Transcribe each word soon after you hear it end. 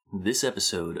This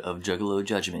episode of Juggalo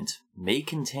Judgment may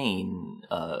contain,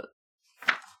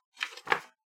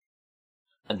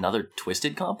 another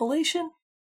Twisted compilation?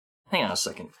 Hang on a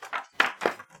second.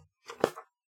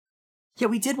 Yeah,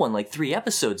 we did one like 3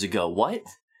 episodes ago, what?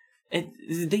 They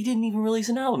didn't even release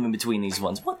an album in between these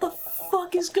ones. What the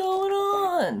fuck is going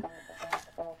on?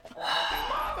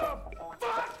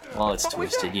 While it's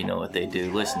Twisted, you know what they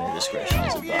do. Listener discretion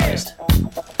is advised.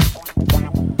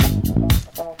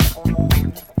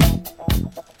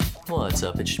 What's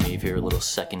up, it's Shmeev here, a little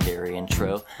secondary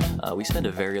intro. We spent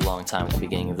a very long time at the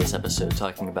beginning of this episode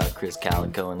talking about Chris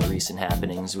Calico and the recent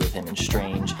happenings with him and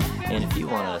Strange, and if you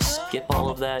want to skip all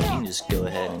of that, you can just go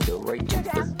ahead and go right to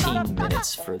 13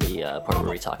 minutes for the part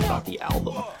where we talk about the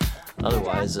album.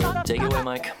 Otherwise, take it away,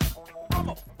 Mike.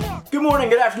 Good morning,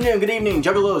 good afternoon, good evening,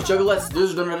 Juggalos, Juggalettes,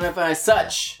 those who don't identify as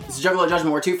such. This is Juggalo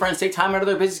Judgment, where two friends take time out of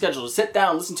their busy schedule to sit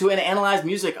down, listen to, and analyze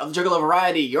music of the Juggalo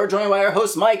variety. You're joined by our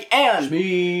hosts, Mike and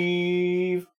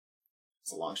Shmeev.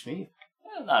 It's a long Shmeev.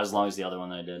 Not as long as the other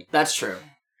one I did. That's true.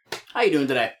 How you doing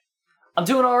today? I'm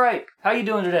doing alright. How you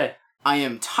doing today? I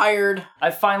am tired.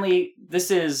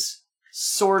 This is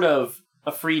sort of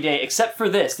a free day, except for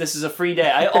this. This is a free day.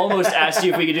 I almost asked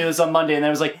you if we could do this on Monday, and then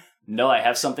I was like, no, I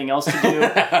have something else to do,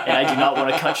 and I do not want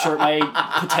to cut short my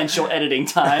potential editing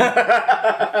time.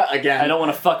 Again. I don't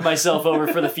want to fuck myself over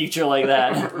for the future like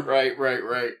that. Right.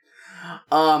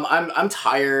 I'm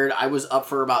tired. I was up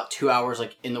for about 2 hours,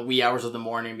 like in the wee hours of the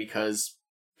morning, because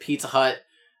Pizza Hut,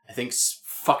 I think,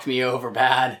 fucked me over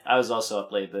bad. I was also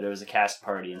up late, but it was a cast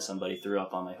party, and somebody threw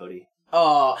up on my hoodie.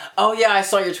 Oh yeah, I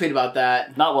saw your tweet about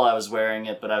that. Not while I was wearing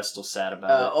it, but I was still sad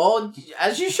about it.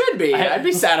 As you should be. I'd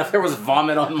be sad if there was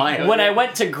vomit on my hoodie. When I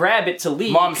went to grab it to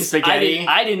leave, Mom's spaghetti.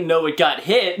 I didn't know it got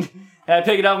hit. And I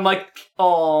pick it up, I'm like,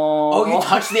 oh. Oh, you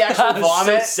touched the actual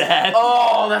vomit? I'm so sad.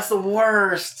 Oh, that's the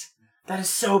worst. That is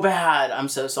so bad. I'm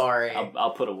so sorry.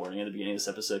 I'll put a warning at the beginning of this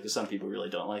episode, because some people really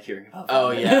don't like hearing about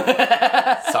vomit. Oh,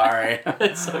 yeah. Sorry.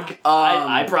 It's okay.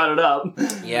 I brought it up.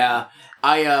 Yeah.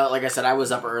 Like I said, I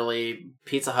was up early.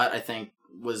 Pizza Hut, I think,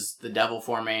 was the devil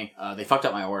for me. They fucked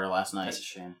up my order last night. That's a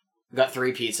shame. Got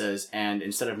 3 pizzas, and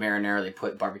instead of marinara, they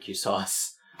put barbecue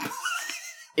sauce.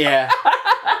 Yeah.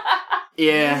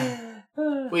 Yeah.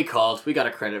 We called. We got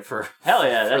a credit for hell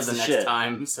yeah, that's for the next shit.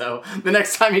 time. So the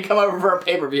next time you come over for a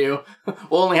pay-per-view,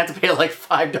 we'll only have to pay like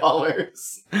 $5.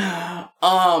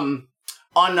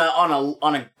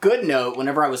 On a good note,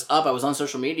 whenever I was up, I was on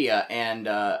social media, and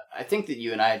I think that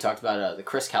you and I had talked about the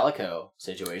Chris Calico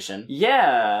situation.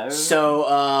 Yeah.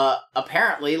 So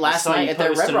apparently last night at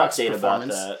their Red Rocks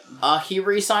performance, that. he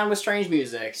re-signed with Strange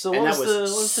Music. So what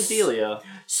was the dealio?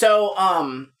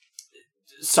 So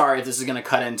sorry if this is going to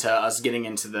cut into us getting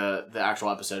into the actual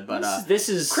episode, but this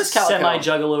is Chris Calico,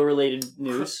 semi-Juggalo related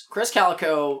news. Chris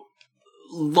Calico,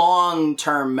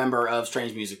 long-term member of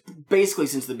Strange Music, basically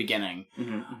since the beginning.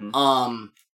 Mm-hmm.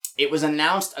 It was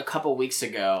announced a couple weeks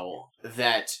ago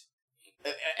that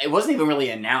it wasn't even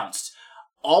really announced.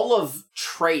 All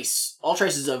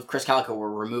traces of Chris Calico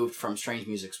were removed from Strange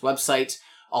Music's website.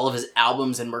 All of his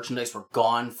albums and merchandise were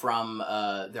gone from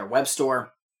their web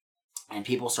store. And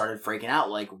people started freaking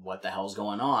out, like, what the hell's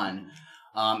going on?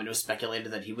 And it was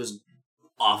speculated that he was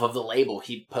off of the label.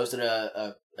 He posted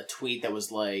a tweet that was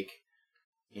like,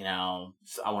 you know,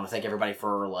 I want to thank everybody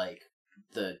for, like,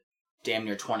 the damn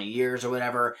near 20 years or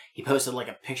whatever. He posted, like,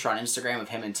 a picture on Instagram of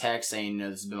him and Tex saying, you know,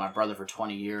 this has been my brother for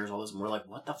 20 years, all this. And we're like,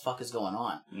 what the fuck is going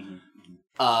on?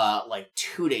 Mm-hmm. Like,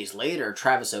 2 days later,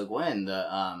 Travis O'Gwen,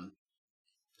 the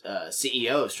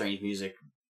CEO of Strange Music,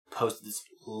 posted this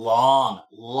long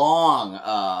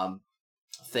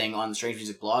thing on the Strange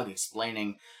Music blog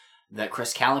explaining that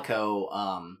Chris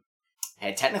Calico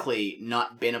had technically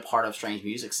not been a part of Strange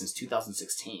Music since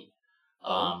 2016.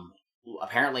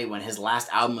 Apparently, when his last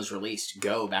album was released,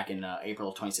 Go, back in April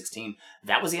of 2016,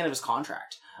 that was the end of his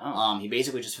contract. He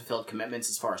basically just fulfilled commitments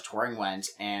as far as touring went,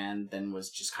 and then was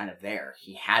just kind of there.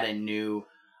 He had a new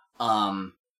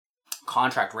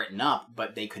contract written up,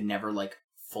 but they could never, like,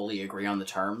 fully agree on the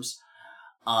terms.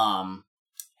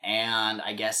 And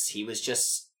I guess he was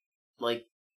just, like,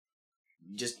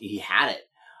 he had it.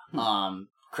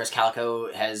 Chris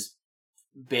Calico has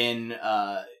been,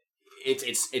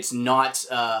 it's not,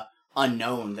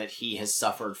 unknown that he has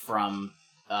suffered from,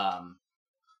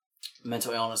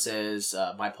 mental illnesses,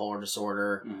 bipolar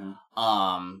disorder,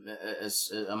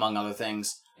 among other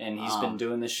things. And he's been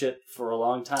doing this shit for a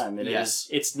long time.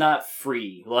 It's not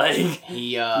free. Like,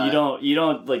 he, you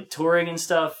don't, like, touring and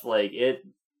stuff, like,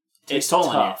 it's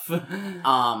tough.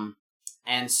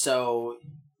 And so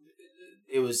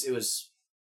it was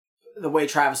the way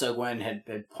Travis O'Gwen had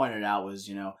pointed out was,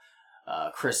 you know,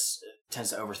 Chris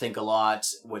tends to overthink a lot,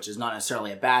 which is not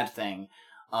necessarily a bad thing.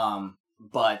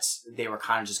 But they were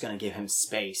kind of just going to give him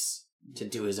space to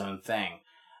do his own thing.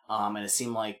 And it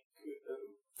seemed like,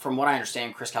 from what I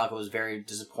understand, Chris Calico was very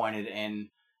disappointed in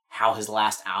how his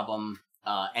last album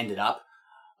ended up.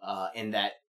 In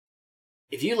that,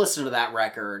 if you listen to that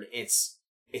record, it's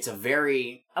a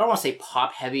very, I don't want to say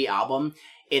pop-heavy album.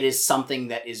 It is something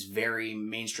that is very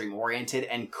mainstream-oriented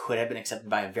and could have been accepted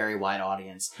by a very wide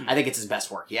audience. I think it's his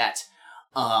best work yet.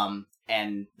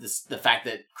 And the fact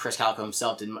that Chris Calico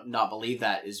himself did not believe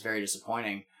that is very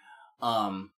disappointing.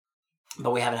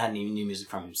 But we haven't had any new music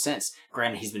from him since.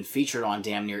 Granted, he's been featured on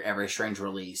damn near every Strange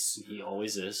release. He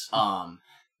always is.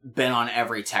 Been on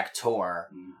every Tech tour.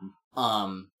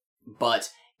 Mm-hmm. But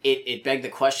it begged the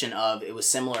question of, it was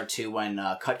similar to when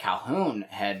Cut Calhoun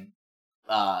had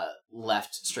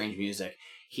left Strange Music.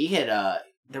 He had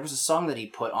there was a song that he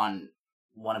put on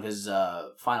one of his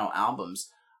final albums.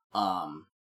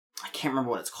 I can't remember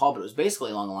what it's called, but it was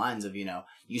basically along the lines of,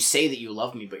 you say that you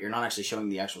love me, but you're not actually showing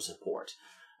the actual support.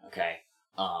 Okay.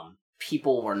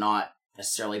 People were not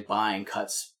necessarily buying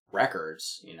Cut's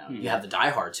records. You have the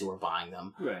diehards who were buying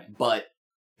them, right? But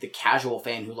the casual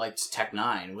fan who liked Tech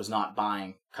Nine was not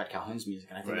buying Cut Calhoun's music,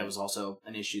 and I think that was also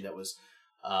an issue that was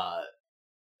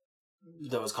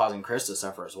causing Chris to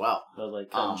suffer as well. But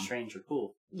like Cut and Strange are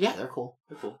cool. Yeah, they're cool.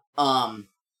 They're cool.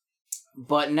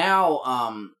 But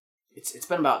now it's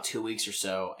been about 2 weeks or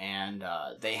so, and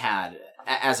they had,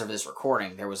 as of this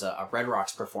recording, there was a Red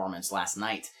Rocks performance last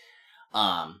night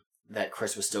that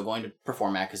Chris was still going to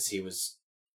perform at, because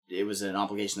it was an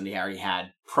obligation that he already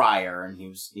had prior, and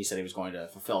he said he was going to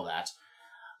fulfill that.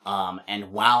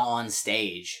 And while on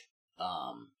stage,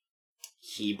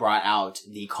 he brought out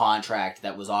the contract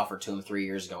that was offered to him 3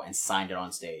 years ago and signed it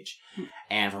on stage.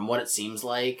 And from what it seems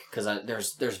like, because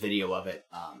there's video of it,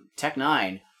 Tech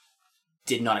Nine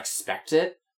did not expect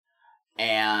it,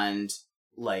 and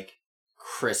like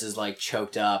Chris is like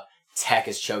choked up, Tech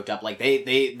is choked up. Like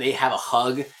they have a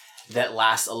hug that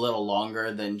lasts a little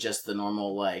longer than just the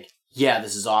normal, like, yeah,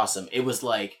 this is awesome. It was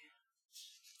like,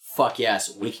 fuck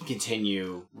yes, we can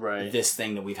continue this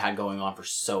thing that we've had going on for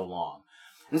so long.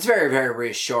 And it's very, very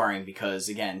reassuring, because,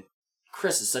 again,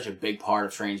 Chris is such a big part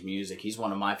of Strange Music. He's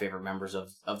one of my favorite members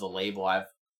of the label. I've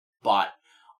bought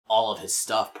all of his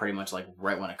stuff pretty much like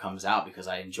right when it comes out, because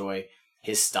I enjoy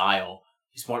his style.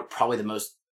 He's probably the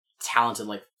most talented,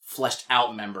 like, fleshed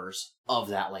out members of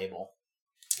that label.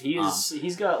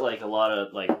 He's got like a lot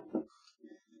of like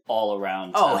all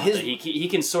around. Oh, he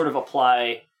can sort of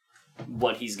apply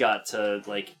what he's got to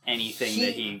like anything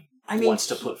that he wants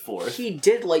to put forth. He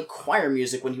did like choir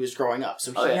music when he was growing up,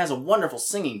 so he has a wonderful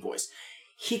singing voice.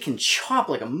 He can chop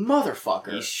like a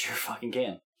motherfucker. He sure fucking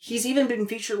can. He's even been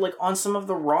featured like on some of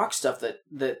the rock stuff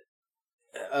that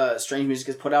Strange Music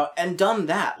has put out, and done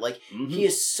that. Like, he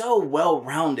is so well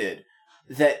rounded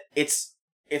that it's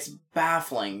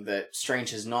baffling that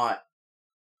Strange has not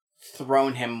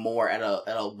thrown him more at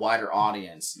a wider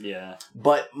audience. Yeah.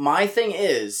 But my thing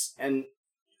is, and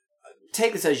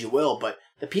take this as you will, but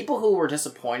the people who were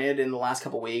disappointed in the last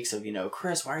couple weeks of,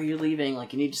 Chris, why are you leaving?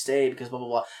 Like, you need to stay because blah,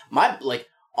 blah, blah.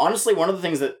 Honestly, one of the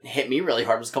things that hit me really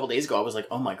hard was a couple days ago, I was like,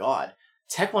 oh my god,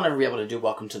 Tech will never be able to do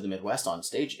Welcome to the Midwest on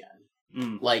stage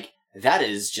again. Like, that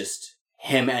is just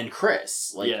him and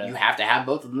Chris. Like, you have to have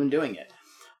both of them doing it.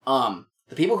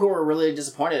 The people who were really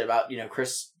disappointed about,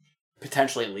 Chris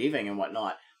potentially leaving and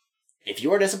whatnot, if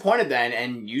you are disappointed then,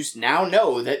 and you now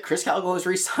know that Chris Calico has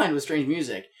re-signed with Strange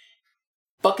Music,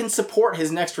 fucking support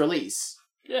his next release.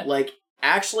 Yeah. Like,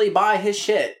 actually buy his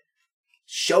shit.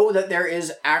 Show that there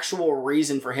is actual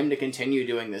reason for him to continue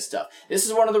doing this stuff. This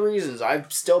is one of the reasons I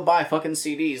still buy fucking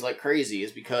CDs like crazy,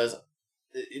 is because,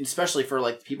 especially for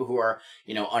like people who are,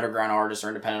 underground artists or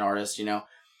independent artists,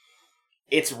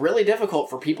 it's really difficult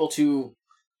for people to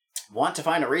want to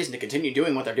find a reason to continue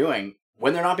doing what they're doing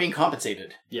when they're not being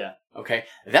compensated. Yeah. Okay?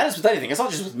 That is with anything. It's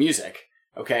not just with music.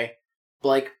 Okay?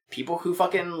 Like, people who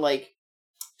fucking, like,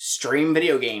 stream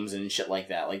video games and shit like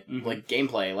that. Like, like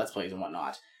gameplay, Let's Plays and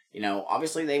whatnot.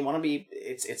 Obviously they want to be...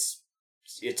 It's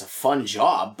a fun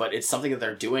job, but it's something that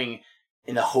they're doing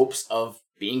in the hopes of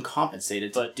being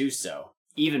compensated to do so.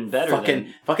 Even better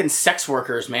fucking sex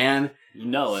workers, man. You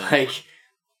know it. Like...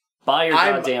 Buy your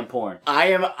goddamn porn.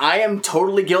 I am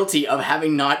totally guilty of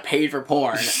having not paid for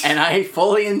porn, and I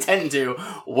fully intend to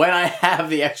when I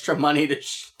have the extra money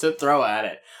to throw at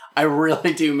it. I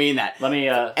really do mean that. Let me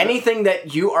anything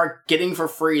that you are getting for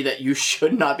free that you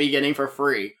should not be getting for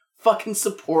free, fucking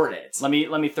support it. Let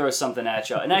me throw something at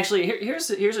you. And actually,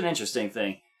 here's an interesting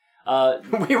thing.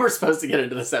 We were supposed to get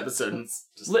into this episode and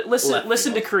just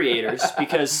listen to creators,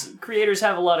 because creators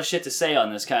have a lot of shit to say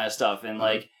on this kind of stuff, and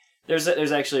like there's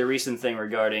actually a recent thing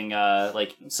regarding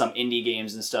like some indie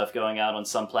games and stuff going out on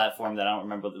some platform that I don't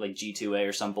remember, like G2A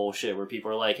or some bullshit, where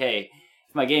people are like, hey,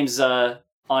 if my game's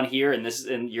on here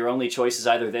and your only choice is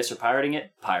either this or pirating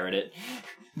it, pirate it.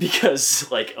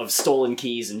 Because like of stolen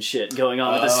keys and shit going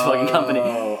on with this fucking company.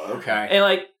 Oh, okay. And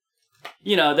like,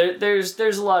 you know, there's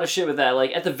a lot of shit with that.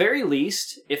 Like, at the very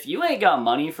least, if you ain't got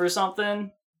money for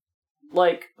something,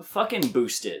 like, fucking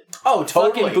boost it. Oh,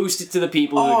 totally. Fucking boost it to the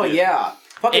people Oh, who do. yeah.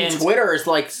 Fucking And- Twitter is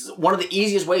like one of the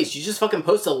easiest ways. You just fucking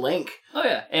post a link. Oh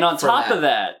yeah. And on For top that. of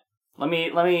that, let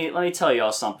me tell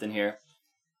y'all something here.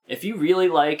 If you really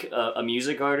like a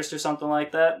music artist or something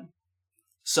like that,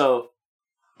 so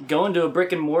go into a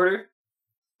brick and mortar,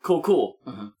 cool.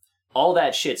 Mm-hmm. All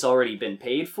that shit's already been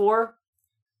paid for.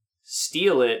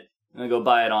 Steal it and go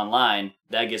buy it online.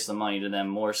 That gets the money to them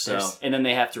more so. And then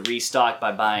they have to restock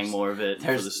by buying more of it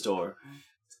for the store.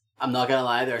 I'm not gonna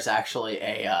lie, there's actually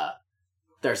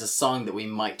there's a song that we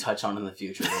might touch on in the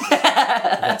future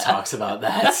that talks about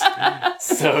that.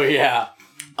 So yeah.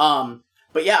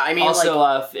 But yeah, I mean, also,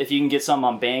 like, if you can get some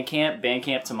on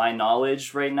Bandcamp, to my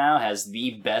knowledge, right now has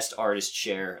the best artist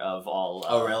share of all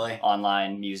oh really?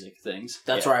 online music things.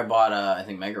 That's where I bought I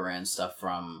think Mega Ran stuff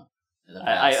from.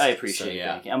 I appreciate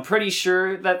Bandcamp. I'm pretty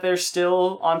sure that they're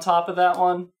still on top of that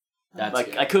one. That's like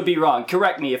good. I could be wrong.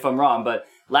 Correct me if I'm wrong, but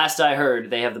last I heard,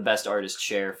 they have the best artist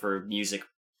share for music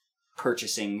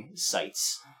purchasing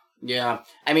sites. Yeah,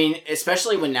 I mean,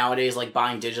 especially when nowadays, like,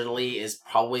 buying digitally is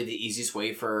probably the easiest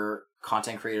way for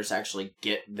content creators to actually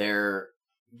get their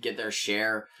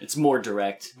share. It's more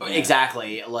direct. Yeah.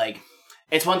 Exactly. Like,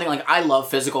 it's one thing, like, I love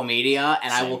physical media,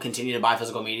 and Same. I will continue to buy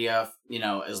physical media, you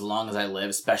know, as long as I live,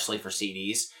 especially for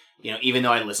CDs. You know, even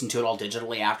though I listen to it all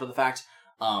digitally after the fact,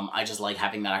 I just like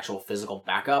having that actual physical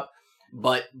backup.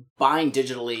 But buying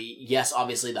digitally, yes,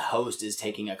 obviously the host is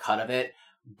taking a cut of it,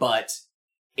 but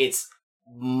it's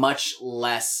much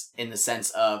less in the sense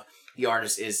of the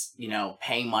artist is, you know,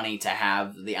 paying money to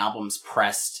have the albums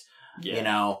pressed, you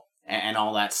know, and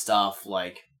all that stuff.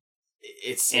 Like,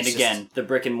 it's again, the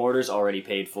brick and mortar's already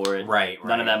paid for it. Right.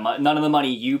 None of that. None of the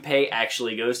money you pay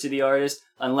actually goes to the artist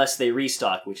unless they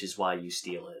restock, which is why you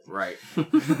steal it. Right.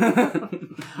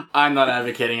 I'm not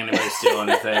advocating anybody steal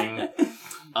anything.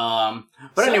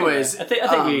 But anyways, I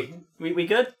think we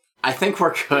good. I think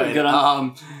we're good. We're good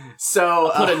on- so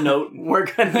I'll put a note. We're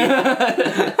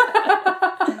gonna.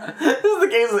 This is the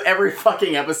case with every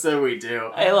fucking episode we do.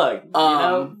 Hey, look, you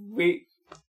know, we're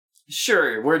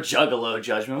Juggalo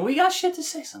Judgment. We got shit to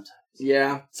say sometimes.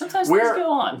 Yeah. Sometimes things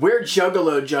go on. We're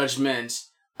Juggalo Judgment.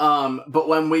 But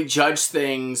when we judge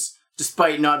things,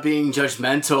 despite not being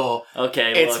judgmental,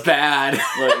 it's bad.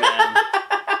 Look, man.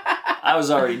 I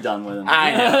was already done with him.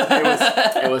 I know.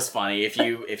 It was funny. If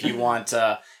you want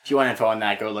info on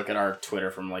that, go look at our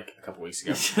Twitter from like a couple weeks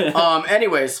ago.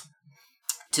 Anyways,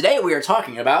 today we are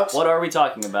talking about What are we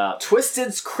talking about?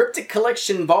 Twisted's Cryptic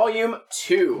Collection Volume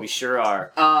 2. We sure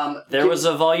are. There was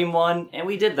a Volume 1, and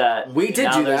we did that. We did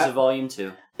now do there's that. a Volume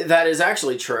 2. That is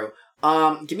actually true.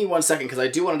 Give me 1 second, because I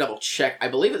do want to double check. I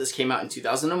believe that this came out in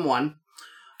 2001.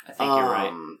 I think you're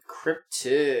right.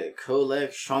 Cryptic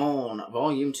Collection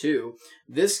Volume 2.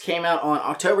 This came out on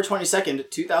October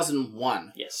 22nd,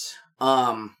 2001. Yes.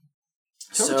 October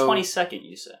October 22nd,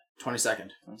 you said. 22nd.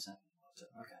 22nd.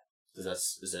 Okay. Is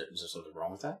there something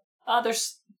wrong with that?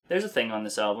 There's a thing on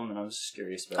this album, and I was just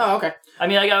curious about it. Oh, okay. I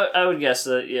mean, I would guess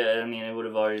that, yeah, I mean, it would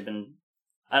have already been...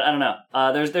 I don't know.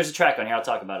 There's a track on here. I'll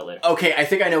talk about it later. Okay, I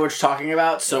think I know what you're talking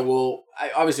about, so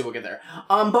obviously we'll get there.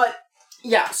 But,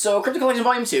 yeah, so Cryptic Collection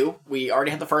Volume 2, we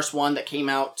already had the first one that came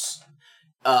out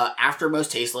after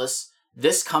Most Tasteless.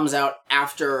 This comes out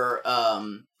after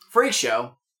Freak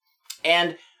Show,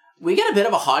 and we get a bit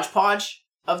of a hodgepodge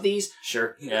of these.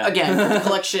 Sure, yeah. Again, Cryptic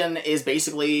Collection is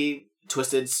basically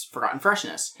Twisted's Forgotten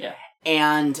Freshness. Yeah.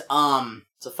 And,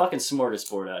 it's a fucking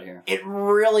smorgasbord out here. it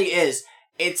really is.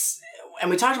 And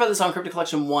we talked about this on Cryptic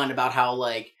Collection 1 about how,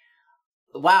 like,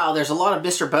 wow, there's a lot of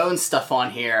Mr. Bones stuff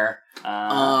on here.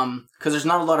 Because there's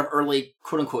not a lot of early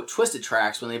quote-unquote Twisted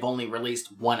tracks when they've only released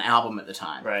one album at the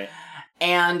time. Right.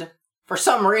 And for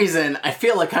some reason, I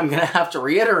feel like I'm going to have to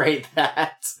reiterate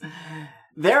that.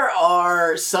 There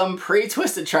are some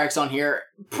pre-Twisted tracks on here.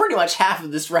 Pretty much half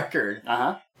of this record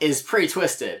is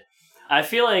pre-Twisted. I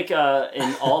feel like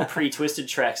in all pre-Twisted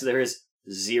tracks, there is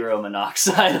zero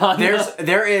monoxide on them.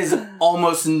 There is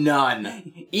almost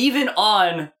none. Even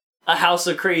on a House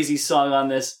of Crazy song on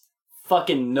this,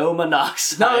 fucking no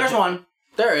monoxide. No, there's one.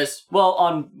 There is. Well,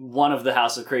 on one of the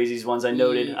House of Crazy's ones I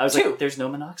noted, I was Two. like, there's no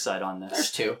monoxide on this.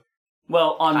 There's two.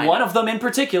 Well, on one of them in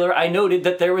particular, I noted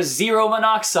that there was zero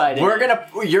monoxide in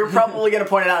it. You're probably gonna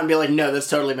point it out and be like, no, that's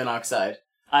totally monoxide.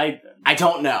 I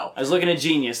don't know. I was looking at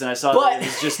Genius and I saw that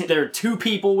it's just there are two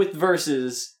people with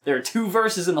verses. There are two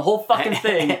verses in the whole fucking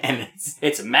thing. And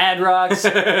it's Mad Rocks,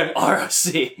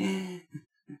 ROC.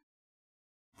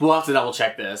 We'll have to double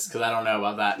check this because I don't know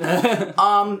about that.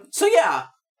 So yeah,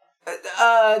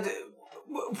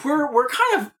 we're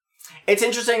kind of. It's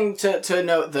interesting to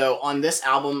note though on this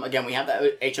album again we have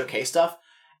that HOK stuff.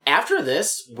 After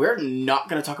this, we're not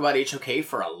going to talk about HOK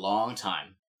for a long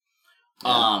time.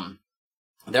 Yeah.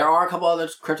 There are a couple other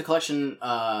Cryptic Collection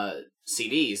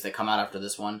CDs that come out after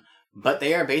this one, but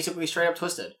they are basically straight up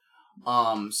Twisted.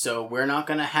 So we're not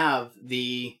going to have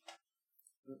the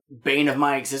bane of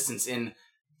my existence in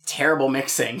terrible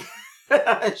mixing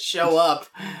show up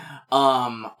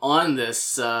on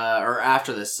this or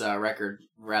after this record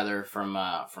rather from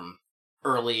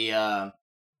early HOK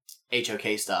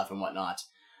stuff and whatnot.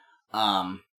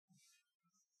 I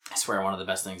swear one of the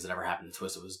best things that ever happened to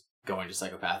Twisted was going to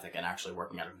Psychopathic and actually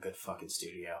working out of a good fucking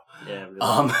studio. Yeah, really.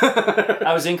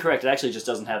 I was incorrect. It actually just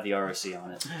doesn't have the ROC on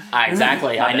it.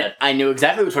 Exactly. I knew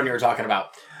exactly which one you were talking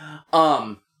about.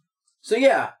 So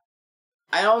yeah,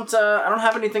 I don't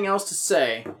have anything else to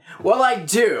say. Well, I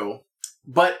do,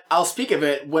 but I'll speak of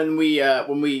it when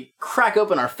we crack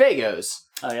open our Fagos.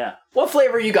 Oh yeah. What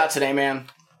flavor you got today, man?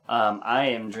 I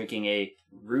am drinking a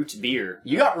root beer.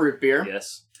 You got root beer.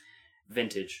 Yes.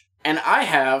 Vintage. And I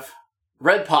have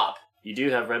Red Pop. You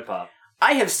do have Red Pop.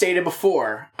 I have stated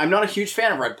before, I'm not a huge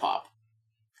fan of Red Pop.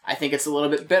 I think it's a little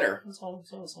bit bitter. That's all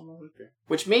my root beer.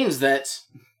 Which means that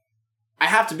I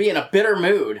have to be in a bitter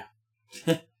mood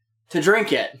to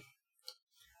drink it.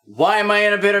 Why am I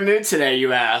in a bitter mood today,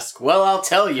 you ask? Well, I'll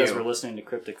tell you. Because we're listening to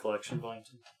Cryptic Collection Volume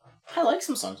 2. I like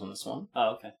some songs on this one.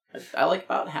 Oh, okay. I like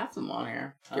about half of them on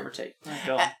here, give or take.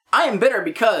 Go on. I am bitter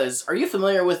because, are you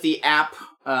familiar with the app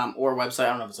or website? I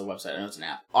don't know if it's a website. I know it's an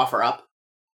app. OfferUp?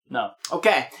 No.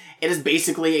 Okay. It is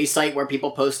basically a site where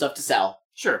people post stuff to sell.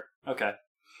 Sure. Okay.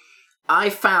 I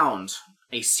found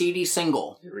a CD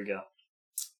single. Here we go.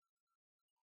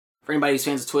 For anybody who's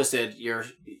fans of Twisted, you're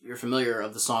familiar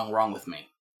of the song "Wrong with Me."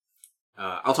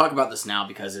 I'll talk about this now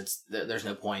because there's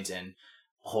no point in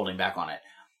holding back on it.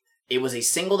 It was a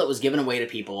single that was given away to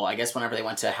people. I guess whenever they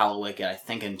went to Hallowicked, I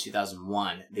think in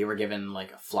 2001, they were given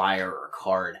like a flyer or a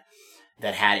card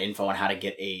that had info on how to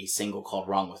get a single called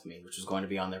 "Wrong with Me," which was going to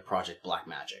be on their project Black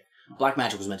Magic. Black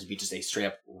Magic was meant to be just a straight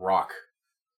up rock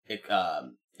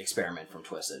experiment from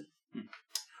Twisted.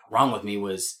 "Wrong with Me"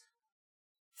 was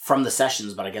from the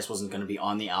sessions, but I guess wasn't going to be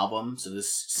on the album, so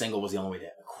this single was the only way to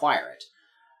acquire it.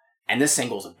 And this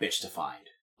single is a bitch to find.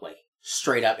 Like,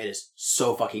 straight up, it is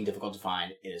so fucking difficult to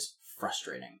find. It is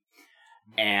frustrating.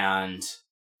 And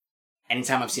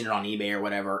anytime I've seen it on eBay or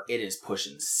whatever, it is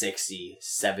pushing 60,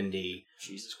 70,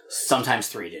 Jesus Christ. Sometimes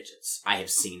 3 digits. I have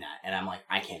seen that, and I'm like,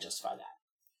 I can't justify that.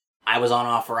 I was on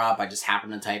OfferUp, I just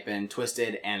happened to type in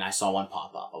Twisted, and I saw one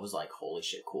pop up. I was like, holy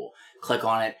shit, cool. Click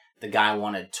on it. The guy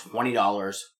wanted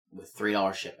 $20 with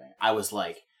 $3 shipping. I was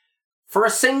like, for a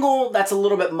single, that's a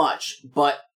little bit much,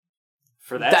 but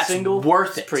for that that's single,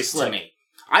 worth it pretty slick to me.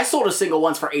 I sold a single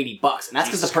once for $80, and that's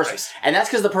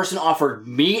because the person offered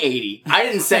me $80. I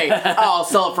didn't say, "Oh, I'll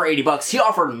sell it for $80." He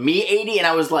offered me $80, and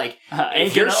I was like,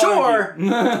 "If you're sure,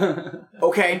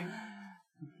 okay."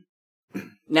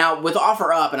 Now with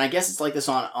OfferUp, and I guess it's like this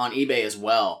on eBay as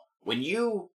well. When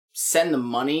you send the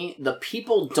money, the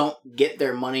people don't get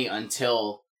their money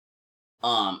until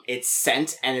it's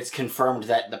sent and it's confirmed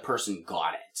that the person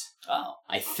got it. Oh,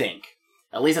 I think.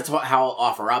 At least that's how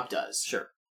OfferUp does. Sure.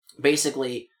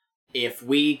 Basically, if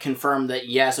we confirm that,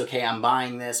 yes, okay, I'm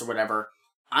buying this or whatever,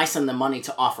 I send the money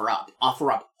to OfferUp.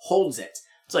 OfferUp holds it.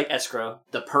 It's like escrow.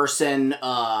 The person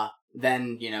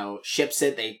then, ships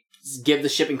it. They give the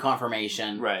shipping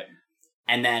confirmation. Right.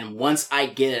 And then once I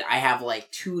get it, I have like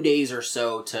 2 days or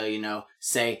so to,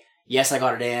 say, yes, I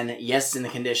got it in. Yes, it's in the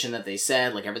condition that they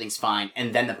said. Like, everything's fine.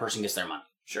 And then the person gets their money.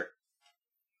 Sure.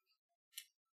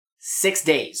 6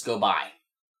 days go by.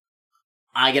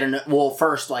 I get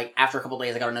first, like, after a couple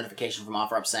days, I got a notification from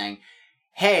OfferUp saying,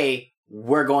 hey,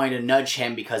 we're going to nudge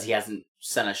him because he hasn't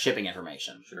sent us shipping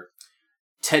information. Sure.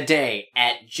 Today,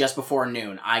 at just before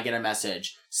noon, I get a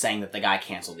message saying that the guy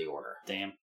canceled the order.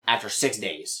 Damn. After 6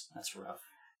 days. That's rough.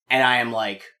 And I am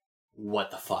like,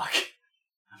 what the fuck?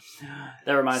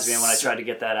 That reminds me of when I tried to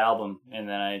get that album, and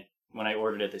then when I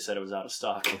ordered it, they said it was out of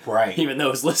stock. Right. Even though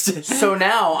it was listed. So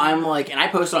now I'm like, and I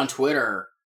posted on Twitter,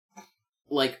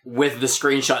 like, with the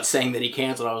screenshot saying that he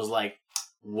canceled. I was like,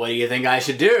 what do you think I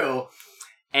should do?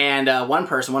 And one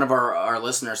of our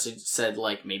listeners said,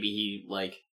 like, maybe he,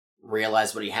 like,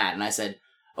 realized what he had. And I said,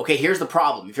 okay, here's the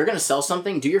problem. If you're going to sell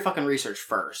something, do your fucking research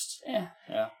first.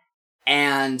 Yeah.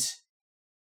 And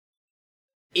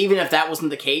even if that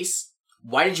wasn't the case,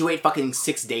 why did you wait fucking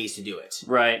 6 days to do it?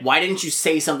 Right. Why didn't you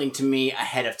say something to me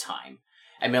ahead of time?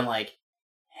 And been like,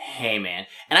 hey, man.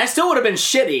 And I still would have been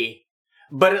shitty,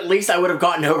 but at least I would have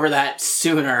gotten over that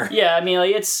sooner. Yeah, I mean,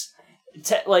 like, it's...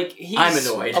 he's... I'm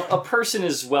annoyed. A person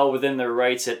is well within their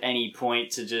rights at any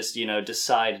point to just,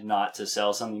 decide not to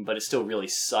sell something, but it still really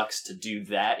sucks to do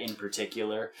that in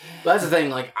particular. But that's the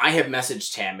thing, like, I have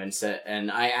messaged him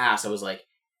and I asked, I was like,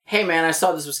 hey, man, I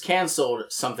saw this was canceled,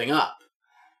 something up.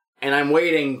 And I'm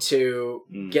waiting to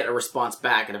get a response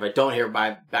back, and if I don't hear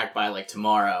back by, like,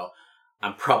 tomorrow,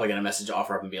 I'm probably going to message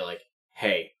OfferUp and be like,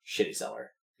 hey, shitty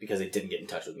seller. Because they didn't get in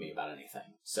touch with me about anything.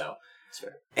 So,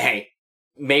 hey,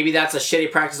 maybe that's a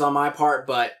shitty practice on my part,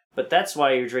 but... But that's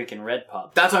why you're drinking Red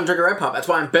Pop. That's why I'm drinking Red Pop. That's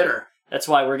why I'm bitter. That's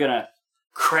why we're gonna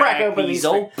Crack open these these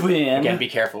open. Again, be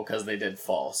careful, because they did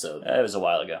fall, so... It was a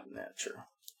while ago. Yeah, true.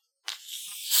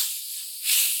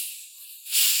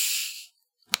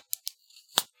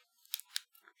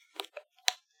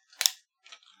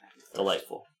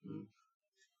 Delightful.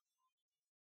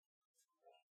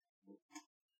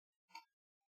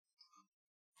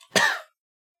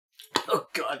 Oh,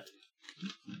 God.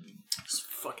 This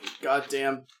fucking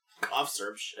goddamn cough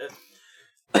syrup shit.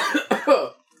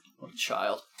 What a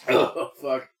child. Oh,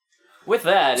 fuck. With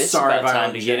that, it's Sorry about about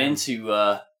time the to get jam.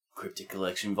 into Cryptic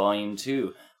Collection Volume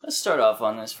 2. Let's start off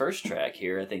on this first track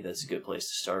here. I think that's a good place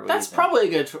to start. That's probably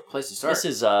a good place to start. This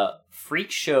is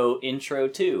Freak Show Intro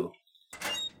 2.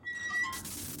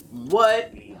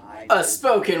 What a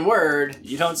spoken word.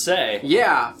 You don't say.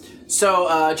 Yeah.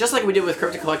 So, just like we did with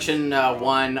Cryptic Collection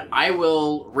 1, I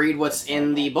will read what's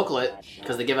in the booklet,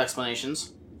 because they give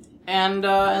explanations, and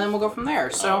then we'll go from there.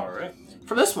 So, Alright.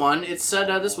 for this one, it said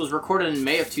this was recorded in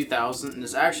May of 2000, and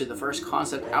is actually the first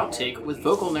concept outtake with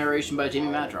vocal narration by Jamie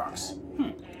Madrox.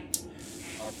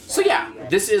 So yeah,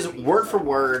 this is word for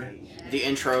word the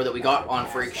intro that we got on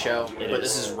Freak Show,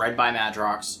 this is read by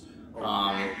Madrox.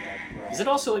 Is it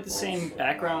also like the same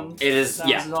background? It is, sounds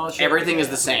yeah. and all that shit? Everything is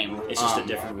the same. It's just a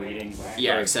different reading.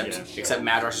 Yeah, Or, except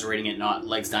Madrox is reading it, not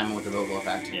Legs Diamond with the vocal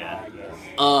effect. Yeah.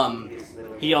 Yeah.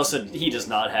 He does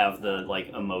not have the like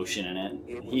emotion in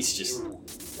it. He's just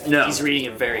he's reading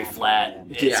it very flat.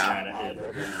 It's Yeah.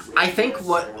 I think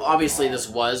what obviously this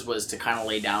was to kind of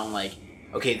lay down like,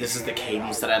 okay, this is the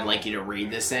cadence that I'd like you to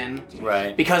read this in.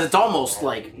 Right. Because it's almost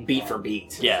like beat for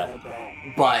beat. Yeah.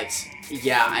 But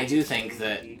yeah, I do think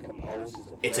that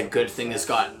it's a good thing this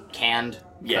got canned.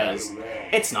 Because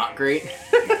it's not great.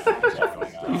 You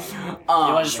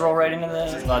want to just roll right into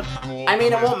this? I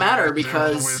mean, it won't matter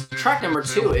because track number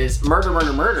 2 is Murder,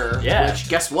 Murder, Murder. Yeah. Which,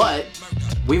 guess what?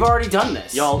 We've already done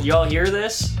this. Y'all hear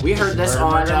this? We heard this Murder,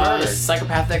 on Murder, Murder.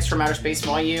 Psychopath X from Outer Space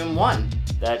Volume 1.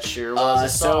 That sure was a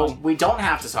So song. we don't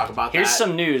have to talk about Here's that.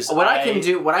 some news. What I can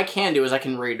do is I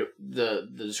can read the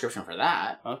description for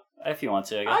that. If you want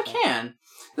to, I can.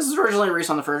 This was originally released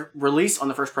on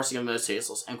the first pressing of Most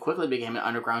Tasteless and quickly became an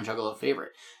underground Juggalo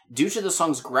favorite. Due to the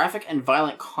song's graphic and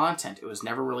violent content, it was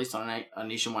never released on a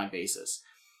nationwide basis.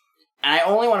 And I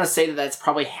only want to say that that's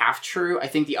probably half true. I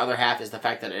think the other half is the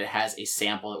fact that it has a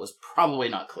sample that was probably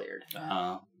not cleared.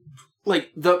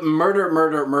 Like, the Murder,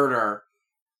 Murder, Murder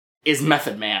is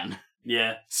Method Man.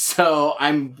 Yeah. So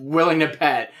I'm willing to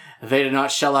bet they did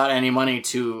not shell out any money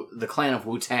to the clan of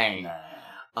Wu-Tang.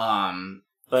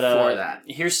 But for that.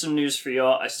 Here's some news for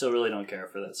y'all. I still really don't care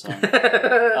for that song.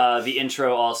 The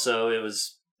intro also, it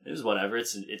was whatever.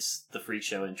 It's the Freak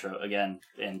Show intro again,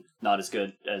 and not as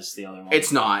good as the other one.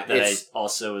 It's not. That I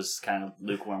also was kind of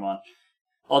lukewarm on.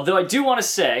 Although I do want to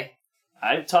say,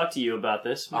 I've talked to you about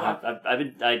this.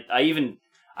 I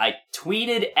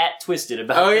tweeted at Twisted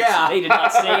about this. Yeah. They did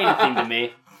not say anything to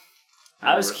me.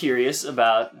 I was curious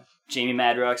about Jamie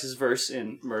Madrox's verse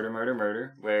in Murder, Murder,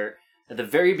 Murder, where at the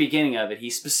very beginning of it, he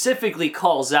specifically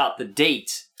calls out the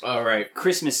date. All right.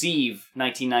 Christmas Eve,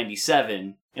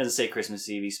 1997. He doesn't say Christmas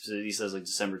Eve. He says like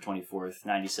December 24th,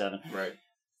 97. Right.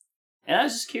 And I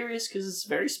was just curious because it's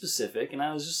very specific. And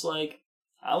I was just like,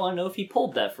 I want to know if he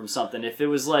pulled that from something. If it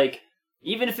was like,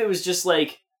 even if it was just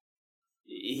like,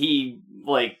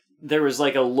 there was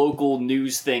like a local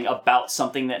news thing about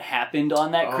something that happened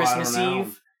on that Christmas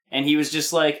Eve. And he was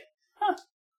just like,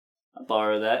 I'll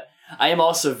borrow that. I am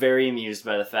also very amused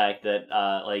by the fact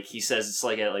that, he says it's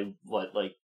like at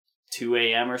 2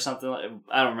 a.m. or something.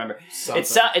 I don't remember. It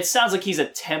sounds like he's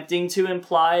attempting to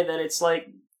imply that it's like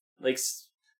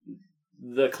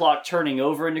the clock turning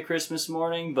over into Christmas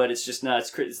morning, but it's just not.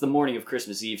 It's the morning of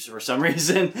Christmas Eve for some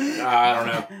reason. I don't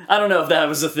know. I don't know if that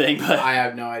was a thing, but I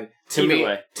have no idea.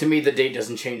 To me, the date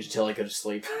doesn't change until I go to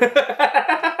sleep.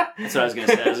 That's what I was gonna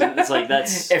say. It's like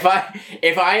that's if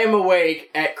I am awake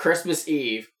at Christmas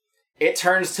Eve, it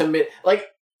turns to like.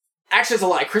 Actually, it's a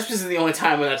lie. Christmas is the only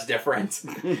time when that's different.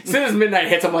 As soon as midnight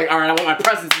hits, I'm like, all right, I want my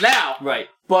presents now. Right.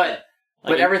 But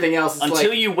like, everything else is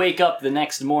until you wake up the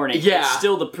next morning, it's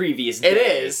still the previous day.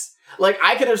 It is. Like,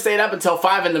 I could have stayed up until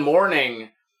 5 in the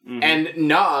morning, and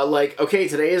like, okay,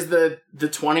 today is the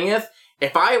 20th.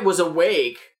 If I was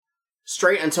awake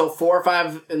straight until 4 or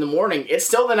 5 in the morning, it's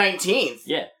still the 19th.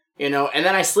 Yeah. And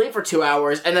then I sleep for 2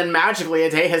 hours, and then magically a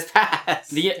day has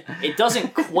passed. It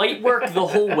doesn't quite work the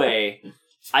whole way.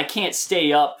 I can't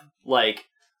stay up, like,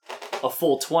 a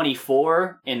full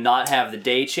 24 and not have the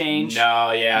day change.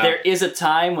 No, yeah. There is a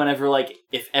time whenever, like,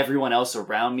 if everyone else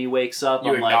around me wakes up,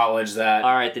 I'm acknowledge that.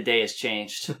 All right, the day has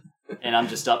changed, and I'm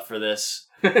just up for this.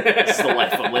 This is the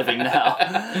life I'm living now.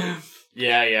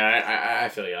 Yeah, I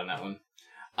feel you on that one.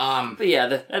 But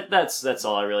yeah, that's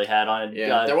all I really had on it.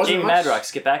 Yeah, there wasn't Jamie much...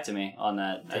 Madrox, get back to me on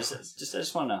that. I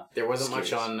just want to know. There wasn't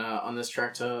much on this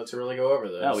track to really go over,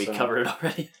 though. No, we covered it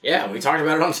already. Yeah, we talked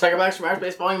about it on Second Back Smash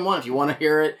Base Volume 1. If you want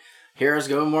to hear us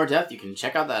go in more depth, you can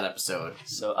check out that episode.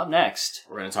 So up next,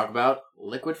 we're going to talk about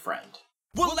Liquid Friend.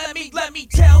 Well, let me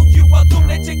tell you, a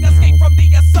lunatic escaped from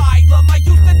the asylum. I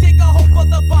used to dig a hole for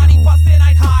the body parts, then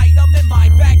I'd hide them in my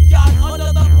backyard,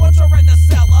 under the porch or in the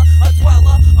cellar. A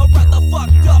dweller, a rather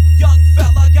fucked up young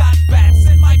fella. Got bats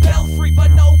in my belfry,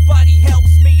 but nobody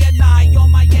helps me. And I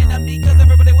on my enemy, cause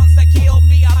everybody wants to kill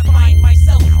me. I find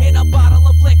myself in a bottle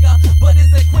of liquor, but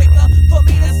is it quicker for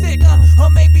me to sicker? Or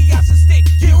maybe I should stick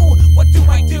you. What do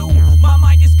I do? My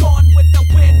mind is gone with the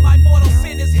wind. My mortal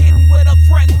sin is hidden with a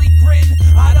friendly grin.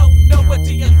 I don't know, what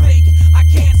do you think? I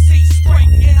can't see straight,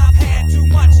 and I've had too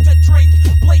much to drink.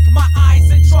 Blink my eyes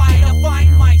and try to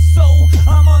find my soul.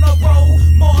 I'm on a roll,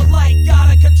 more like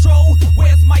out of control.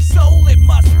 Where's my soul? It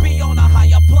must be on a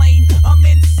higher plane. I'm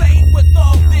insane with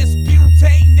all this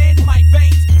butane in my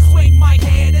veins. Swing my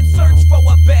head and search for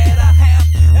a better half.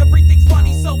 Everything's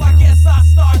funny, so I guess I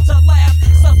start to laugh.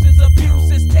 Substance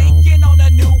abuse is taking on a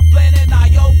new blend, and I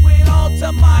owe it all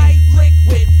to my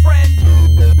liquid friend.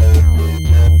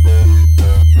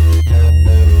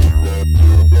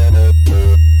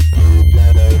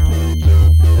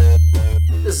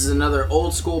 This is another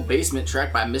old school basement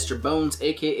track by Mr. Bones,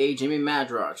 aka Jamie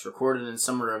Madrox, recorded in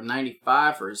summer of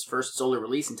 '95 for his first solo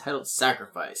release entitled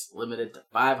Sacrifice, limited to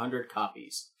 500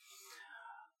 copies.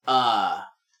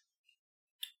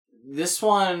 This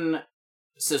one,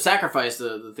 so Sacrifice,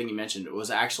 the thing you mentioned, it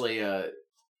was actually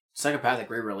Psychopathic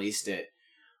re-released it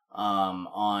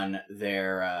on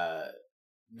their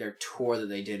tour that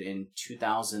they did in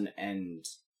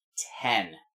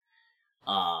 2010.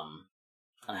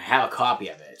 And I have a copy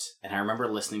of it, and I remember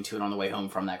listening to it on the way home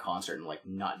from that concert and like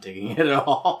not digging it at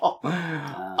all.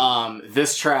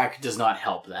 This track does not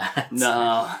help that.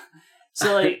 no.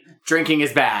 So like drinking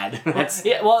is bad. That's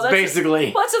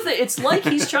basically. That's the thing. It's like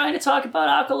he's trying to talk about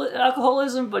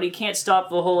alcoholism, but he can't stop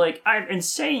the whole like I'm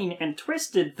insane and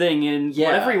twisted thing, and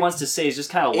whatever he wants to say is just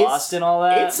kind of lost in all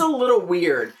that. It's a little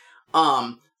weird.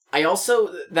 I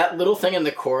also that little thing in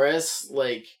the chorus,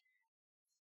 like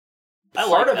I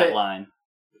like that line.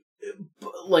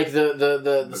 Like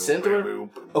the synth.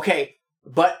 Okay,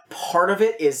 but part of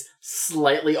it is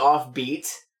slightly offbeat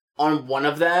on one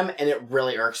of them, and it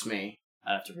really irks me.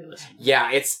 I have to re-listen.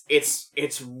 Yeah,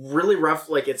 it's really rough.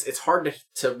 Like it's hard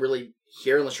to really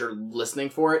hear unless you're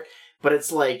listening for it. But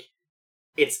it's like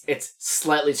it's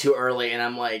slightly too early, and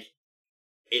I'm like,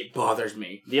 it bothers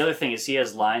me. The other thing is he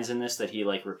has lines in this that he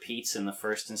like repeats in the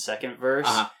first and second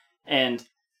verse, and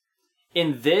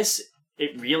in this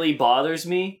it really bothers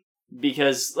me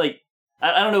because like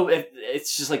I don't know if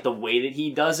it's just like the way that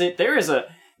he does it. There is a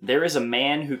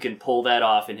man who can pull that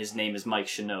off, and his name is Mike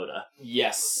Shinoda.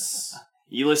 Yes.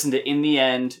 You listen to In the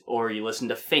End, or you listen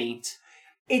to Faint.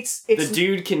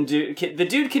 The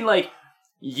dude can like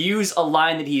use a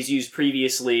line that he's used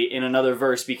previously in another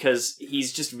verse because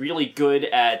he's just really good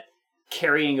at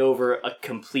carrying over a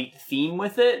complete theme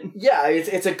with it. Yeah,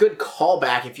 it's a good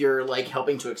callback if you're like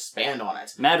helping to expand on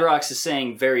it. Madrox is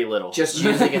saying very little. Just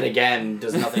using it again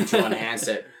does nothing to enhance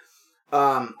it.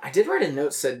 I did write a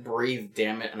note said breathe,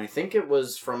 damn it, and I think it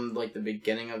was from like the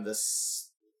beginning of this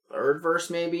third verse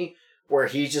maybe, where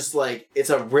he just like, it's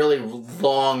a really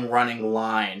long running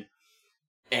line,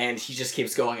 and he just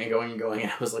keeps going and going and going, and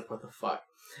I was like, what the fuck?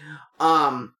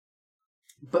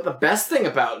 But the best thing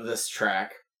about this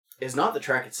track is not the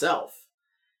track itself,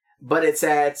 but it's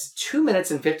at 2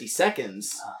 minutes and 50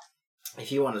 seconds,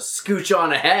 if you want to scooch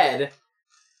on ahead,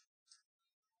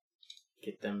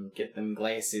 get them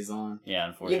glasses on. Yeah,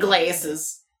 unfortunately. Your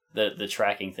glasses. The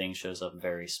tracking thing shows up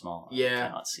very small. Yeah. I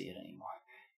cannot see it anymore.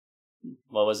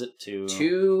 What was it?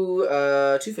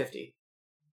 250.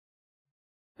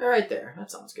 Right there.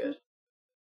 That sounds good.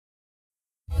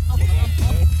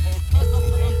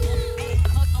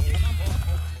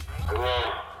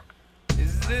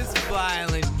 Is this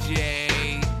Violent J?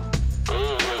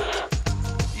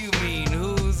 You mean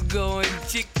who's going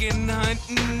chicken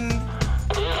hunting?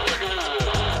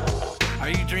 Are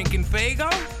you drinking Faygo?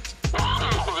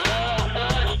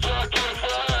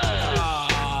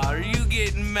 Aw, are you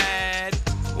getting mad?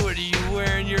 What, are you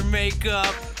wearing your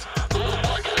makeup?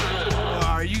 Or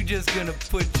are you just gonna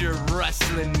put your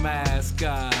wrestling mask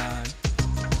on?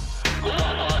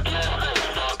 Are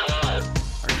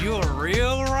you a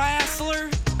real wrestler?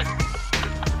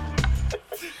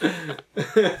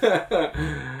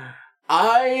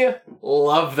 I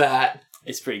love that.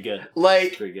 It's pretty good. Like,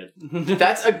 It's pretty good.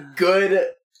 that's a good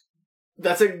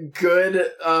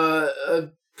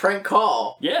prank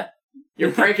call. Yeah.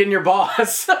 You're pranking your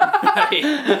boss.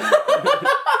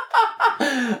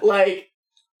 Like,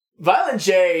 Violent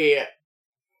J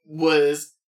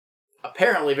was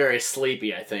apparently very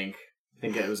sleepy, I think. I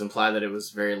think it was implied that it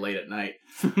was very late at night.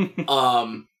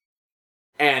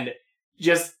 And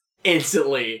just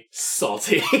instantly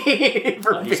salty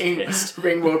for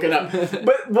being woken up.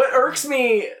 But what irks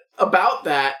me about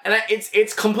that, and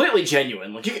it's completely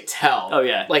genuine. Like, you could tell. Oh,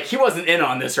 yeah. Like, he wasn't in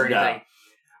on this or anything. No.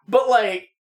 But, like,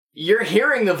 you're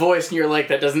hearing the voice and you're like,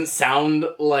 that doesn't sound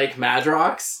like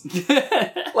Madrox.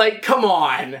 Like, come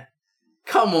on.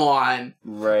 Come on.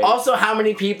 Right. Also, how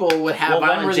many people would have when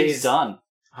Violent were J's... these done?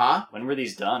 Huh? When were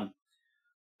these done?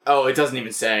 Oh, it doesn't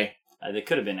even say. They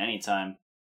could have been any time.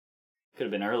 Could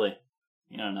have been early.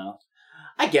 You don't know.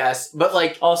 I guess, but,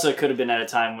 like... Also, it could have been at a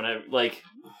time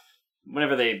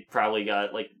whenever they probably got,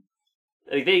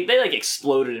 they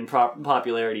exploded in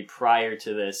popularity prior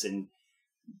to this, and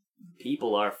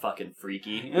people are fucking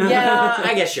freaky. Yeah,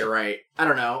 I guess you're right. I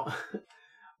don't know.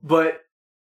 But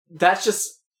that's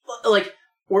just, like,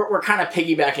 we're kind of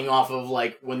piggybacking off of,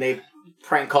 like, when they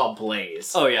prank called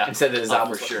Blaze. Oh, yeah. And said that his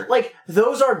album for sure. Like,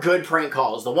 those are good prank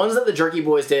calls. The ones that the Jerky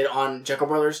Boys did on Jekyll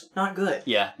Brothers, not good.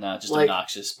 Yeah, no, just Like-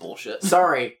 obnoxious bullshit.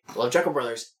 Sorry. Love Jekyll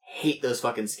Brothers. Hate those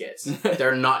fucking skits.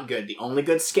 They're not good. The only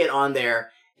good skit on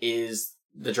there is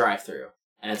the drive-thru.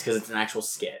 And it's because it's an actual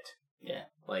skit. Yeah.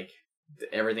 Like,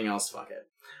 everything else, fuck it.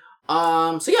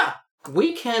 So yeah.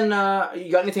 We can,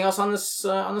 you got anything else on this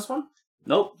one?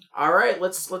 Nope. Alright,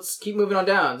 let's keep moving on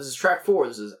down. This is track 4.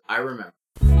 This is I Remember.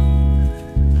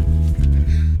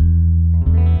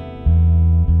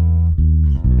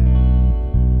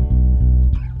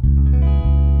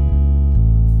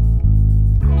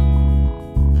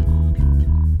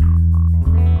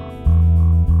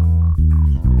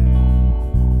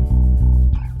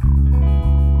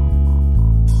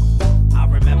 I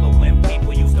remember when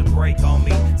people used to break on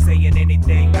me, saying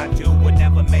anything I do would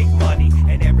never make money,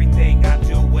 and everything I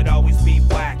do would always be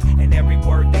whack, and every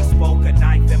word they spoke a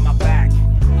knife in my back.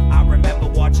 I remember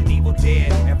watching Evil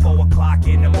Dead at 4 o'clock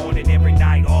in the morning every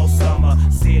night all summer,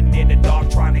 sitting in the dark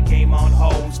trying to game on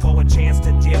hoes for a chance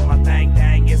to dip my thing,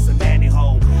 dang, it's a nanny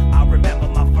hole. I remember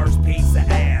my first piece of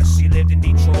ass. She lived in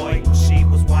Detroit, she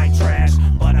was white trash,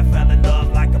 but I fell in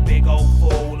love like a big old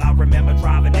fool. I remember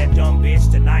driving that dumb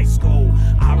bitch to night school.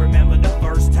 I remember the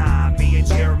first time me and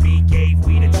Jeremy gave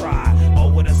weed a try.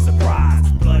 Oh, what a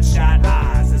surprise, bloodshot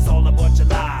eyes, it's all a bunch of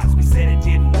lies. We said it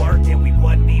didn't work and we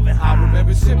wasn't even high. I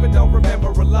remember shit, but don't remember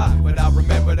a lot. But I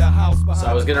remember the house behind. So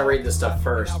I was gonna read this stuff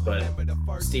first, but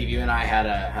Steve, you and I had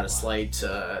a slight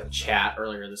chat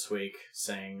earlier this week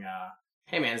saying,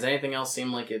 "Hey man, does anything else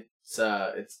seem like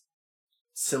it's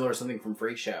similar to something from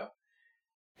Freak Show?"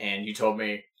 And you told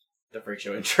me the Freak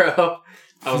Show intro.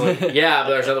 I was like, "Yeah," but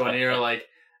there's another one. And you're like,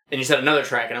 and you said another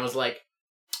track, and I was like,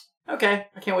 "Okay,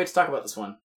 I can't wait to talk about this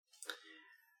one."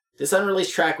 This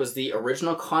unreleased track was the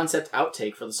original concept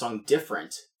outtake for the song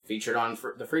 "Different," featured on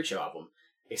the Freak Show album.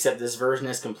 Except this version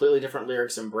has completely different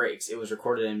lyrics and breaks. It was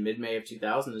recorded in mid-May of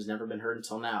 2000 and has never been heard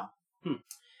until now.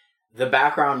 The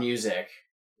background music,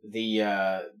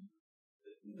 the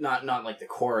not like the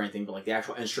core or anything, but like the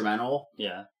actual instrumental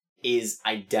Yeah. is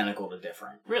identical to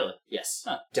Different. Really? Yes.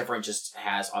 Huh. Different just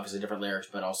has obviously different lyrics,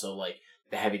 but also like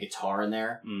the heavy guitar in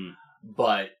there. Mm.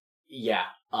 But yeah,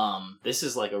 This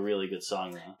is like a really good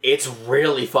song though. it's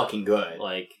really fucking good.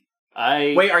 Like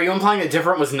Wait, are you implying that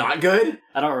Different was not good?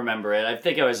 I don't remember it. I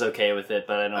think I was okay with it,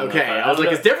 but I don't know. Okay, if I was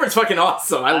like, it's Different's fucking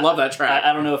awesome. I love that track.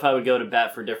 I don't know if I would go to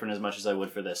bat for Different as much as I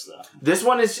would for this though. This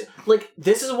one is, like,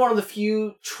 this is one of the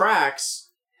few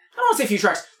tracks, don't want to say a few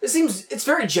tracks. It's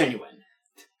very genuine.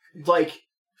 Like,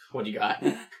 what do you got?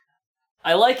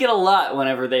 I like it a lot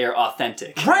whenever they are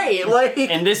authentic. Right, like...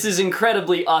 And this is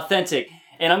incredibly authentic.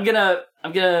 And I'm gonna...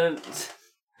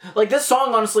 Like, this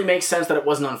song honestly makes sense that it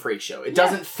wasn't on Freak Show. It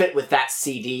doesn't fit with that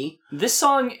CD. This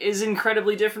song is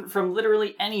incredibly different from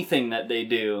literally anything that they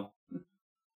do.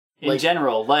 In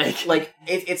general, like...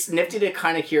 It's nifty to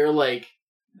kind of hear, like,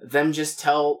 them just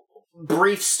tell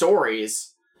brief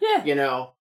stories. Yeah. You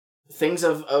know, things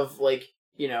of like,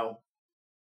 you know,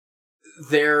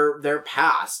 their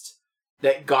past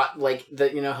that got, like,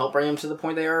 that, you know, helped bring them to the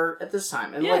point they are at this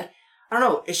time. And, like, I don't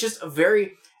know, it's just a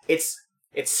very... It's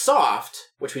soft,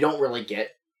 which we don't really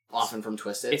get often from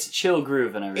Twisted. It's a chill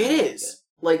groove and everything. It is.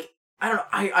 Like, I don't know,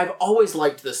 I've always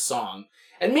liked this song.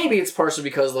 And maybe it's partially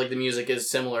because, like, the music is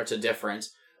similar to different.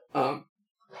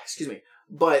 Excuse me.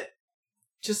 But,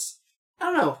 just, I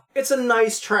don't know. It's a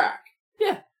nice track.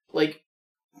 Yeah. Like...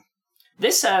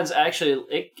 This sounds actually...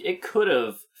 It could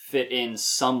have fit in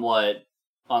somewhat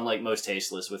on, like, Most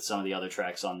Tasteless with some of the other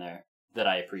tracks on there that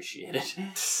I appreciated.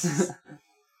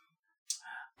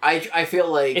 I feel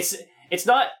like... It's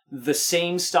not the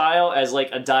same style as, like,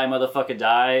 a Die Motherfucker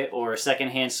Die or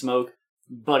Secondhand Smoke,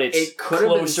 but it's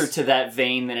closer to that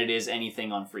vein than it is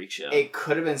anything on Freak Show. It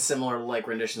could have been similar to, like,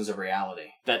 Renditions of Reality.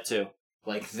 That too.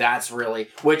 Like, that's really...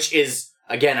 Which is,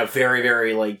 again, a very,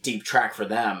 very, like, deep track for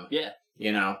them. Yeah.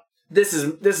 You know? This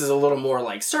is a little more,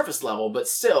 like, surface level, but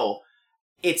still,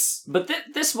 it's... But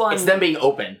this one... It's them being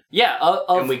open. Yeah,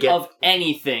 of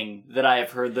anything that I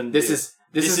have heard them do.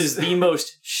 This is the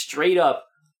most straight up,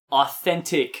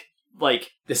 authentic,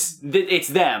 like... It's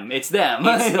them. It's them.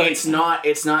 It's not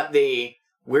the...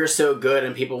 We're so good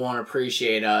and people won't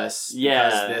appreciate us. Yeah.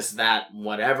 Because this, that,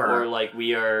 whatever. Or, like,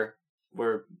 we're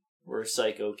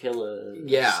psycho killers.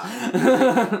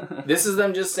 Yeah. This is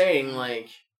them just saying, like...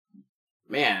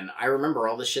 Man, I remember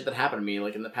all the shit that happened to me,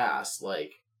 like, in the past.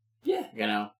 Like, yeah, you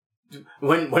know,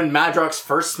 when Madrox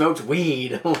first smoked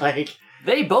weed, like...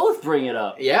 They both bring it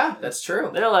up. Yeah, that's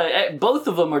true. They're like, both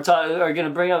of them are going to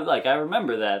bring up, like, I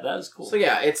remember that. That was cool. So,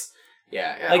 yeah, it's...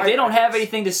 Yeah. Like, they don't have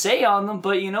anything to say on them,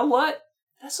 but you know what?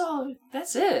 That's all.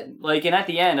 That's it. Like, and at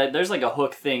the end, there's, like, a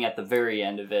hook thing at the very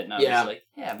end of it, and I was like,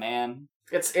 yeah, man.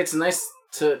 It's nice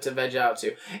to veg out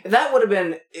to. That would have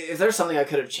been... If there's something I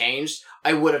could have changed...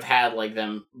 I would have had, like,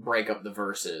 them break up the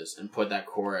verses and put that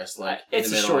chorus, like, in the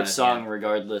middle. It's a short song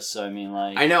regardless, so I mean,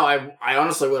 like... I know, I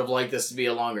honestly would have liked this to be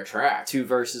a longer track. 2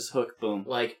 verses, hook, boom.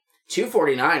 Like,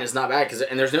 2:49 is not bad,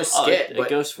 and there's no skit, but... It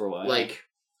goes for a while. Like,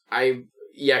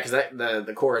 because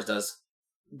the chorus does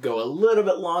go a little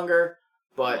bit longer,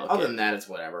 but other than that, it's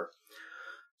whatever.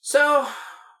 So...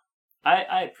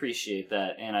 I appreciate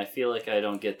that, and I feel like I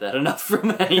don't get that enough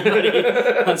from anybody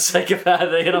on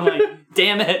Psychopathic, and I'm like,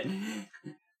 damn it.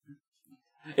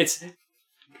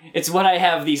 It's when I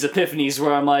have these epiphanies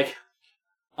where I'm like,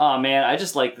 oh man, I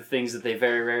just like the things that they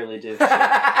very rarely do. Fuck.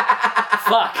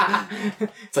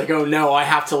 It's like, oh no, I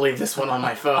have to leave this one on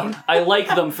my phone. I like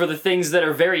them for the things that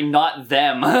are very not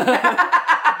them. God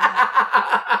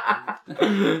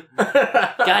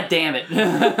damn it.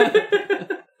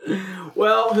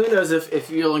 Well, who knows if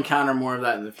you'll encounter more of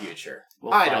that in the future.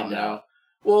 I don't know.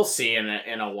 We'll see in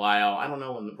a while. I don't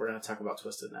know when we're going to talk about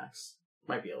Twisted next.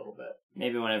 Might be a little bit.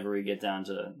 Maybe whenever we get down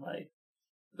to, like,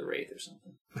 the Wraith or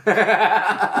something.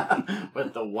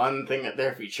 But the one thing that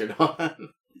they're featured on.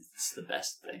 It's the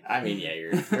best thing. I mean, yeah,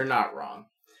 you're not wrong.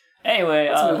 Anyway,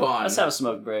 let's move on. Let's have a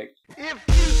smoke break. If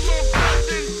you smoke pot,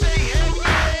 then say hell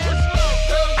yeah.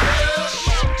 Smoke, hell yeah.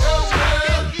 Smoke, hell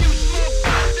yeah. If you smoke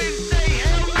pot, then say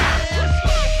hell yeah.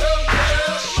 Smoke, hell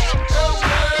yeah. Smoke,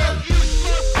 hell yeah. If you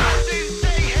smoke pot, then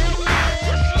say hell yeah.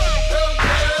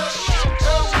 Smoke,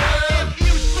 hell yeah. If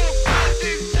you smoke pot,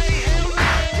 then say hell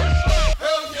yeah.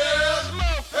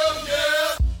 Smoke, hell yeah.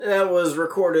 That was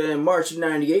recorded in March of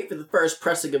 '98 for the first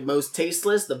pressing of Most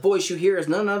Tasteless. The voice you hear is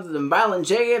none other than Violent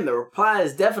J, and the reply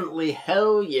is definitely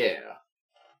hell yeah.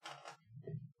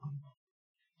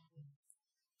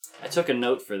 I took a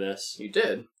note for this. You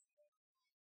did.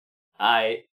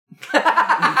 Alright,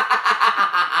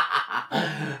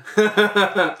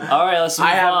 let's move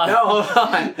on. No, hold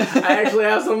on. I actually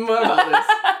have some more about this.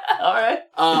 Alright.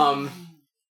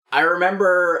 I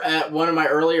remember at one of my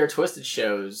earlier Twisted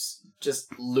shows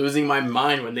just losing my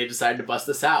mind when they decided to bust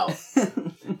this out.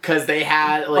 Because they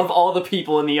had, like... Of all the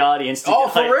people in the audience to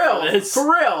get for hyped real! for this.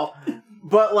 For real!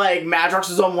 But, like, Madrox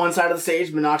was on one side of the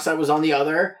stage, Monoxide was on the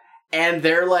other, and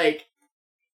they're, like...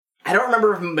 I don't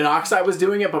remember if Monoxide was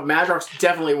doing it, but Madrox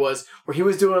definitely was, where he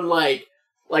was doing, like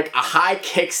a high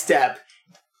kick step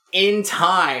in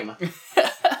time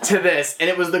to this, and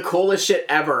it was the coolest shit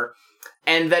ever.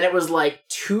 And then it was like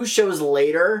 2 shows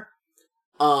later,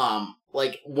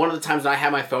 like one of the times when I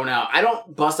had my phone out, I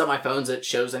don't bust up my phones at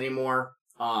shows anymore.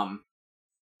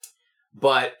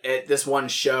 But at this one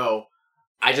show,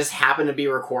 I just happened to be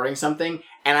recording something,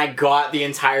 and I got the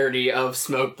entirety of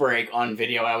Smoke Break on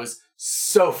video. I was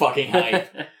so fucking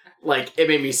hyped. Like, it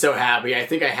made me so happy. I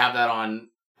think I have that on...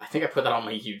 I think I put that on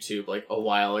my YouTube, like, a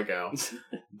while ago.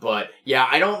 But, yeah,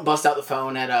 I don't bust out the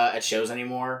phone at shows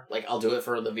anymore. Like, I'll do it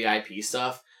for the VIP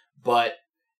stuff. But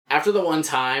after the one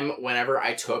time, whenever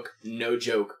I took, no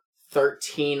joke,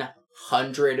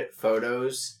 1,300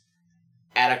 photos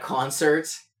at a concert...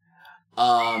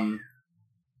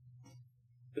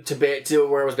 to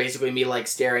where it was basically me like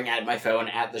staring at my phone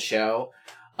at the show.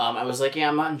 I was like, yeah,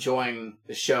 I'm not enjoying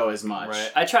the show as much.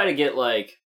 Right. I try to get like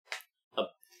I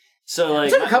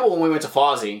took a couple when we went to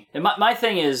Fozzy. And my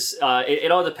thing is,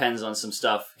 it all depends on some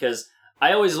stuff because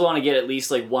I always want to get at least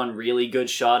like one really good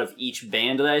shot of each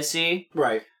band that I see.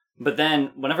 Right. But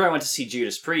then whenever I went to see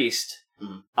Judas Priest,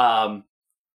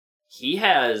 he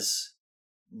has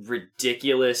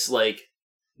ridiculous like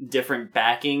different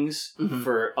backings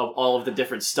for all of the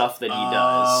different stuff that he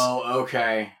does. Oh,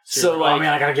 okay. So like, like, oh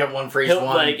man, I gotta get one for each one.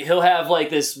 Like, he'll have like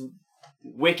this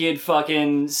wicked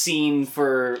fucking scene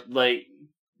for like,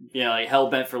 you know, like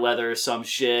Hellbent for Leather or some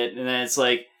shit, and then it's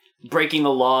like breaking the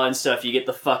law and stuff. You get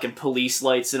the fucking police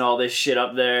lights and all this shit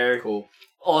up there. Cool.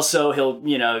 Also,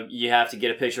 you have to get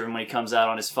a picture of him when he comes out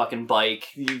on his fucking bike.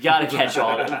 You gotta catch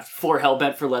all for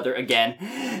Hellbent for Leather again.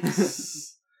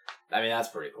 I mean, that's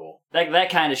pretty cool. That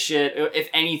kind of shit. If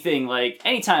anything, like,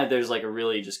 anytime there's, like, a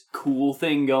really just cool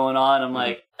thing going on, I'm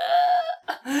like,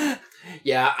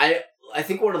 Yeah, I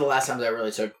think one of the last times I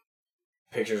really took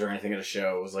pictures or anything at a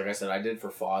show was, like I said, I did for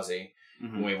Fozzy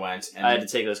when we went. And I had to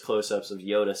take those close-ups of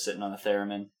Yoda sitting on the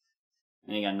theremin,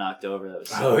 and he got knocked over. That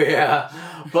was Oh, yeah.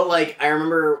 But, like, I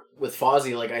remember with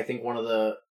Fozzy, like, I think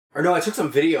I took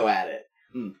some video at it.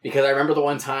 Because I remember the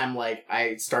one time, like,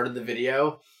 I started the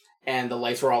video... and the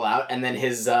lights were all out, and then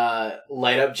his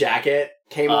light-up jacket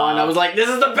came on. I was like, this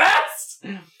is the best!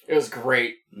 It was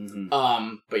great.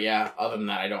 But yeah, other than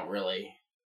that, I don't really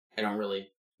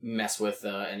mess with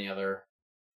any other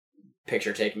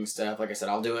picture-taking stuff. Like I said,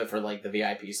 I'll do it for, like, the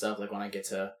VIP stuff, like when I get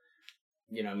to,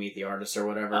 meet the artist or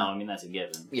whatever. Oh, I mean, that's a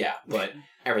given. Yeah, but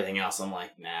everything else, I'm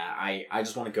like, nah, I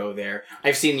just want to go there.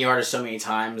 I've seen the artist so many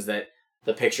times that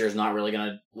the picture is not really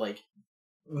gonna, like,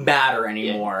 matter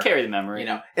anymore. Yeah, carry the memory.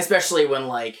 Especially when,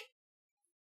 like,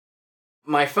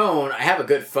 my phone, I have a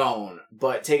good phone,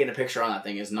 but taking a picture on that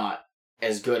thing is not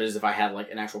as good as if I had, like,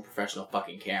 an actual professional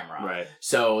fucking camera. Right.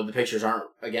 So the pictures aren't,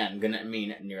 again, gonna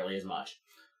mean nearly as much.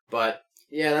 But,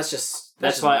 yeah, that's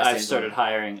That's why I've started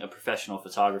hiring a professional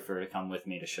photographer to come with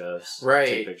me to shows. Right.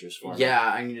 Take pictures for me. Yeah,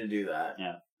 I need to do that.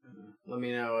 Yeah. Let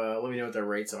me know what their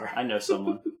rates are. I know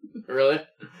someone. Really?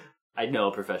 I know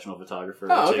a professional photographer,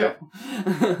 Oh, too.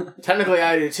 okay. Technically,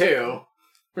 I do, too.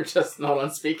 We're just not on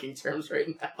speaking terms right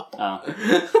now. Oh.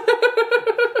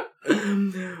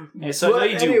 Hey, so I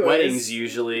know you do weddings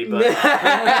usually, but...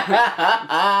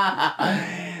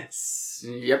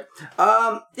 Yep.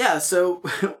 Yeah, so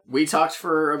we talked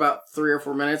for about 3 or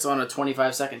 4 minutes on a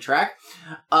 25-second track.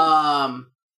 I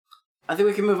think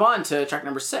we can move on to track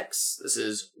number 6. This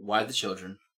is Why the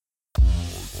Children.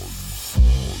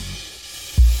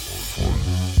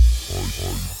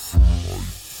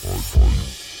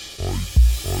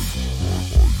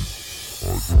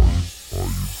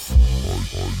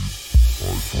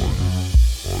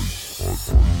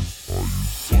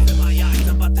 Tears in my eyes,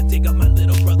 I'm about to dig up my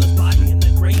little brother's body in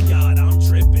the graveyard. I'm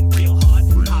tripping real hard.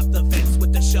 Hop the fence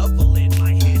with the shovel in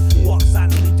my hand. Walk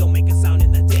silently, don't make a sound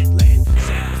in the dead land.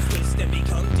 Shadows twist and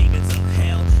become demons of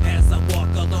hell. As I walk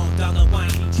along down the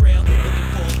winding trail, looking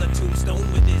for the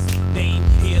tombstone with his name.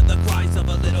 Hear the cries of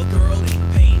a little girl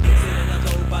in pain. Sitting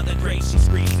alone by the grave, she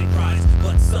screams and cries.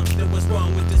 But something was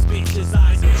wrong with this bitch's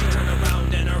eyes. She turned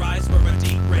around and her eyes were a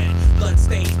deep red. Blood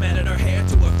stains matted her hair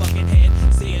to her fucking head.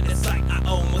 Seeing this sight, I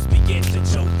almost began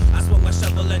to choke. I swung my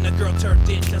shovel and the girl turned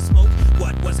into smoke.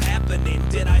 What was happening?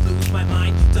 Did I lose my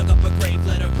mind? Dug up a grave,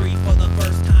 let her breathe for the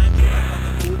first time. Back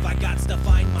on the move, I got to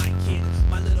find my kin.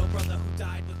 My little brother who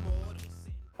died with mortal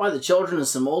sin. Why the Children is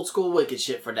some old school wicked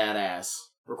shit for that ass.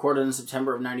 Recorded in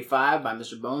September of 95 by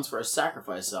Mr. Bones for a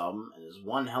Sacrifice album, and is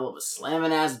one hell of a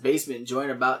slamming ass basement joint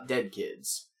about dead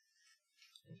kids.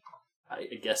 I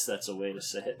guess that's a way to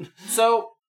say it.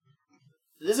 So,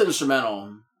 this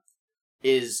instrumental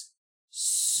is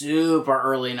super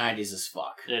early 90s as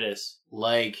fuck. It is.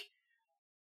 Like,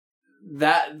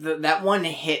 that one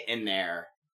hit in there,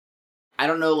 I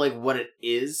don't know, like, what it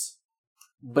is,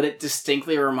 but it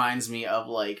distinctly reminds me of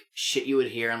like shit you would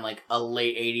hear in like a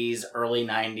late 80s, early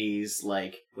 90s,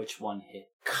 like Which one hit?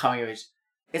 coming of age.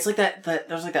 It's like that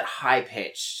there's like that high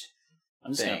pitched.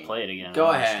 I'm just gonna thing. play it again.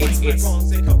 Go ahead. It's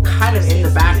kind of in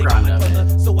the background of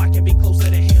it, So I can be closer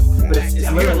to him. but it's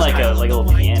I'm hearing like a little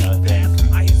piano thing.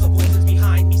 I hear some voices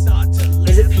behind me start to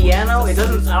Is it piano? It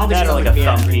doesn't. I don't think That it's or like a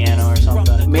thumb piano or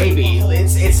something. Maybe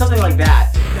it's something like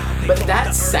that. But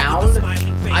that sound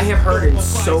I have heard in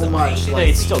so much. Hey, Like,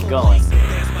 it's still going.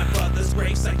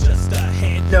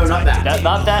 no, not that.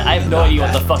 Not that. I have no idea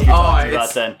what the fuck you're talking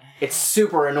about then. It's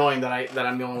super annoying that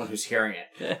I'm the only one who's hearing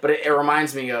it. But it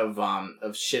reminds me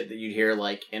of shit that you'd hear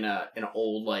like in an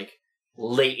old like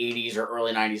late 80s or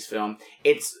early 90s film.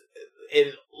 It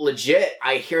legit.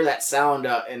 I hear that sound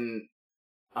in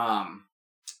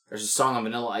there's a song on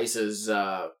Vanilla Ice's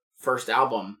first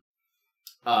album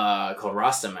called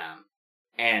Rasta Man,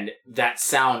 and that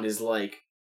sound is like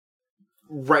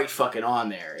right fucking on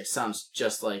there. It sounds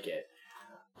just like it.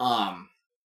 I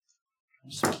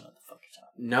just don't know what the fuck you're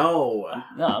talking No,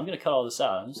 about. No, I'm gonna cut all this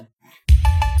out. I'm just...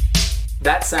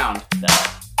 that sound,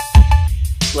 That.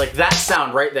 like that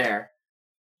sound right there.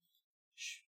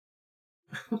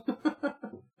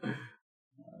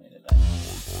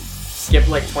 Skip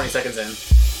like 20 seconds in.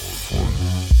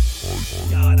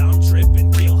 God, I'm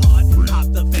tripping real hard. Hop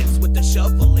the fence with the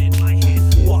shovel in my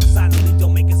hand. Walk silently,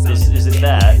 don't make a sound. Is it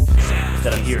that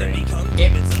I'm hearing?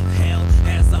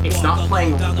 It's not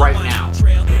playing right now.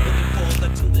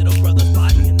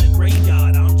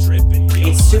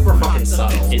 It's super fucking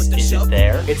subtle. Is it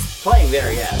there? It's playing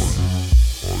there, yes.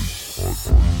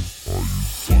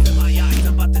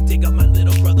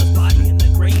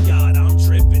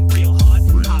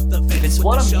 If it's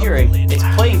what I'm hearing, it's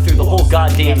playing through the whole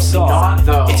goddamn song. Not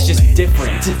though. It's just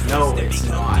different. No, it's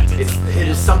not. It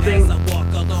is something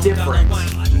different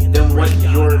than what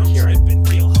you're hearing.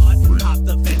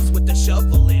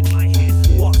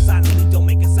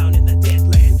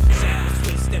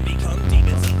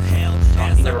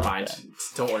 Never mind.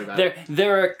 Don't worry about it.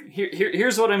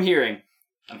 Here's what I'm hearing.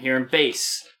 I'm hearing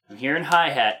bass. I'm hearing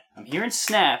hi-hat. I'm hearing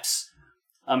snaps.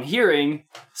 I'm hearing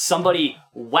somebody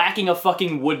whacking a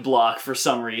fucking woodblock for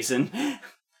some reason.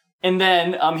 And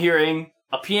then I'm hearing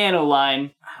a piano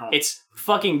line. It's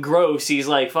fucking gross. He's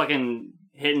like fucking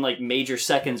hitting like major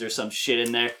seconds or some shit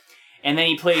in there. And then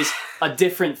he plays a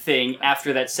different thing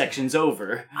after that section's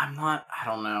over. I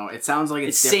don't know. It sounds like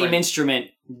It's different. same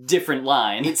instrument, different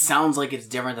line. It sounds like it's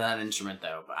different than that instrument,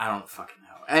 though, but I don't fucking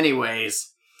know.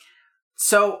 Anyways,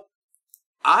 so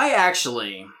I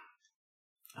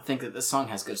think that this song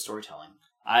has good storytelling.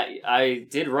 I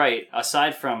did write,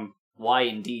 aside from Why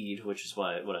Indeed, which is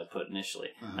what I put initially,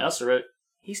 I also wrote,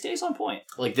 he stays on point.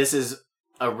 Like, this is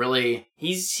a really...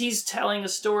 He's telling a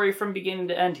story from beginning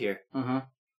to end here.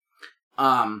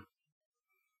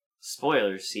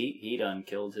 Spoilers, he done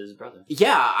killed his brother.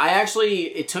 Yeah,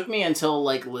 it took me until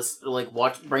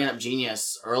bringing up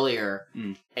Genius earlier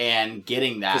and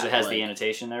getting that. Because it has the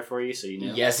annotation there for you, so you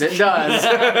know. Yes, it does.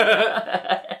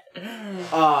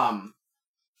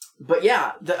 But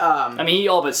yeah, I mean, he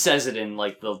all but says it in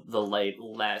like the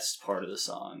last part of the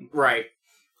song. right.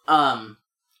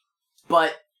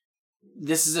 But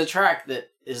this is a track that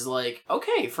is like,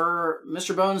 okay, for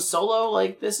Mr. Bones solo,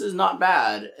 like, this is not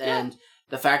bad. And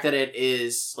the fact that it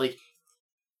is, like,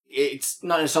 it's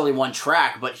not necessarily one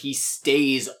track, but he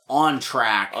stays on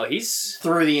track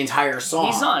through the entire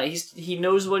song. He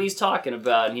knows what he's talking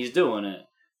about, and he's doing it.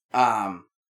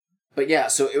 But yeah,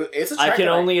 so it's a track I can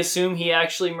only assume he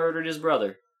actually murdered his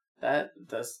brother. I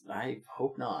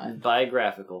hope not.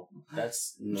 Biographical.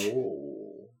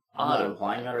 No. I'm not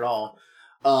implying that at all.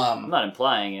 I'm not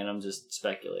implying it, I'm just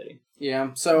speculating.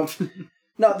 Yeah, so...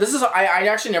 No, this is... I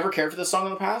actually never cared for this song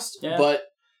in the past, but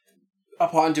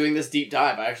upon doing this deep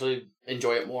dive, I actually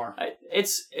enjoy it more.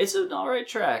 It's an alright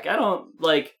track. I don't,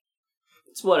 like...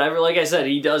 It's whatever. Like I said,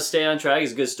 he does stay on track.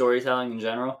 He's good storytelling in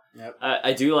general. Yep.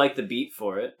 I do like the beat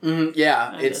for it.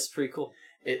 Yeah, it's pretty cool.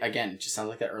 It just sounds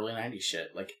like that early 90s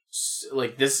shit.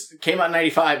 Like this came out in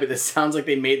 95, but this sounds like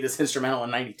they made this instrumental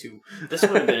in 92. This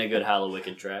would have been a good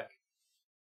Hallowicked track.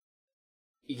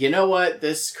 You know what?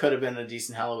 This could have been a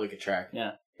decent Hallowicked track.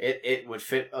 Yeah. It would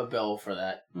fit a bill for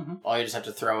that. Mm-hmm. All you just have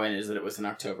to throw in is that it was in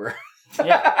October.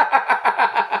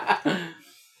 Yeah.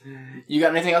 You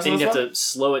got anything else? Then you have to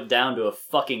slow it down to a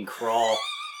fucking crawl.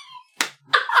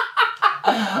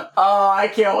 Oh,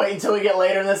 I can't wait until we get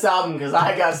later in this album, because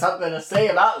I got something to say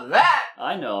about that.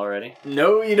 I know already.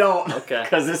 No, you don't. Okay.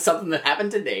 Because it's something that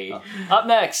happened today. Up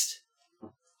next.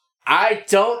 I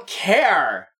don't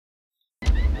care.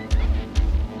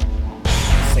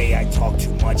 Say I talk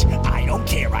too much. I don't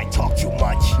care, I talk too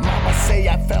much. Mama say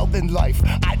I failed in life.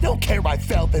 I don't care, I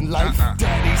failed in life.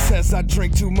 Daddy says I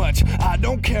drink too much. I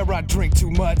don't care, I drink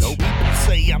too much. People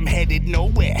say I'm headed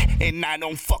nowhere, and I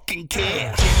don't fucking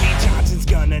care. Jimmy Johnson's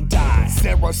gonna die.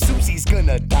 Sarah Susie's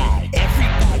gonna die.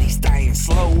 Everybody's dying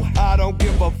slow. I don't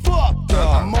give a fuck.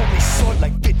 I'm only short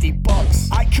like $50.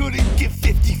 I couldn't give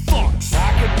 50 fucks.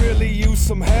 I could really use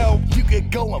some help. You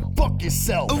could go and fuck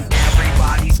yourself.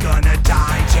 Everybody's gonna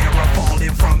die. Terror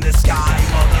falling from the sky.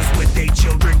 Mothers with their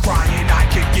children crying. I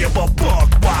could give a fuck.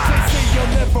 Why? They say you'll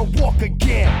never walk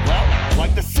again. Well,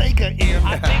 like the Sega M.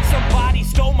 I think somebody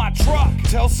stole my truck.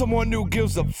 Tell someone who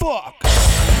gives a fuck.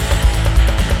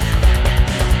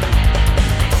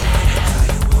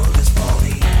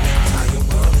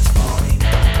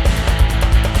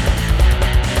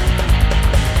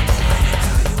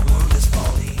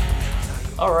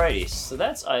 Alrighty, so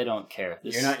that's I Don't Care.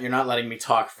 You're not letting me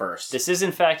talk first. This is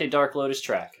in fact a Dark Lotus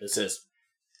track. This is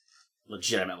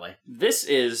legitimately. This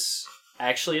is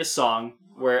actually a song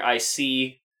where I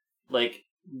see like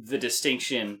the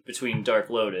distinction between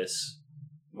Dark Lotus,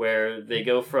 where they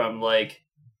go from like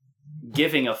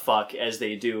giving a fuck as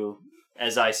they do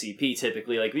as ICP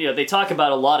typically, like, you know, they talk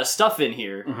about a lot of stuff in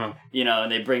here, you know,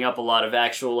 and they bring up a lot of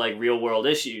actual like real world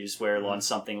issues where on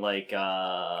something like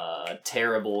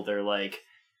Terrible, they're like,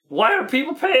 why are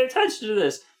people paying attention to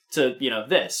this? To, you know,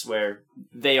 this, where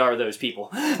they are those people.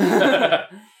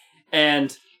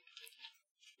 And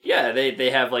yeah,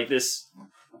 they have like this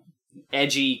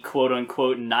edgy quote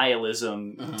unquote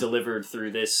nihilism delivered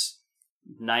through this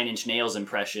Nine Inch Nails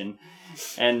impression.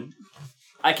 And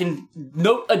I can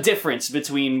note a difference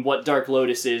between what Dark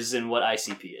Lotus is and what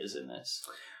ICP is in this.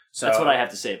 So that's what I have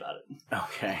to say about it.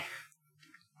 Okay.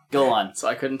 Go on. So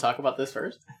I couldn't talk about this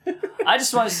first? I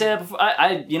just wanted to say that before.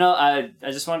 I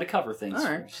just wanted to cover things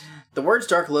All right. first. The words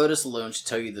Dark Lotus alone should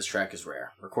tell you this track is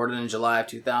rare. Recorded in July of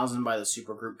 2000 by the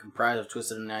supergroup comprised of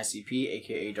Twisted and ICP,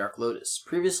 aka Dark Lotus.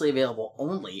 Previously available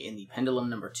only in the Pendulum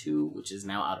No. 2, which is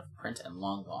now out of print and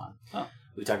long gone. Oh.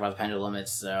 We talked about the Pendulum.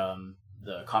 It's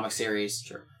the comic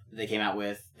series they came out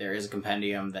with. There is a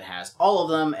compendium that has all of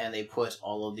them, and they put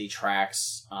all of the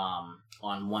tracks on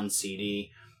one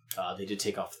CD. They did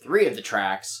take off 3 of the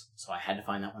tracks, so I had to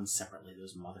find that one separately,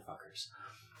 those motherfuckers.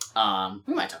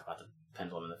 We might talk about the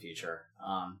Pendulum in the future.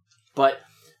 But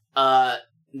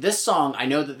this song, I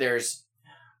know that there's...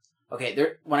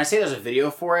 Okay, when I say there's a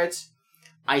video for it,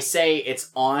 I say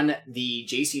it's on the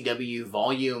JCW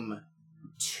Volume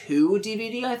 2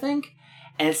 DVD, I think.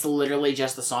 And it's literally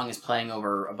just the song is playing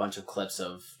over a bunch of clips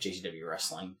of JCW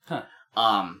wrestling. Huh.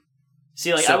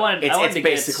 See, like, so it's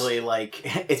basically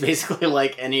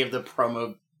like any of the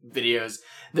promo videos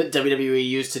that WWE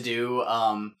used to do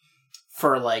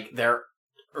for like their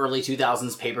early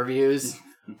 2000s pay-per-views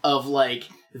of like,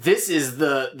 this is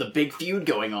the big feud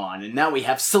going on, and now we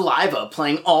have Saliva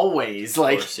playing Always,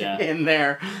 like, course, yeah. in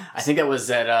there. I think that was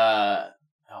at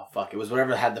it was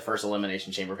whatever had the first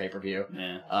Elimination Chamber pay-per-view.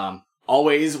 Yeah.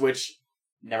 Always, which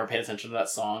never paid attention to that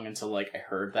song until like I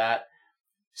heard that.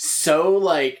 So,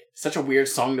 like, such a weird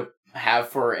song to have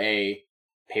for a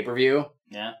pay-per-view.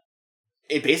 Yeah.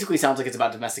 It basically sounds like it's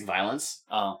about domestic violence.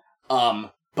 Oh.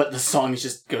 But the song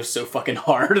just goes so fucking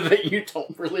hard that you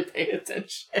don't really pay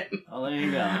attention. Oh, there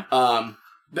you go.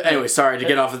 But anyway, sorry to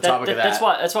get off the topic of that.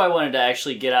 That's why I wanted to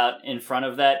actually get out in front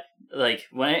of that. Like,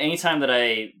 anytime that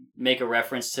I make a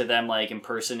reference to them, like,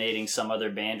 impersonating some other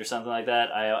band or something like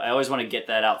that, I always want to get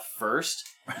that out first.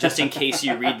 Just in case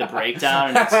you read the breakdown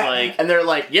and it's like... And they're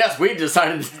like, yes, we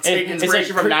decided to take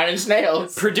inspiration from Nine Inch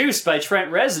Nails. Produced by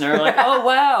Trent Reznor. Like, oh,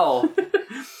 wow.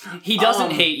 He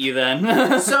doesn't hate you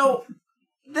then. So,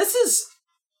 this is...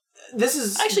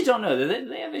 I actually don't know. Do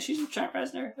they have issues with Trent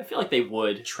Reznor? I feel like they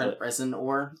would. Trent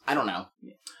Reznor? I don't know.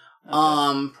 Yeah.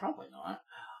 Okay. Probably not.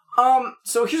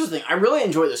 So here's the thing. I really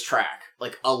enjoy this track.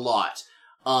 Like, a lot.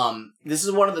 This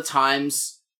is one of the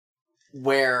times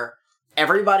where...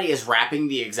 everybody is rapping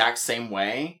the exact same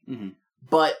way,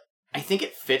 but I think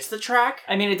it fits the track.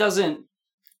 I mean, it doesn't...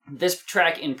 This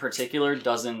track in particular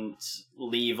doesn't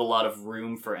leave a lot of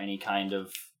room for any kind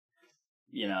of,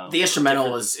 you know... The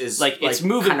instrumental is like, it's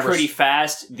moving pretty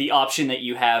fast. The option that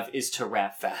you have is to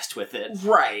rap fast with it.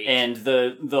 Right. And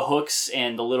the hooks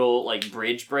and the little, like,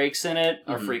 bridge breaks in it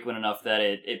are frequent enough that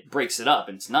it breaks it up,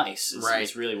 and it's nice.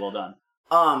 It's really well done.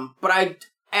 But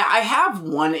I have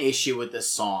one issue with this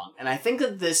song, and I think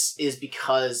that this is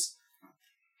because...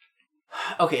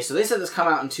 Okay, so they said this came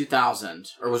out in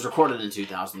 2000, or was recorded in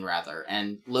 2000, rather,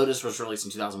 and Lotus was released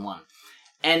in 2001.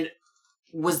 And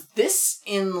was this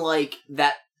in, like,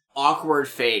 that awkward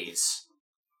phase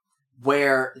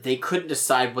where they couldn't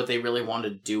decide what they really wanted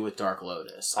to do with Dark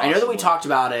Lotus. I know that we talked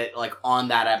about it like on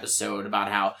that episode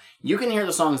about how you can hear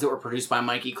the songs that were produced by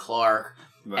Mikey Clark,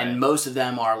 and most of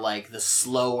them are like the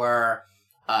slower,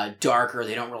 darker.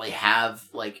 They don't really have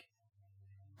like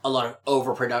a lot of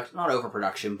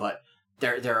overproduction, but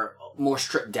they're more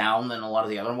stripped down than a lot of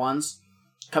the other ones,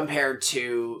 compared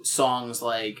to songs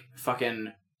like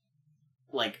fucking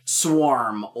like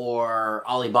Swarm or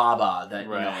Alibaba that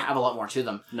you know, have a lot more to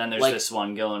them. And then there's like, this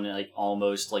one going like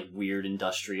almost like weird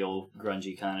industrial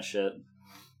grungy kind of shit,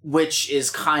 which is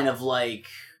kind of like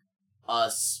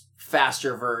a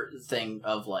faster thing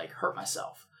of like Hurt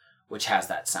Myself, which has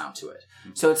that sound to it.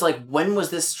 So it's like, when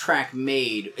was this track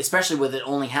made, especially with it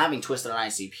only having Twisted and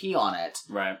ICP on it?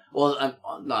 Right. Well,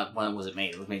 not when was it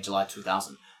made? It was made July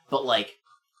 2000. But like,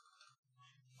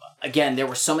 again, there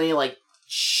were so many like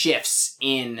shifts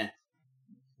in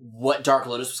what Dark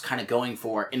Lotus was kind of going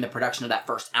for in the production of that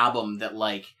first album that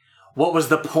like, what was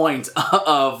the point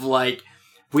of like,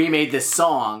 we made this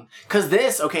song? Because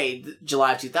this,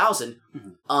 July of 2000,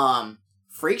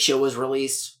 Freak Show was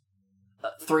released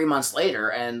 3 months later,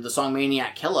 and the song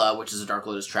Maniac Killa, which is a Dark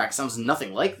Lotus track, sounds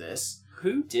nothing like this.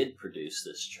 Who did produce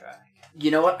this track? You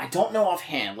know what? I don't know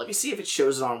offhand. Let me see if it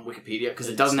shows it on Wikipedia, because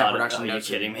it doesn't have production notes.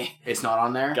 Are you kidding me? It's not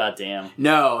on there? God damn.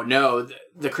 No.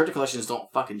 The Cryptic Collections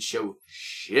don't fucking show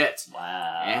shit.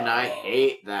 Wow. And I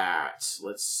hate that.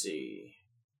 Let's see.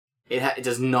 It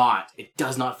does not. It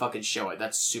does not fucking show it.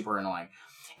 That's super annoying.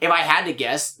 If I had to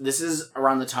guess, this is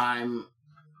around the time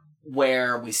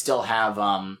where we still have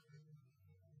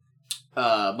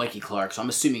Mikey Clark, so I'm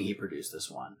assuming he produced this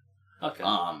one. Okay.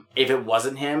 If it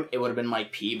wasn't him, it would have been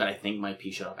Mike P, but I think Mike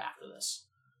P showed up after this.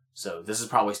 So this is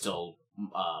probably still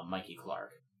Mikey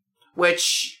Clark.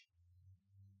 Which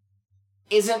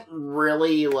isn't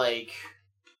really like...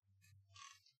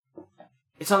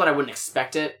 It's not that I wouldn't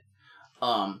expect it,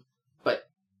 but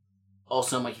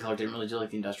also Mikey Clark didn't really do like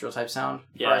the industrial type sound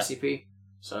for RCP.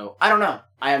 So, I don't know.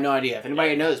 I have no idea. If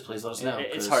anybody knows, please let us know.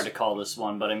 It's hard to call this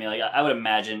one, but I mean, like, I would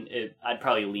imagine I'd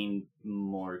probably lean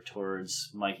more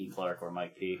towards Mikey Clark or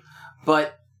Mike P.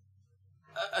 But,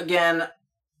 again,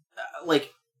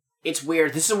 like, it's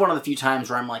weird. This is one of the few times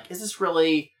where I'm like, is this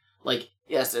really, like,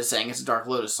 yes, they're saying it's a Dark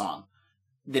Lotus song.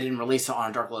 They didn't release it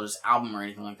on a Dark Lotus album or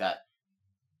anything like that.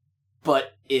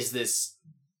 But is this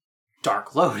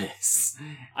Dark Lotus?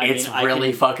 It's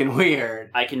really fucking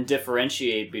weird. I can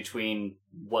differentiate between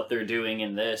what they're doing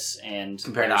in this and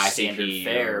compared to standard ICP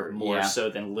fare more so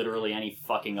than literally any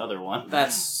fucking other one.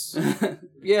 That's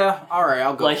yeah. All right,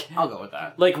 I'll go with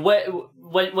that. Like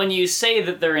when you say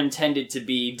that they're intended to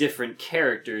be different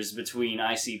characters between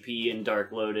ICP and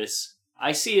Dark Lotus,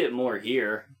 I see it more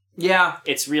here. Yeah,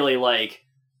 it's really like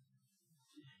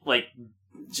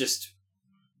just.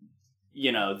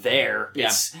 You know, there.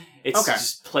 Yeah. It's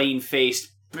just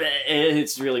plain-faced.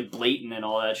 It's really blatant and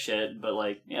all that shit, but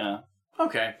like, you know.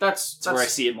 Okay, that's where I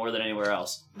see it more than anywhere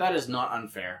else. That is not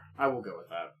unfair. I will go with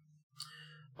that.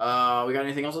 We got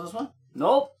anything else on this one?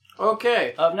 Nope.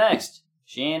 Okay. Up next,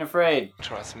 She Ain't Afraid.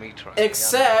 Trust me.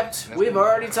 Except, we've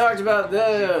already talked about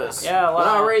this. Yeah, well,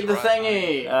 I'll read the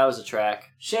thingy. That was a track.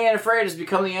 She Ain't Afraid has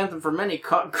become the anthem for many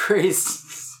cock-crazed...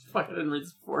 Fuck, I didn't read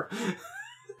this before.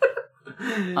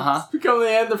 It's become the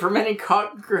anthem for many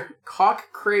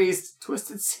cock-crazed,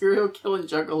 twisted serial killing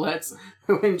juggalettes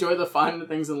who enjoy the finer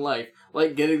things in life,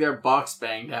 like getting their box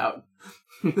banged out.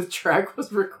 The track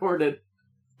was recorded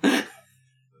in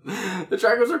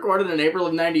April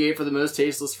of '98 for the Most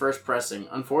Tasteless first pressing.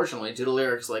 Unfortunately, due to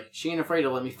lyrics like, she ain't afraid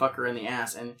to let me fuck her in the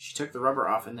ass, and she took the rubber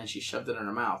off and then she shoved it in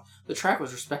her mouth, the track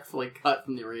was respectfully cut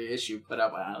from the reissue put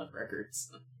out by Island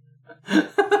Records.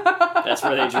 That's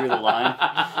where they drew the line.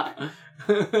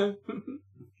 I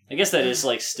guess that is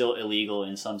like still illegal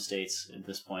in some states at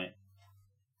this point.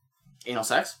 Anal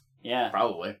sex? Yeah,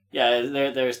 probably. Yeah,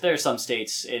 there's some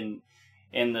states in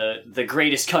the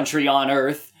greatest country on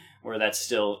earth where that's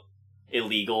still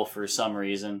illegal for some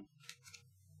reason.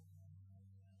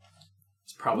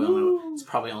 It's probably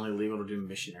only legal to do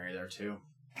missionary there too.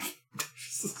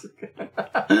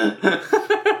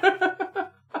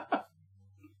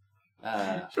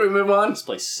 Should we move on? This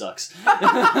place sucks.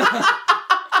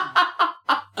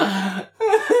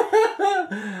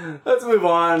 Let's move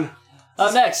on.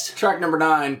 Up next, track number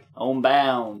 9.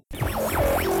 Homebound. Get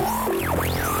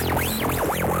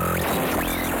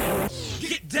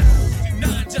down,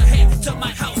 nod your head to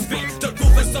my house beat. The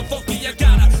groove is so funky, you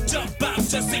gotta jump out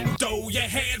your seat. Throw your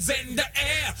hands in the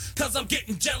air, cause I'm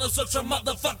getting jealous of some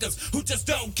motherfuckers who just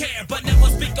don't care, but never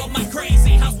speak on my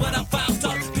crazy house when I'm fouled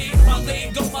up. My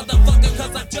lingo, motherfucker,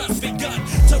 cause I've just begun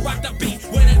to rock the beat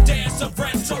with a dance of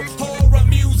retro horror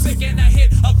music, and I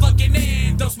hit a fucking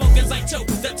Those smokers I choke,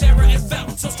 the terror is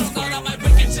felt. So strong on my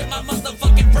wicked shit, my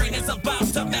motherfucking brain is about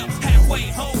to melt. Halfway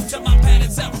home to my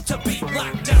padded cell, to be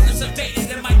locked down and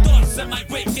sedated in my thoughts and my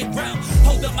wicked realm.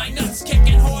 Holding my nuts,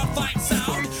 kicking horrifying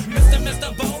sound.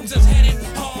 Mr. Bones is headed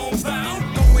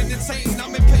homebound. Going insane,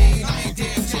 I'm in pain. I ain't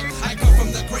dead yet. I come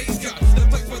from the graveyard, the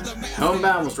place where the man.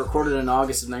 Homebound was recorded in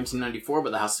August of 1994 by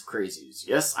the House of Crazies.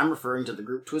 Yes, I'm referring to the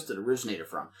group Twisted originated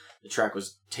from. The track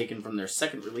was taken from their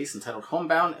second release entitled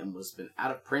Homebound and was been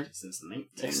out of print since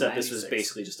 1996. Except this was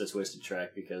basically just a Twisted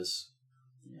track because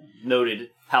noted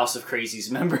House of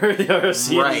Crazies member the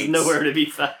ROC Right. is nowhere to be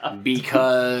found.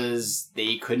 because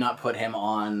they could not put him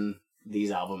on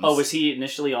these albums. Oh, was he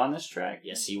initially on this track?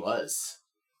 Yes, he was.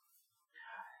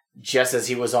 Just as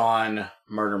he was on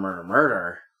Murder, Murder,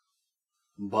 Murder,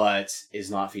 but is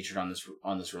not featured on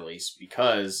this release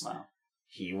because Wow.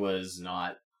 he was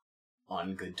not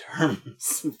on good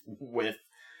terms with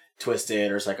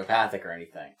Twisted or Psychopathic or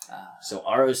anything. So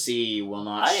ROC will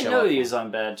not I didn't show know up he on- was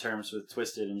on bad terms with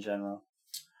Twisted in general.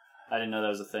 I didn't know that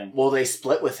was a thing. Well, they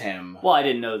split with him. Well, I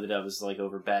didn't know that I was like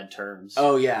over bad terms.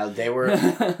 Oh yeah, they were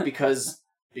because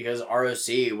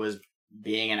ROC was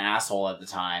being an asshole at the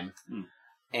time,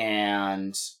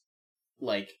 and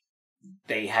like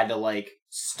they had to like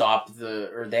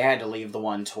they had to leave the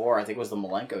one tour. I think it was the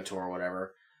Malenko tour or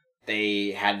whatever. They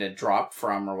had to drop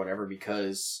from or whatever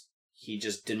because he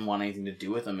just didn't want anything to do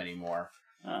with them anymore.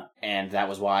 And that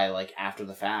was why, like, after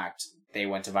the fact, they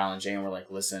went to Violent J and were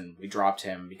like, listen, we dropped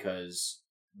him because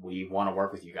we want to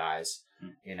work with you guys,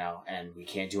 you know, and we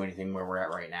can't do anything where we're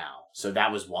at right now. So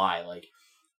that was why, like,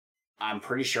 I'm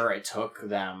pretty sure it took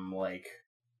them, like,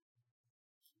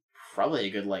 probably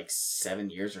a good, like,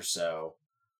 7 years or so,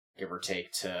 give or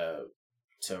take, to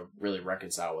really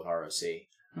reconcile with ROC.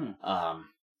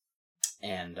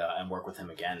 And work with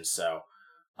him again. So,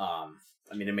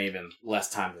 I mean, it may have been less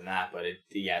time than that, but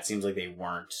it seems like they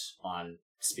weren't on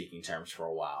speaking terms for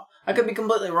a while. I could be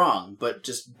completely wrong, but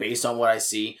just based on what I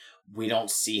see, we don't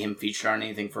see him featured on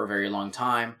anything for a very long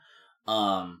time.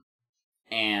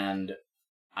 And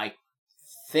I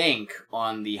think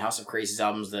on the House of Crazies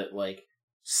albums that, like,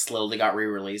 slowly got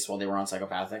re-released while they were on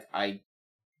Psychopathic, I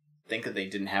think that they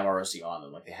didn't have ROC on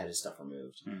them. Like, they had his stuff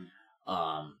removed.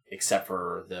 Except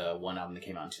for the one album that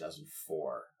came out in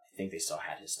 2004. I think they still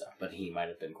had his stuff, but he might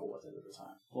have been cool with it at the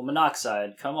time. Well,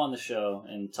 Monoxide, come on the show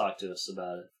and talk to us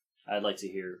about it. I'd like to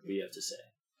hear what you have to say.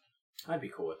 I'd be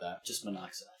cool with that. Just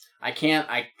Monoxide. I can't.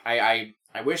 I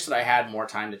wish that I had more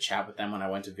time to chat with them when I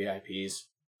went to VIPs.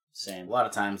 Same. A lot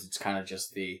of times it's kind of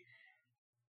just the,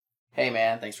 hey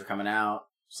man, thanks for coming out.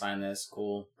 Sign this.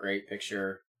 Cool. Great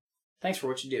picture. Thanks for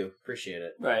what you do. Appreciate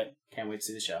it. Right. Can't wait to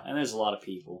see the show. And there's a lot of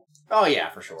people. Oh yeah,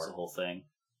 for sure. It's the whole thing.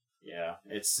 Yeah,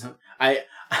 it's I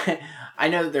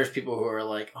know that there's people who are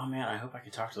like, oh man, I hope I can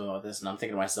talk to them about this, and I'm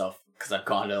thinking to myself, because I've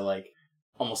gone to like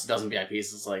almost a dozen VIPs,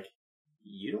 it's like,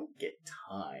 you don't get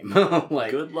time.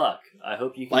 Like, good luck. I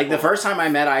hope you can. Like the first time I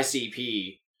met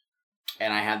ICP,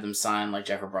 and I had them sign like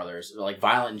Jeffer Brothers, like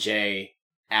Violent J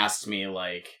asked me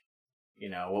like, you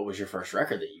know, what was your first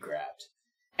record that you grabbed?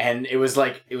 And it was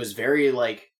like, it was very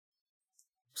like,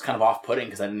 it was kind of off-putting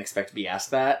because I didn't expect to be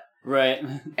asked that. Right.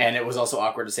 And it was also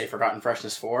awkward to say Forgotten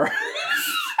Freshness 4.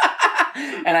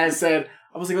 And I was like,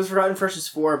 it was Forgotten Freshness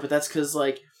 4, but that's because,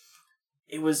 like,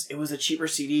 it was a cheaper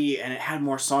CD and it had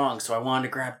more songs, so I wanted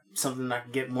to grab something that I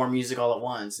could get more music all at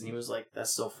once. And he was like,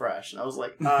 that's so fresh. And I was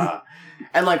like, ah.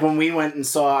 And, like, when we went and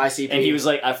saw ICP... And he was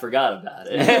like, I forgot about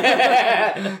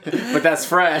it. But that's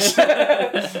fresh.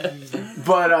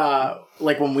 But,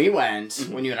 like, when we went,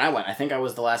 when you and I went, I think I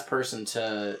was the last person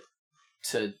to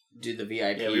do the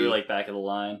VIP. Yeah, we were like back of the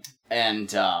line. And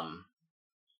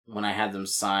when I had them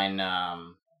sign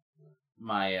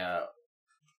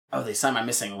they signed my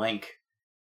Missing Link.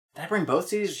 Did I bring both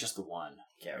CDs or just the one?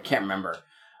 Can't remember.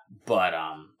 But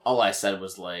all I said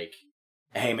was like,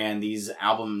 hey man, these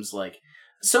albums, like,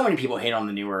 so many people hate on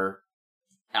the newer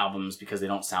albums because they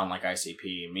don't sound like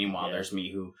ICP. Meanwhile, there's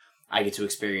me who I get to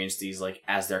experience these like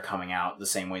as they're coming out the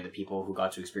same way that people who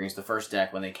got to experience the first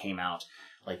deck when they came out.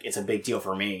 Like, it's a big deal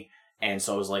for me. And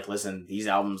so I was like, listen, these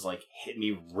albums, like, hit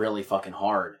me really fucking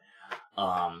hard.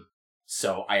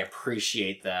 So I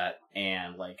appreciate that.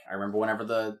 And, like, I remember whenever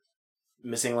the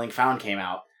Missing Link Found came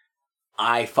out,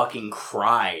 I fucking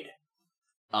cried,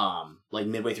 like,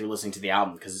 midway through listening to the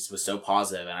album because it was so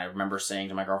positive. And I remember saying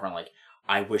to my girlfriend, like,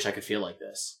 I wish I could feel like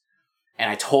this.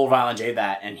 And I told Violent J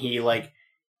that, and he, like,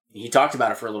 he talked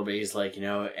about it for a little bit. He's like, you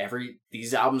know,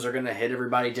 these albums are going to hit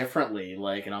everybody differently,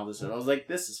 like, and all this. And I was like,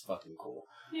 this is fucking cool.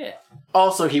 Yeah.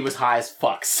 Also, he was high as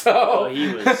fuck, so... Oh,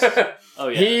 he was... Oh,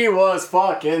 yeah. He was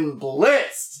fucking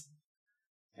blitzed!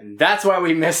 And that's why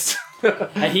we missed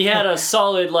And he had a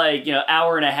solid,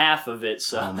 hour and a half of it,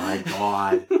 so. Oh my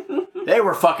god. They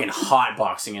were fucking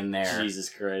hotboxing in there. Jesus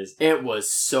Christ. It was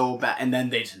so bad. And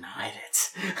then they denied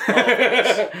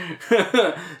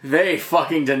it. They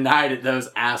fucking denied it, those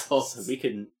assholes. So we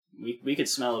could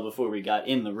smell it before we got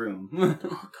in the room. Oh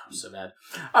god, so bad.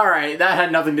 Alright, that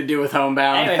had nothing to do with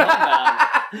Homebound. Anyway, Homebound.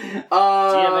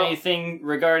 Do you have anything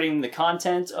regarding the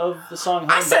content of the song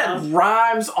Homebound? I said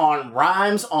rhymes on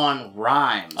rhymes on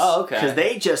rhymes. Oh, okay. Because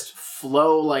they just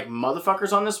flow like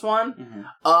motherfuckers on this one.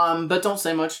 Mhm. But don't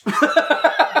say much.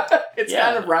 It's Yeah,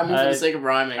 kind of rhyming for the sake of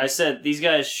rhyming. I said these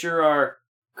guys sure are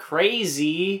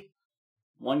crazy.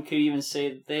 One could even say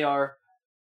that they are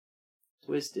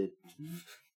twisted.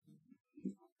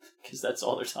 Because that's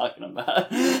all they're talking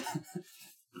about.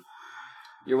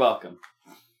 You're welcome.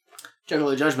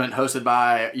 Juggalo Judgment, hosted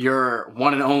by your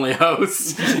one and only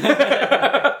host.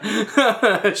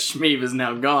 Shmeev is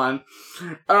now gone.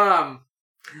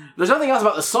 There's nothing else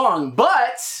about the song,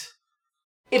 but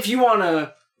if you want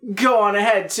to go on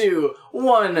ahead to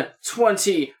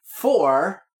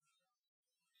 124,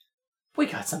 we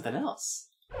got something else.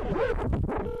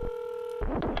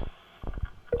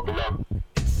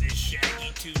 Is this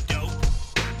Shaggy too dope?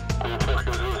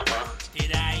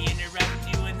 Did I interrupt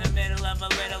you in the middle of a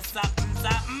little something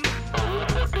something?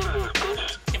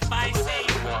 If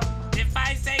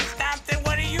I say stop, then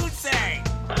what do you say?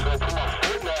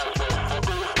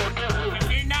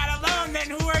 If you're not alone, then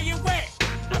who are you with?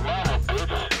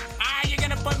 You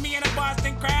gonna put me in a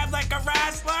Boston crab like a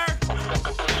wrestler?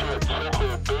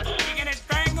 You gonna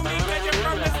strangle me because you're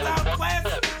from the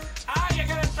Southwest? You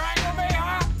gonna strangle me,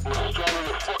 huh?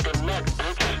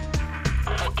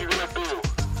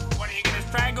 What are you gonna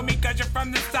strangle me because you're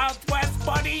from the Southwest,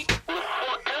 buddy?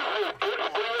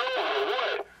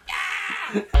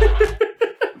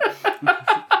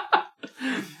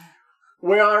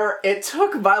 Where it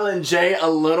took Violent J a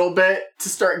little bit to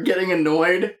start getting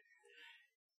annoyed,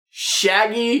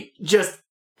 Shaggy just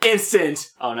instant.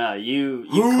 Oh no, you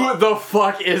Who the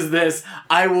fuck is this?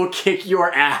 I will kick your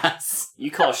ass.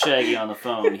 you call Shaggy on the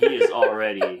phone. He is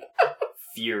already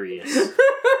furious.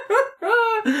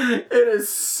 It is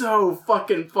so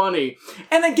fucking funny.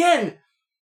 And again,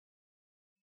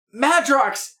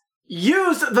 Madrox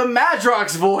used the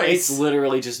Madrox voice. It's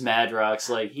literally just Madrox.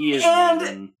 Like he is.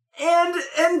 And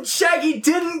Shaggy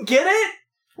didn't get it?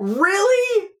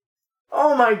 Really?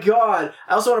 Oh my god.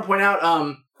 I also want to point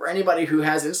out, for anybody who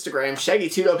has Instagram, Shaggy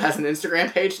 2Dope has an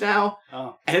Instagram page now.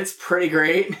 Oh. And it's pretty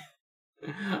great.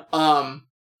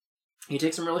 He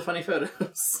takes some really funny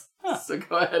photos. Huh. So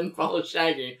go ahead and follow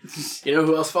Shaggy. You know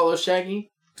who else follows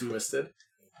Shaggy? Twisted.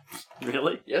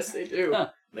 Really? Yes, they do. Huh.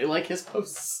 They like his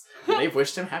posts. They've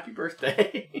wished him happy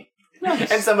birthday.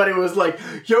 And somebody was like,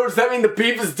 yo, does that mean the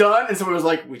beef is done? And somebody was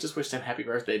like, we just wished him happy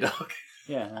birthday, dog.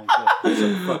 Yeah. No, good.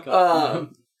 Shut the fuck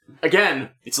up. Again.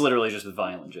 It's literally just with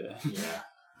Violent J. Yeah.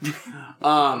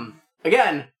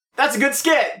 Again, that's a good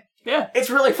skit. Yeah. It's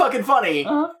really fucking funny.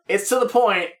 Uh-huh. It's to the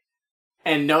point,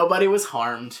 and nobody was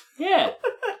harmed. Yeah.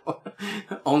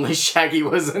 Only Shaggy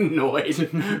was annoyed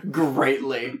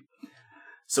greatly.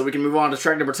 So we can move on to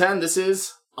track number 10. This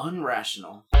is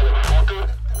Unrational.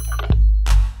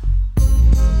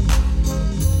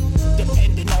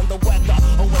 Depending on the weather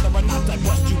or whether or not I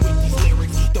bust you with these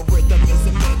lyrics, the rhythm is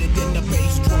embedded in the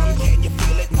bass drum. Can you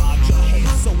feel it? Nod your head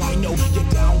so I know you're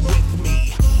down with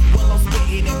me. Well, I'm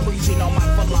spitting and preaching on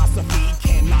my philosophy.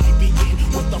 Can I begin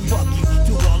with the fuck you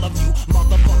to all of you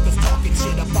motherfuckers talking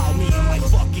shit about me and my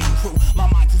fucking crew? My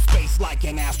mind's in space like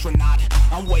an astronaut.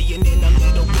 I'm weighing in a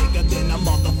little bigger than a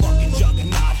motherfucking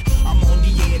juggernaut. I'm on the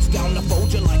edge, down to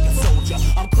fold you like a soldier.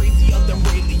 I'm crazier than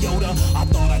Ray Liotta. I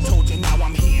thought I told you, now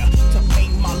I'm here to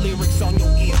paint my lyrics on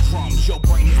your eardrums. Your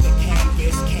brain is the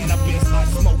canvas, cannabis I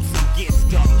smoke and gets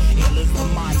dumb. Ill is the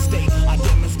mind state. I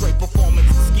demonstrate performance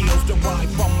skills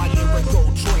derived from my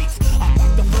lyrical traits. I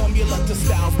back the formula to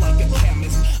styles like a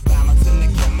chemist, balancing the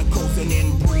chemicals and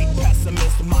inbreed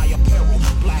pessimist. My apparel,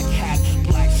 black hat,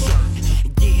 black shirt,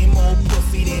 getting more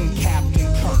pussy than Captain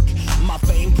Kirk. My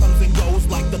fame comes and goes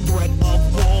like the threat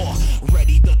of war.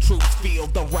 Ready the troops feel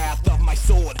the wrath of my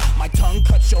sword. My tongue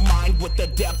cuts your mind with the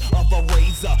depth of a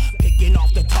razor, picking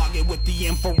off the target with the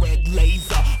infrared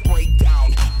laser.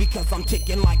 Breakdown because I'm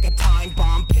ticking like a time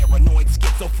bomb. Paranoid,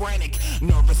 schizophrenic,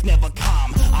 nervous, never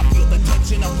calm. I feel the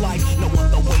tension of life, no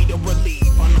other way to relieve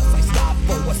unless I stop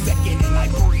for a second and I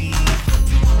breathe.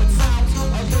 See how it sounds a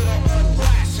little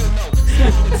irrational. See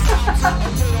how it sounds a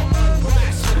little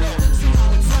irrational. See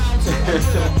how it sounds a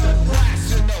little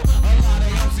irrational. A lot of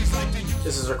MCs like to use.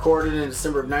 This is recorded in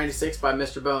December of 96 by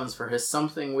Mr. Bones for his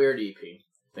Something Weird EP.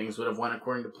 Things would have went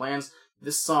according to plans.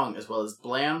 This song, as well as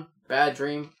Blam, Bad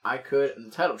Dream, I Could, and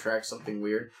the title track, Something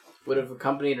Weird, would have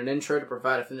accompanied an intro to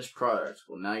provide a finished product.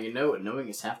 Well, now you know it. Knowing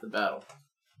is half the battle.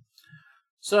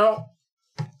 So,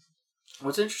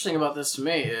 what's interesting about this to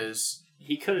me is...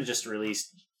 He could have just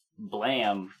released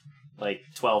Blam like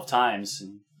 12 times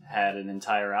and had an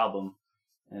entire album,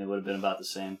 and it would have been about the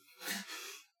same.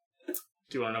 Do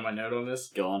you want to know my note on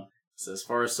this? Go on. So as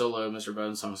far as solo Mr.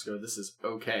 Bones songs go, this is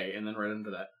okay. And then right into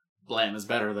that, Blam is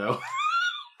better, though.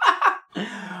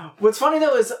 What's funny,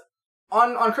 though, is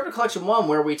on Cryptic Collection 1,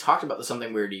 where we talked about the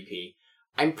Something Weird EP,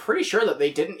 I'm pretty sure that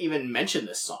they didn't even mention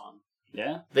this song.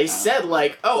 Yeah? They said,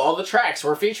 like, oh, all the tracks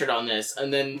were featured on this.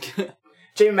 And then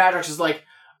Jamie Madrox is like,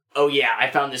 oh, yeah, I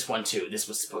found this one, too. This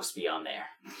was supposed to be on there.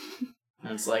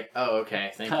 And it's like, oh,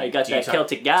 okay, thank you. You got Do you that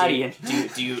Celtic Guardian.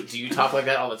 Do you talk like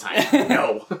that all the time?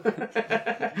 No.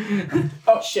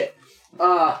 Oh shit.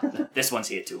 This one's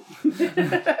here too.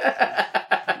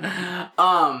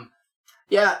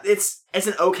 Yeah, it's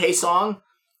an okay song.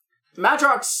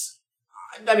 Madrox,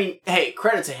 I mean, hey,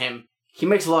 credit to him. He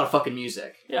makes a lot of fucking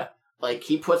music. Yeah. Like,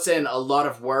 he puts in a lot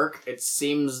of work. It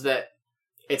seems that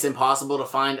it's impossible to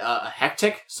find a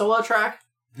hectic solo track.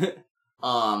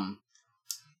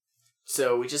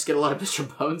 So we just get a lot of Mr.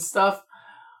 Bones stuff,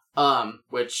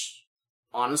 which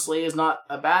honestly is not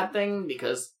a bad thing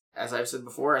because, as I've said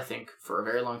before, I think for a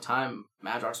very long time,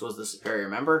 Madrox was the superior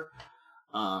member.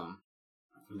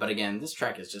 But again, this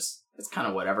track is just, it's kind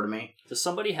of whatever to me. Does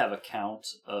somebody have a count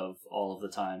of all of the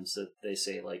times that they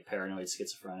say, like, paranoid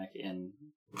schizophrenic in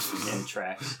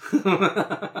tracks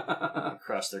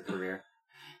across their career?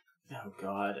 Oh,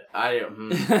 God.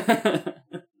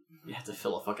 You have to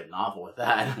fill a fucking novel with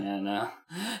that. Yeah, no.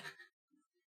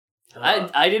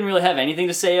 I didn't really have anything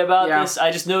to say about this.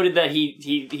 I just noted that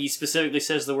he specifically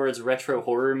says the words retro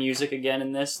horror music again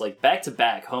in this, like back to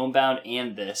back, Homebound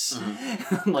and this.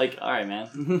 Mm-hmm. I'm like, all right, man.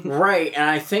 Right, and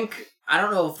I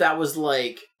don't know if that was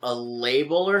like a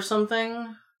label or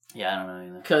something. Yeah, I don't know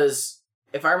either. Because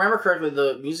if I remember correctly,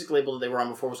 the music label that they were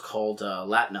on before was called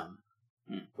Latinum,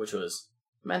 which was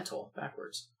mental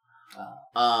backwards.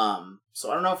 So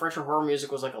I don't know if retro horror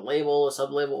music was like a label, a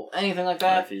sub-label, anything like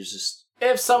that. If he was just...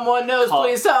 If someone knows,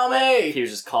 please tell me! He was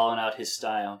just calling out his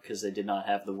style because they did not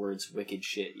have the words wicked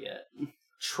shit yet.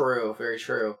 True, very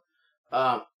true.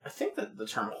 I think that the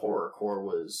term horrorcore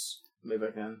was made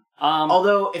back then.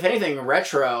 Although, if anything,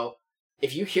 retro,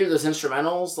 if you hear those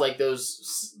instrumentals, like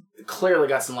those clearly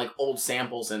got some like old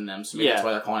samples in them, so maybe that's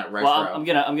why they're calling it retro. Well, I'm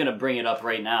gonna bring it up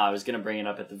right now. I was gonna bring it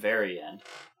up at the very end.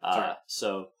 Alright.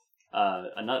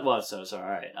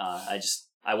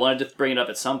 I wanted to bring it up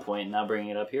at some point, and now bringing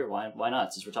it up here. Why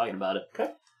not, since we're talking about it?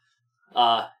 Okay.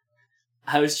 I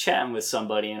was chatting with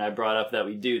somebody, and I brought up that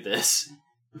we do this.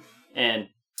 And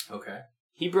okay,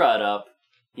 he brought up,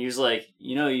 he was like,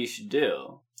 you know what you should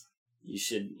do? You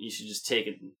should just take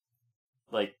it,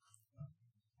 like,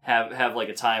 have like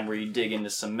a time where you dig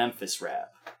into some Memphis rap.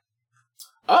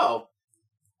 Oh.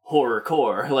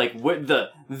 Horrorcore. Like, the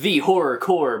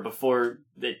horrorcore before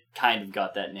it kind of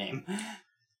got that name.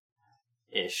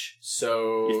 Ish.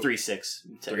 So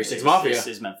 3-6 Mafia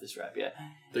is Memphis rap, yeah.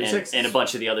 3-6 and a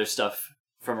bunch of the other stuff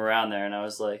from around there, and I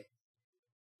was like,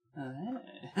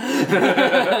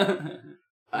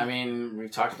 I mean, we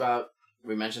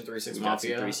mentioned 3-6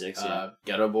 Mafia. 3-6, yeah.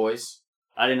 Ghetto Boys.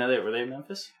 I didn't know were they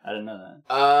Memphis? I didn't know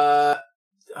that.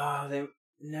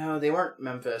 They weren't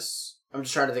Memphis. I'm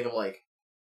just trying to think of like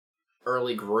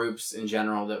early groups in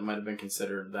general that might have been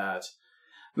considered that.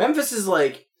 Memphis is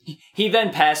like. He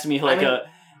then passed me like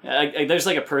there's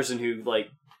like a person who like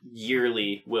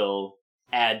yearly will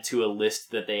add to a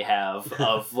list that they have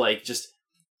of like just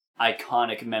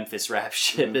iconic Memphis rap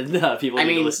shit that people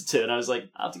need to listen to, and I was like,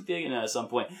 I'll have to dig in at some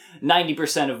point.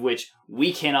 90% of which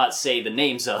we cannot say the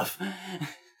names of.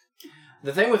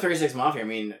 The thing with 3-6 Mafia, I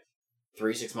mean,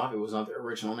 3-6 Mafia was not their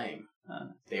original name.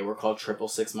 They were called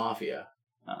 666 Mafia.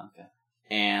 Oh, okay.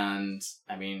 And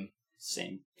I mean,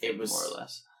 same. It was more or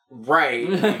less. Right,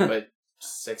 but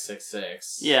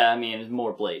 666. Yeah, I mean, it's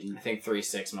more blatant. I think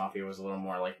 3-6 Mafia was a little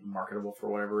more like marketable for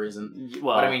whatever reason.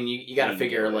 Well, but I mean, you got to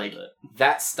figure like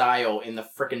that style in the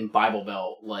frickin' Bible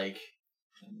Belt, like,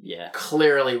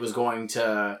 clearly was going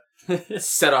to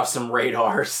set off some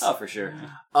radars. Oh, for sure.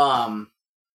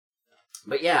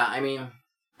 But yeah, I mean,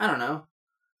 I don't know.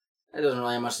 It doesn't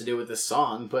really have much to do with this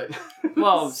song, but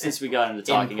well, since we got into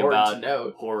talking about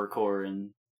horrorcore and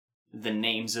the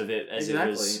names of it as it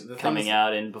was coming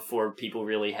out, and before people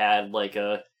really had like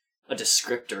a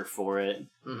descriptor for it.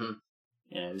 Mm-hmm.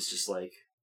 Yeah, it was just like,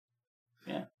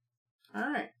 yeah.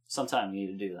 Alright. Sometime we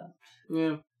need to do that.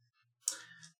 Yeah.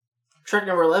 Track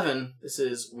number 11, this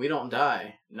is We Don't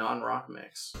Die, non-rock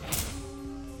mix.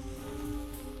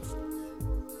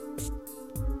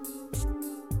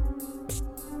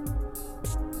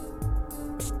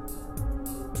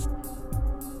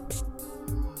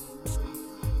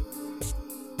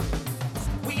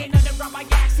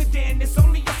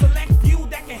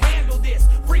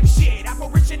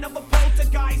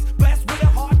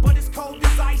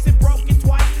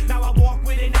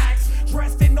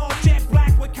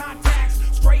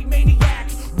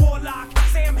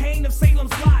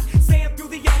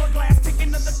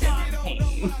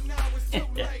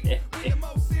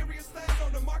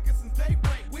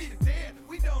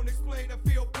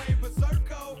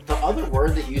 other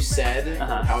word that you said,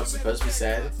 how it's supposed to be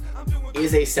said,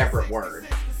 is a separate word.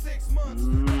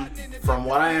 From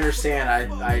what I understand,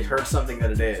 I heard something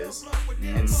that it is,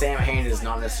 and Sam Hain is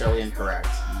not necessarily incorrect.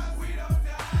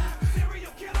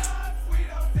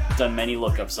 Done many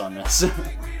lookups on this.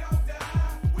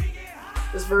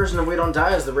 This version of We Don't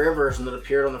Die is the rare version that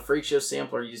appeared on the Freak Show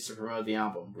sampler used to promote the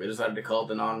album. We decided to call it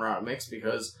the non-rock mix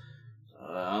because,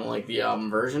 unlike the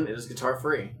album version, it is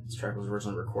guitar-free. This track was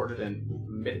originally recorded in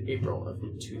mid-April of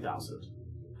 2000.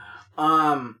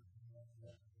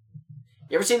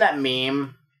 You ever seen that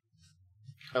meme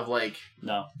of, like,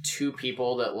 No. two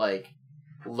people that, like,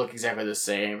 look exactly the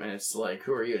same, and it's like,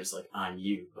 who are you? And it's like, I'm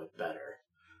you, but better.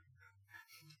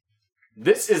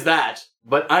 This is that,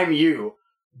 but I'm you,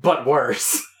 but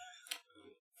worse.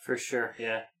 For sure,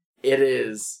 yeah. It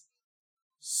is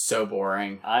so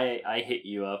boring. I hit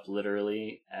you up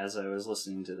literally as I was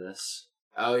listening to this.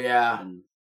 Oh, yeah. And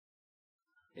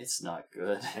it's not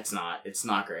good. It's not. It's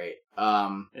not great.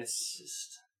 It's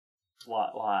just...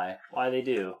 Why? Why they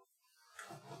do?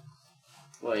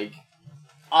 Like,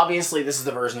 obviously this is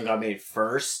the version that got made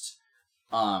first,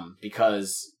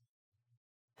 because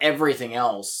everything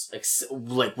else,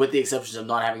 like, with the exceptions of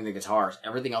not having the guitars,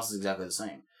 everything else is exactly the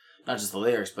same. Not just the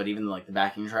lyrics, but even, like, the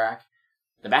backing track.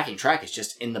 The backing track is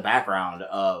just in the background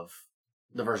of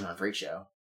the version on Freak Show.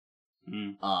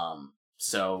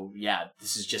 So, yeah,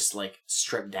 this is just, like,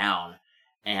 stripped down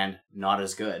and not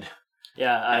as good.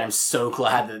 Yeah, And I'm so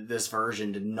glad that this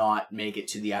version did not make it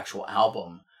to the actual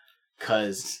album,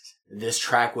 because this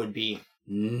track would be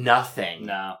nothing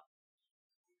no.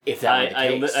 if that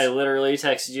were the case. I literally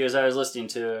texted you as I was listening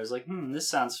to it. I was like, this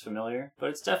sounds familiar,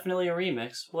 but it's definitely a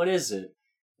remix. What is it?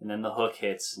 And then the hook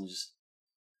hits and just...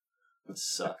 It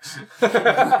sucks.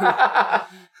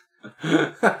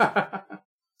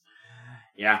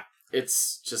 Yeah,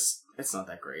 it's not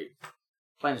that great.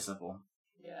 Plain and simple.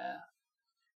 Yeah.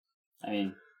 I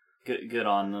mean, good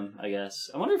on them, I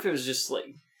guess. I wonder if it was just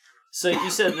like... So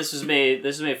you said this was made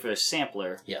for a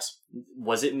sampler. Yes.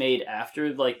 Was it made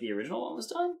after, like, the original one was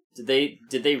done? Did they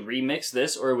remix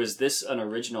this, or was this an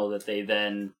original that they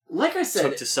then Like I said,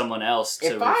 took to someone else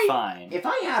to if refine? If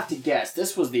I have to guess,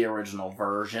 this was the original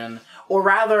version, or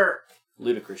rather,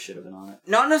 Ludacris should have been on it.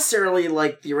 not necessarily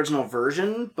like the original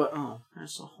version, but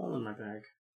there's a hole in my bag.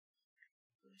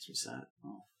 Makes me sad. I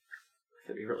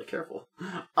gotta be really careful.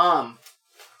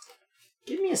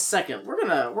 Give me a second. We're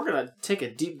gonna take a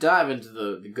deep dive into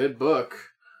the good book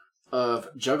of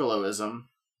Juggaloism.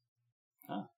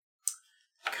 Oh.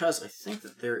 Because I think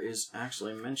that there is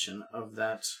actually mention of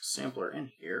that sampler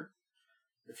in here.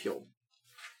 If you'll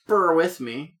burr with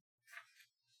me.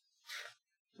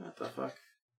 What the fuck?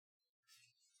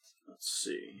 Let's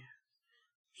see.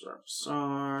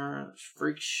 Bizarre,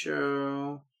 Freak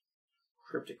Show,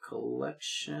 Cryptic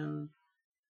Collection.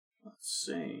 Let's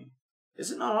see.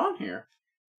 Is it not on here?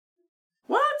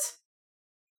 What?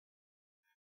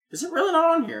 Is it really not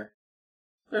on here?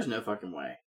 There's no fucking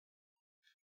way.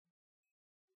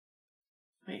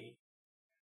 Wait.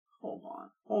 Hold on.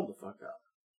 Hold the fuck up.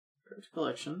 Cryptic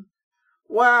Collection.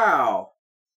 Wow!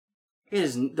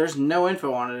 There's no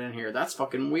info on it in here. That's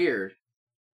fucking weird.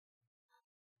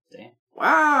 Damn.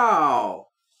 Wow!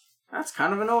 That's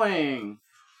kind of annoying.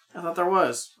 I thought there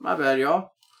was. My bad,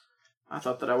 y'all. I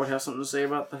thought that I would have something to say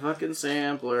about the fucking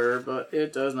sampler, but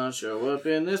it does not show up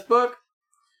in this book.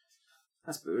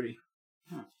 That's booty.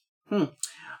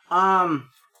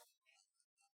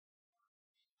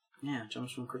 Yeah,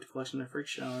 jumps from Cryptic Collection to Freak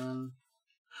Show.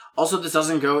 Also, this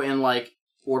doesn't go in, like,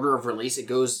 order of release. It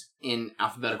goes in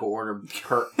alphabetical order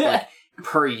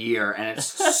per year, and it's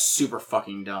super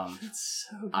fucking dumb. It's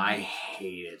so good. I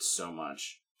hate it so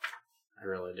much. I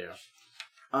really do.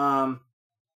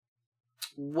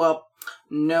 Well,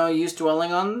 no use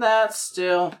dwelling on that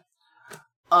still.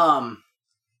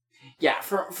 Yeah,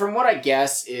 from what I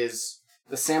guess is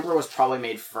the sampler was probably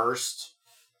made first,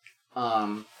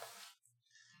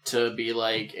 to be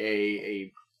like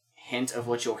a hint of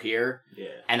what you'll hear. Yeah.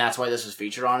 And that's why this was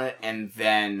featured on it, and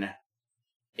then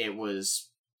it was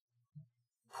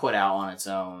put out on its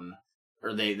own,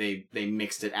 or they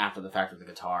mixed it after the fact with the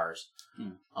guitars,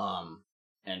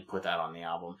 and put that on the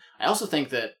album. I also think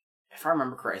that, if I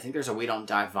remember correctly, I think there's a We Don't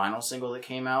Die vinyl single that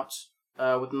came out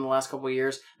within the last couple of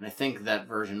years, and I think that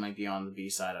version might be on the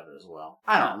B-side of it as well.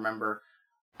 I don't remember.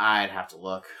 I'd have to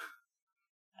look.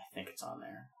 I think it's on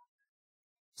there.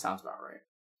 Sounds about right.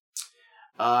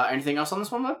 Anything else on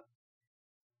this one, bud?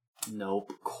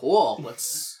 Nope. Cool.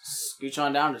 Let's scooch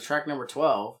on down to track number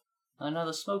 12.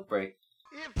 Another smoke break.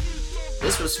 If you smoke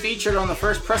This was featured on the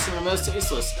first pressing of Most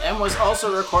Tasteless and was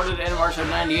also recorded in March of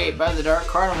 '98 by the Dark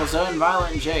Carnival's own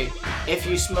Violent J. If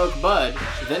you smoke bud,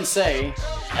 then say,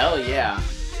 hell yeah.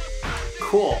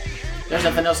 Cool. There's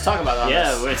nothing else to talk about on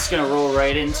Yeah, this. it's gonna roll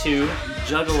right into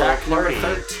Juggalo Track Party.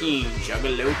 number 13,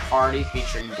 Juggalo Party,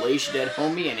 featuring Blaze Dead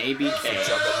Homie and ABK.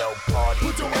 Juggalo party.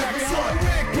 Put your hands up.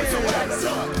 Put your hands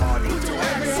up. Put your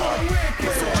hands up.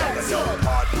 Put your hands up.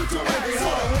 Put your hands up. Put your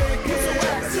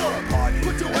hands up.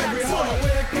 Put your hands up. Put your hands up. Put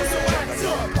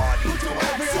your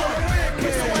hands up.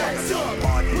 Put your hands up. Put your hands up.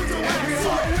 Put your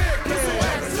hands up.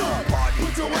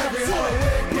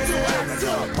 Put your hands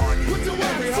up. Put your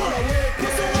hands up.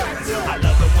 Put your hands up. I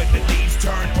love it when the leaves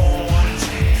turn orange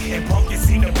and pumpkins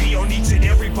seem to be on each and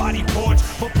everybody porch.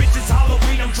 But bitches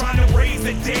Halloween, I'm trying to raise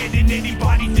the dead, and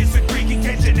anybody disagree can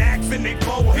catch an axe in their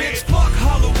forehead. Bitch, fuck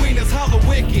Halloween, it's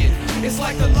Hallowicked. It's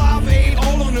like the live aid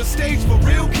all on the stage for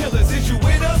real killers. Is you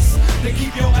with us? Then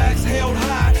keep your axe held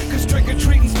high, cause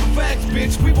trick-or-treating's for facts,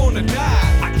 bitch, we wanna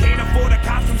die. I can't afford a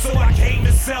costume, so I came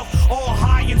myself, all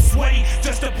high and sweaty,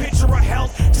 just a picture of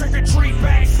health. Trick or treat,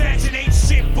 bag snatching ain't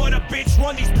shit but a bitch.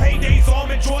 Run these paydays,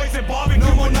 almond joys and barbecue.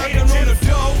 No more knocking on the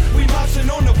door, we moshing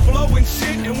on the floor and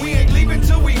shit, and we ain't leaving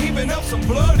till we heaving up some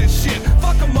blood and shit.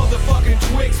 Fuck a motherfucking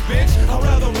Twix, bitch. I'd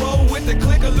rather roll with the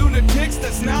clique of lunatics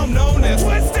that's now known as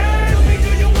Twisted! Tell me,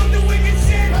 do you want the wicked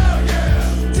shit? Oh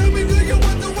yeah. Tell me, do you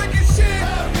want the wicked shit?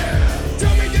 Oh yeah.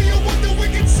 Tell me, do you want the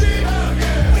wicked shit? Oh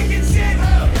yeah. Wicked shit?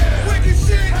 Oh yeah. Wicked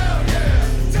shit? Oh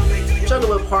yeah. Tell me, do you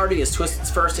Juggalo Party is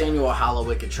Twisted's first annual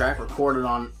Hallowicked track, recorded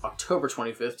on October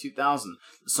 25th, 2000.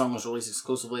 The song was released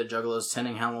exclusively at Juggalo's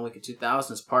 10ing Hallowicked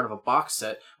 2000 as part of a box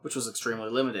set, which was extremely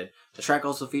limited. The track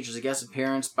also features a guest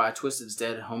appearance by Twisted's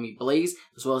dead homie Blaze,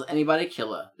 as well as Anybody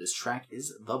Killer. This track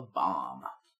is the bomb.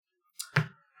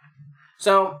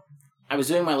 So, I was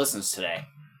doing my listens today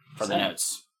for the Same.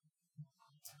 notes,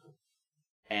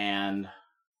 and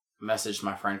messaged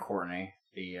my friend Courtney,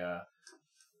 the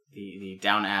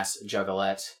down-ass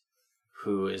juggalette,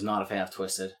 who is not a fan of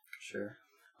Twisted. Sure.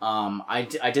 I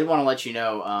did want to let you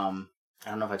know, I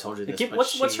don't know if I told you this, but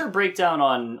What's her breakdown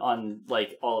on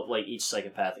like all like each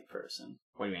psychopathic person?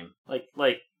 What do you mean?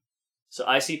 Like so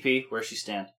ICP, where's she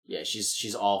stand? Yeah,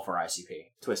 she's all for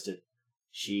ICP. Twisted.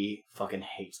 She fucking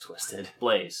hates Twisted.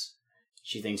 Blaze.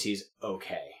 She thinks he's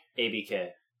okay.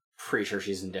 ABK. Pretty sure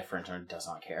she's indifferent or does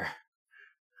not care.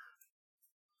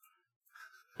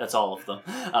 That's all of them.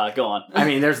 Go on. I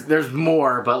mean, there's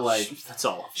more, but like... That's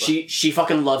all of them. She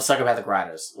fucking loves psychopathic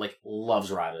riders. Like, loves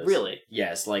riders. Really?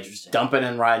 Yes, like Dumpin'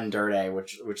 and Riding Dirt A,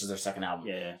 which is their second album.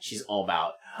 Yeah. She's all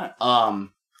about. Huh.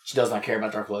 She does not care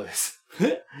about Dark Lotus.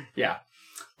 Yeah.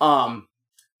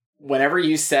 Whenever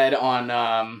you said on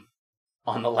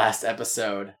the last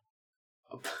episode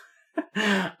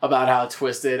about how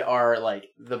Twisted are like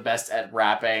the best at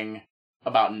rapping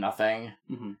about nothing,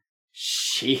 Mm-hmm.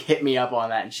 she hit me up on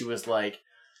that and she was like,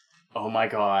 "Oh my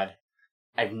god,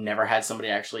 I've never had somebody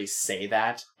actually say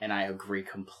that, and I agree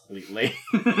completely."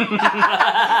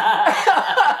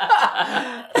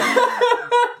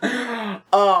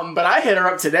 But I hit her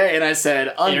up today and I said,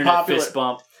 Internet unpopular. fist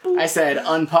bump. I said,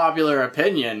 unpopular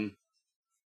opinion.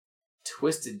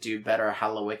 Twisted do better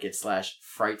Hallowicked /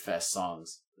 Fright Fest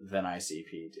songs than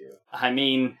ICP do. I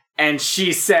mean, And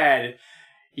she said,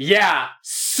 yeah,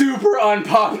 super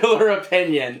unpopular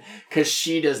opinion, because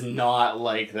she does not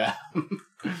like them.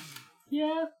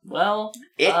 yeah. Well,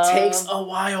 It takes a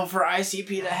while for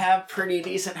ICP to have pretty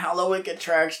decent Hallowicked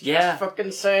tracks. Just Yeah.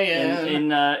 fucking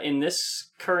saying. in this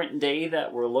current day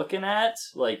that we're looking at,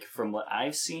 like from what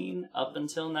I've seen up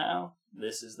until now,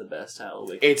 this is the best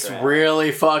Halloween. It's track.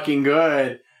 really fucking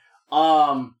good.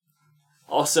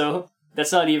 Also,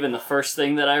 that's not even the first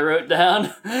thing that I wrote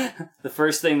down. The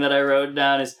first thing that I wrote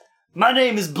down is, "My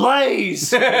name is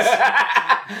Blaze."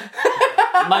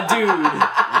 My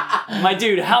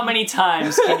dude, how many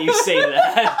times can you say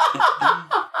that?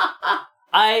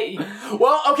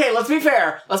 Well, okay, let's be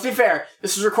fair.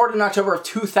 This was recorded in October of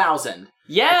 2000.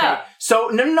 Yeah. Okay, so,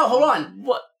 no, hold on.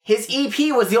 What? His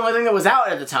EP was the only thing that was out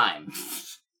at the time.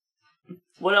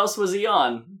 What else was he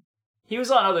on? He was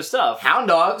on other stuff. Hound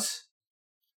Dogs.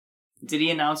 Did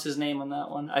he announce his name on that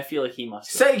one? I feel like he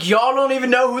must have. Say, y'all don't even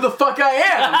know who the fuck I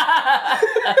am.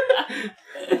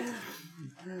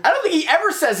 I don't think he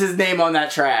ever says his name on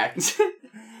that track.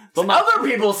 But Other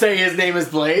people say his name is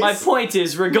Blaze. my point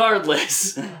is,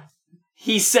 regardless,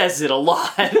 he says it a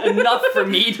lot. Enough for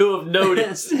me to have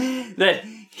noticed that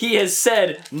he has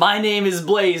said, "My name is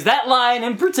Blaze." That line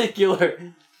in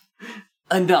particular.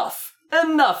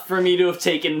 Enough for me to have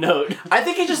taken note. I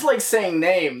think he just likes saying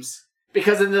names.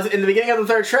 Because in the beginning of the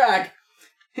third track,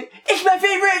 It's my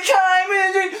favorite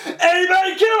time.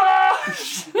 Anybody kill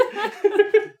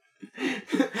her?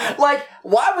 Like,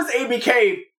 why was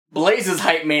ABK Blaze's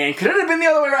hype man? Could it have been the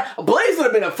other way around? Blaze would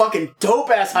have been a fucking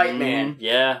dope-ass hype man.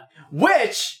 Yeah.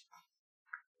 Which,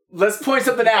 let's point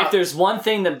something out. If there's one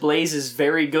thing that Blaze is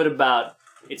very good about,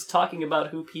 it's talking about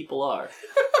who people are.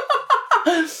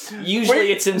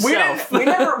 Usually it's himself. We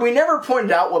never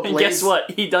pointed out what And Blaze... guess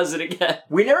what? He does it again.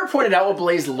 We never pointed out what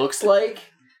Blaze looks like,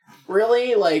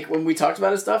 really, like, when we talked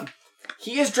about his stuff.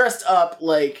 He is dressed up,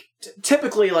 like,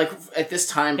 typically, like, at this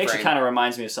time He frame. actually kind of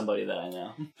reminds me of somebody that I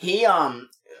know. He,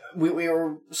 we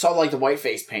saw, like, the white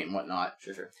face paint and whatnot.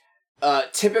 Sure.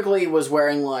 Typically was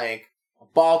wearing, like, a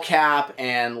ball cap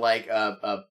and, like,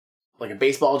 a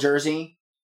baseball jersey.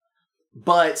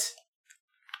 But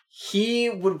he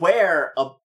would wear a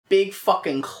big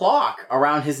fucking clock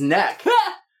around his neck.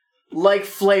 Like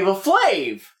Flava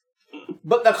Flav.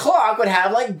 But the clock would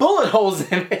have, like, bullet holes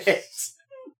in it.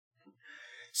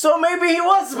 So maybe he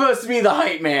was supposed to be the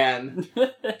hype man.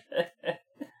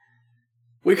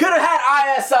 We could have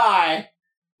had ISI.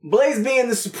 Blaze being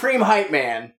the supreme hype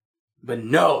man. But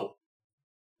no.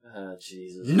 Oh,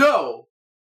 Jesus. No.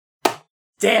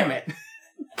 Damn it.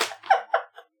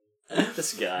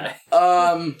 This guy.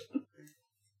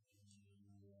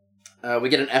 We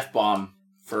get an F-bomb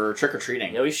for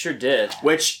trick-or-treating. Yeah, we sure did.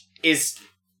 Which is...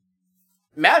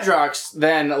 Madrox,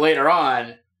 then, later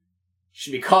on,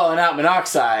 should be calling out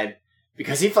Monoxide,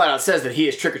 because he flat out says that he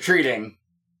is trick-or-treating.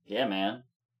 Yeah, man.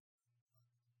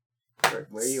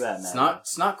 Where are you at, man?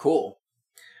 It's not cool.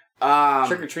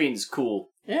 Trick-or-treating is cool.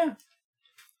 Yeah.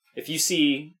 If you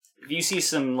see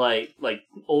some like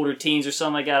older teens or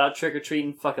something like that out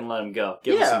trick-or-treating, fucking let them go.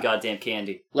 Give them some goddamn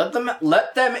candy. Let them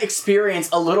experience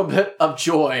a little bit of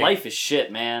joy. Life is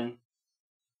shit, man.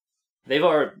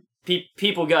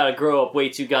 People gotta grow up way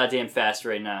too goddamn fast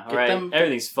right now. All right,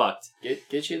 everything's fucked.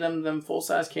 Get you them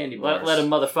full-size candy bars. Let a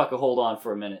motherfucker hold on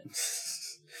for a minute.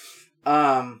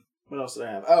 What else did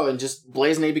I have? Oh, and just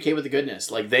Blaze and ABK with the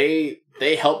goodness. Like they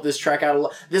helped this track out a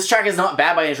lot. This track is not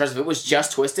bad by any stretch. If it was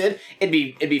just Twisted, it'd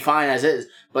be fine as is.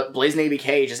 But Blaze and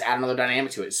ABK just add another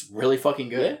dynamic to it. It's really fucking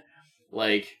good. Yeah.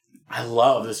 Like, I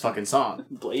love this fucking song.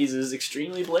 Blaze is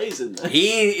extremely blazing.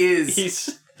 He is.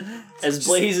 He's as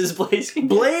Blaze as Blaze can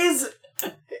get. Blaze,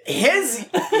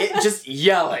 just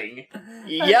yelling.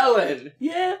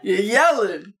 Yeah.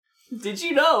 Yelling. Did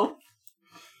you know?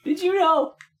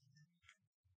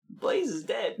 Blaze is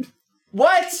dead.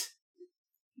 What?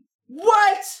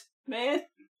 Man,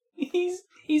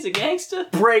 he's a gangster.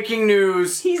 Breaking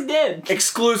news. He's dead.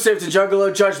 Exclusive to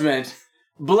Juggalo Judgment.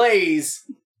 Blaze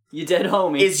You dead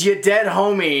homie. is your dead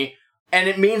homie, and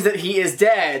it means that he is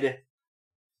dead.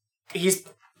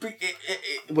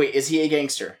 Wait, is he a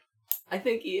gangster? I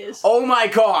think he is. Oh my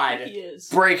god! He is.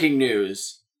 Breaking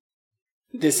news.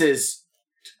 This is...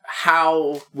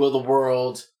 How will the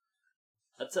world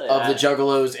I'll tell you, of the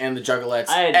Juggalos and the Juggalettes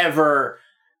ever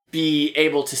be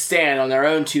able to stand on their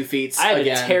own 2 feet I had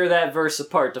again? to tear that verse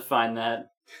apart to find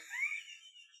that.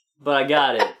 But I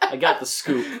got it. I got the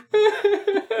scoop.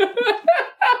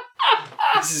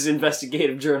 This is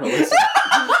investigative journalism.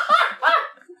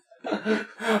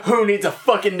 Who needs a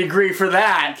fucking degree for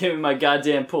that? Give me my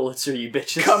goddamn Pulitzer, you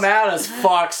bitches. Come at us,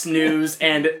 Fox News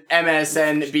and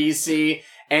MSNBC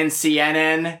and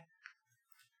CNN.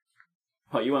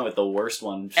 Oh, you went with the worst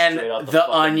one. And Straight off the The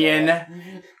fucking Onion. bat.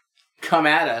 Come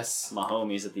at us. My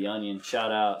homies at The Onion.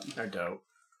 Shout out. They're dope.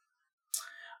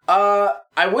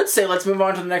 I would say let's move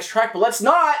on to the next track, but let's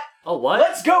not! Oh, what?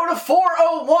 Let's go to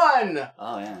 401!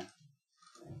 Oh, yeah.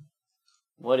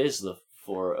 What is the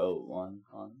 401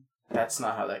 on? That's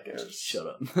not how that goes. Shut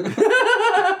up.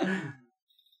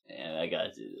 And I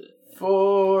gotta do it.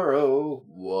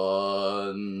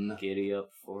 401. Giddy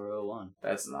up 401.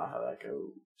 That's not how that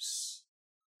goes.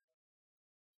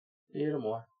 A little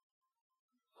more.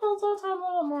 A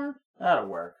little more. That'll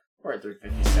work. We're at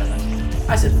 357.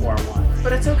 I said 401,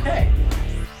 but it's okay.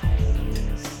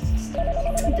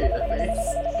 Don't do the face.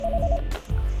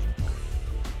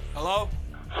 Hello?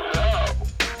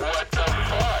 What the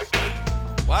fuck?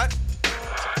 What?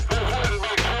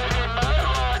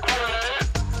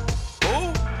 Who?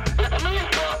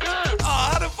 Oh,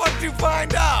 how the fuck did you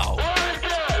find out?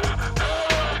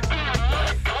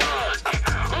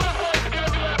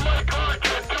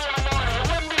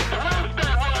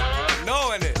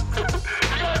 Knowing it.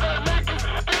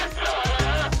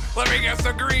 Let me guess,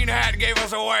 the green hat gave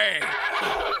us away.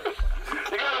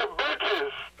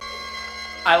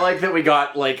 I like that we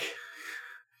got, like,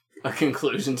 a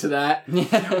conclusion to that.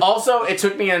 Also, it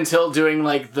took me until doing,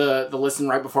 like, the listen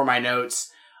right before my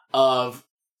notes of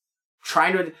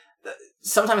trying to...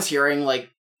 Sometimes hearing,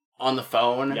 like, on the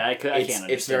phone. Yeah, I can't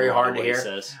understand. It's very a lot hard of to what he hear.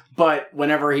 says. But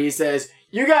whenever he says,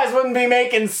 "You guys wouldn't be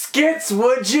making skits,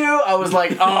 would you?" I was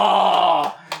like,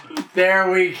 "Oh, there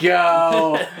we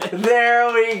go,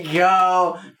 there we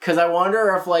go." Because I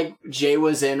wonder if like Jay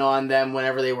was in on them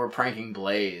whenever they were pranking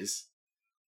Blaze.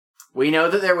 We know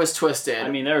that there was Twisted. I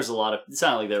mean, there was a lot of... It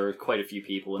sounded like there were quite a few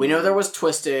people. We know there was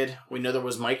Twisted. We know there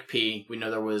was Mike P. We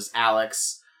know there was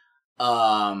Alex.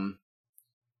 And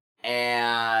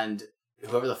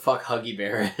whoever the fuck Huggy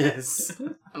Bear is.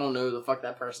 I don't know who the fuck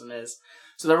that person is.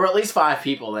 So there were at least 5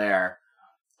 people there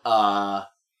that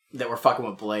were fucking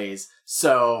with Blaze.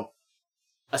 So,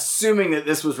 assuming that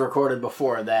this was recorded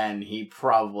before then, he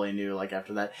probably knew, like,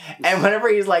 after that. And whenever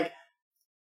he's like,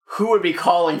 who would be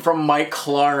calling from Mike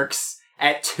Clark's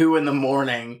at 2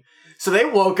 a.m? So they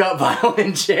woke up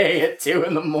Violent J at 2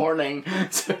 a.m.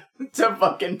 to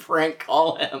fucking prank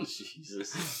call him.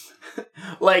 Jesus.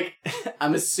 Like,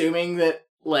 I'm assuming that,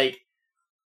 like,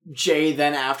 Jay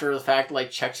then after the fact,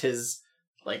 like, checked his,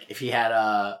 like, if he had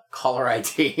a caller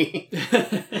ID.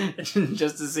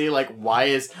 Just to see, like, why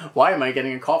am I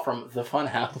getting a call from the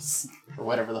Funhouse? Or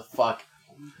whatever the fuck.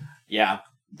 Yeah.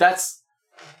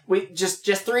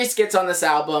 Just 3 skits on this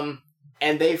album,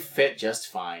 and they fit just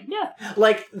fine. Yeah.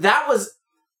 Like,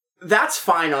 that's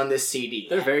fine on this CD.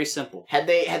 They're very simple. Had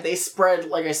they spread,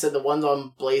 like I said, the ones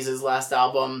on Blaze's last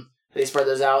album, they spread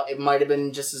those out, it might have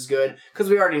been just as good. Because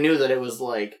we already knew that it was,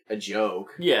 like, a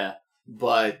joke. Yeah.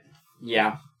 But,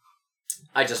 yeah.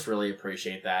 I just really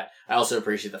appreciate that. I also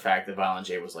appreciate the fact that Violent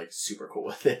J was, like, super cool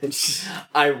with it.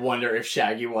 I wonder if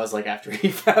Shaggy was, like, after he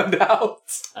found out.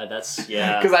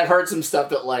 Yeah. Because I've heard some stuff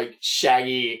that, like,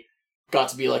 Shaggy got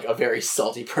to be, like, a very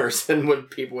salty person when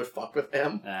people would fuck with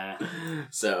him.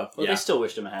 So, well, yeah. they still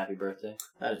wished him a happy birthday.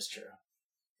 That is true.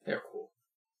 They're cool.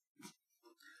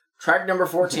 Track number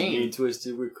 14. Me and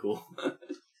Twisted, we're cool.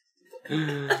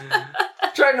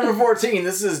 Track number 14.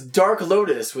 This is Dark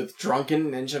Lotus with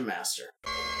Drunken Ninja Master.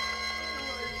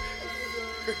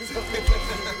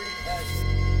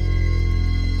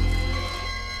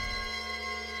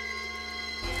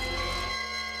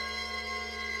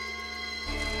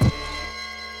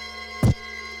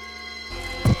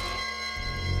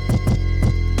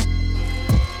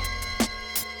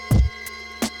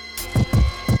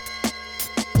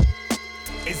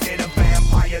 Is it a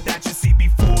vampire that you see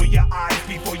before your eyes?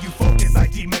 Before you focus, I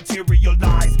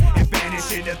dematerialize and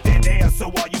vanish into thin air. So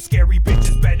all you scary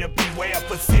bitches better beware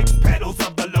for 6 petals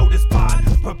of the lotus pod.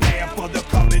 Prepare for the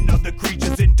coming of the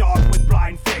creatures in dark with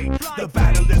blind fate. The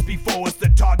battle is before us, the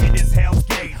target is Hell's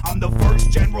Gate. I'm the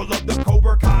first general of the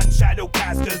Cobra Khan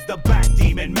Shadowcasters, the Black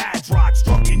Demon Madrox,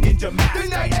 Drunken Ninja Master. The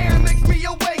night air makes me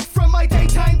awake from my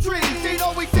daytime dreams. It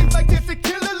always seems like there's a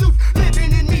killer loose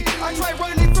living in me. I try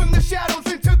running from the shadows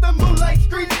into the moonlight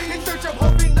street in search of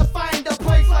hoping to find a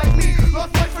place like me.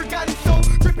 Lost my forgotten soul,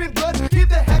 dripping blood. Give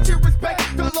the hatchet respect.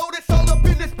 The lotus all up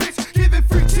in this bitch, giving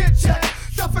free chit chat.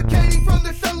 Suffocating from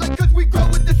the sunlight 'cause we grow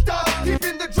with the stars.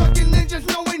 Even the drunken ninjas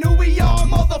knowing who we are,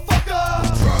 motherfucker.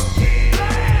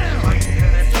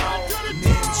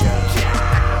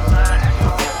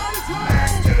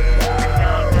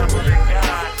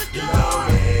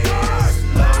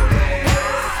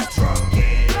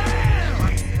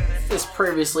 This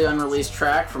previously unreleased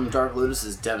track from Dark Lotus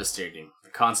is devastating. The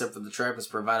concept for the track was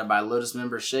provided by Lotus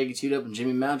members Shaggy 2Dope and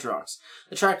Jimmy Madrox.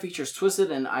 The track features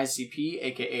Twisted and ICP,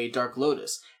 aka Dark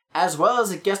Lotus, as well as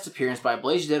a guest appearance by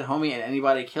Blaze Dead Homie and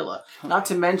Anybody Killa. Not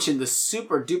to mention the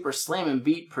super duper slammin'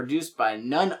 beat produced by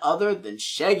none other than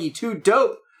Shaggy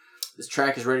 2Dope. This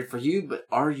track is ready for you, but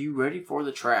are you ready for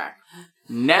the track?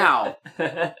 Now,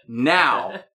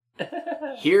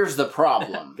 here's the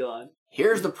problem. Go on.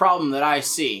 Here's the problem that I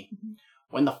see.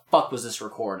 When the fuck was this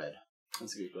recorded?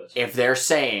 That's a good question. If they're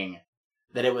saying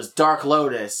that it was Dark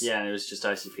Lotus Yeah, and it was just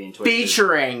ICP and Twisted.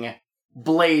 featuring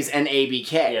Blaze and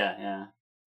ABK. Yeah.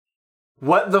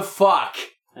 What the fuck?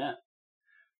 Yeah.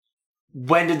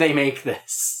 When did they make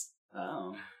this?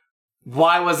 Oh.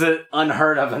 Why was it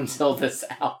unheard of until this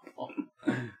album?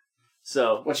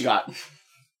 So, What you got?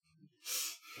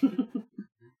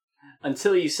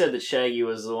 until you said that Shaggy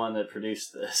was the one that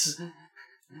produced this.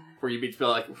 Where you feel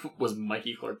like, was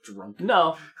Mikey Clark drunk?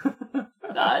 No.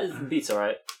 Nah, the beat's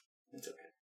alright. It's okay.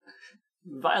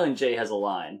 Violent J has a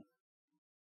line.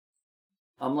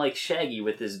 I'm like Shaggy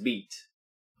with this beat.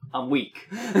 I'm weak.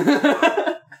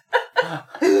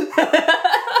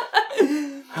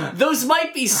 Those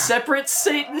might be separate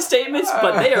statements,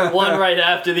 but they are one right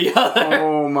after the other.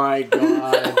 Oh my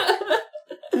god.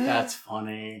 That's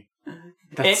funny.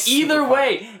 And either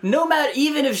way, no matter,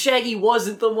 even if Shaggy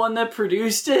wasn't the one that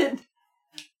produced it,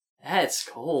 that's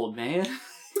cold, man.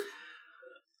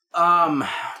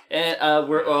 And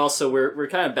we're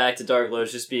kind of back to Dark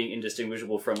Lotus just being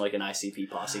indistinguishable from like an ICP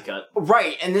posse cut.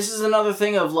 Right, and this is another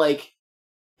thing of like,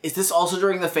 is this also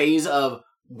during the phase of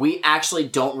we actually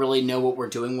don't really know what we're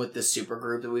doing with this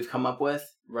supergroup that we've come up with?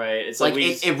 Right. It's Like,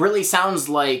 it really sounds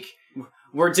like...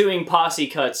 We're doing posse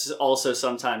cuts. Also,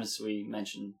 sometimes we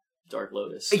mention Dark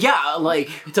Lotus. Yeah, like...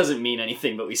 It doesn't mean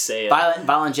anything, but we say it.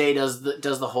 Violent J does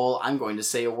the whole, I'm going to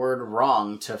say a word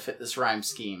wrong to fit this rhyme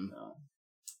scheme. No.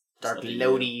 Dark It's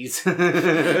Loties.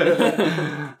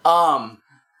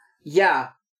 Yeah,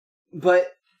 but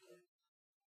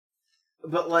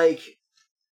like...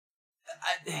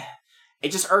 it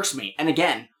just irks me. And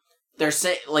again, they're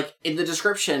saying, like, in the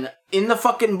description, in the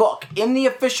fucking book, in the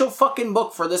official fucking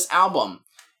book for this album,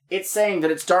 it's saying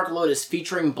that it's Dark Lotus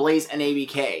featuring Blaze and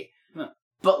ABK. Huh.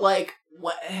 But, like,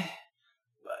 what?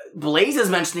 Blaze is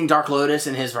mentioning Dark Lotus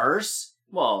in his verse.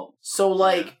 Well, So,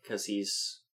 like, because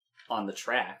he's on the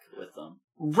track with them.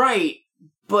 right,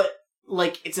 but,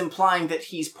 like, it's implying that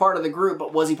he's part of the group,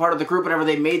 but was he part of the group whenever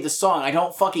they made the song? I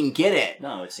don't fucking get it.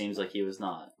 No, it seems like he was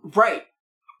not. Right.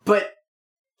 But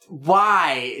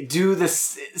why do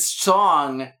this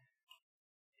song?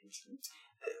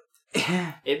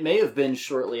 It may have been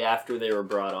shortly after they were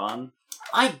brought on.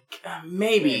 May have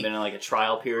Maybe. been like a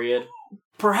trial period.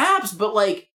 Perhaps, but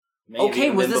like, Maybe Okay,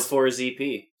 even was been this- before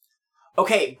ZP.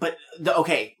 okay, but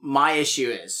my issue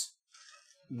is,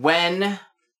 when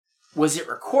was it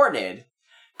recorded?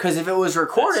 Because if it was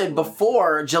recorded That's-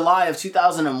 before July of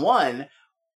 2001,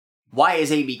 why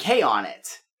is ABK on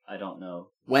it? I don't know.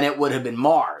 When it would have been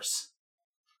Mars.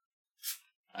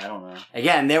 I don't know.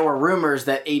 Again, there were rumors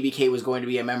that ABK was going to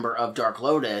be a member of Dark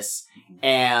Lotus,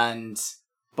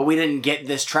 but we didn't get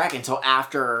this track until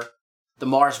after the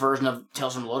Mars version of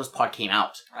Tales from the Lotus Pod came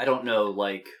out. I don't know,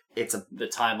 like, It's a the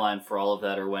timeline for all of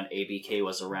that or when ABK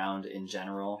was around in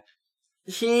general.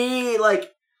 he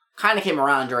like kind of came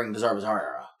around during Bizarre Bizarre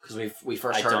era because we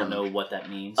first I heard don't him know what that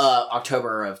means.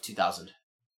 October of 2000.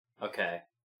 Okay.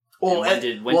 Well,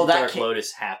 And when did Dark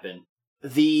Lotus happen?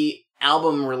 The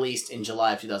album released in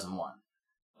July of 2001.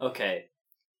 Okay.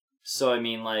 So, I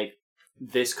mean, like,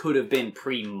 this could have been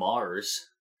pre-Mars.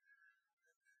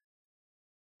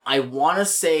 I want to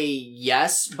say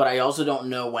yes, but I also don't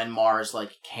know when Mars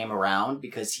like came around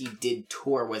because he did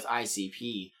tour with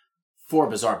ICP for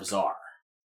Bizarre Bizarre.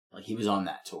 Like he was on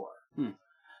that tour.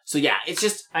 So yeah, it's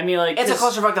just I mean, like... it's a this-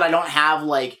 clusterfuck that I don't have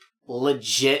like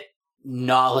legit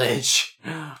knowledge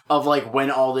of like when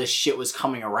all this shit was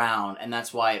coming around, and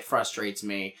that's why it frustrates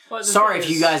me. Well, the Sorry thing if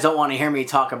you is- guys don't want to hear me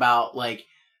talk about like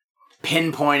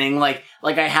pinpointing, like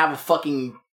I have a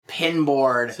fucking pin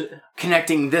board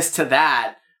connecting this to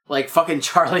that, like fucking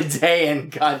Charlie Day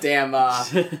and goddamn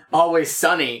Always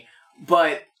Sunny.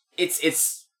 But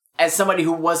it's as somebody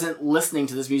who wasn't listening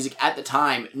to this music at the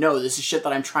time, no, this is shit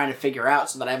that I'm trying to figure out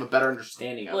so that I have a better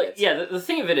understanding of Like, it. yeah, the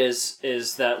thing of it is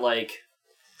that, like,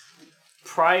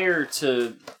 prior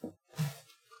to,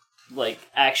 like,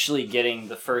 actually getting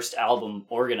the first album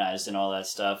organized and all that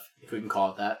stuff, If we can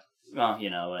call it that. well,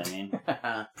 you know what I mean.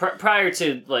 Prior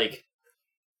to, like,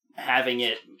 having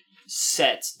it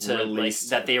set to,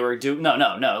 Released. like, that they were doing... No,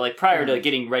 like, prior to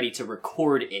getting ready to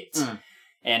record it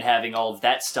and having all of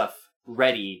that stuff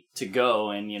ready to go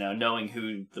and, you know, knowing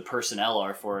who the personnel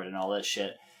are for it and all that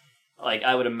shit, like,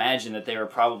 I would imagine that they were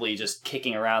probably just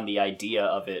kicking around the idea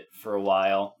of it for a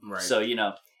while. Right. So, you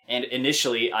know, and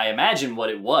initially, I imagine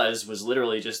what it was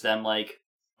literally just them, like,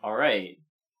 all right,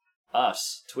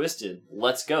 us, Twisted,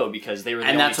 let's go, because they were the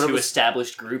And only that's what it two was-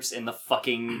 established groups in the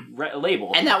fucking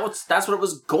label. And that's what it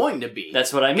was going to be.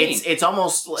 That's what I mean. It's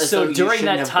almost as though So you during shouldn't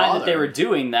that have time that they were bothered.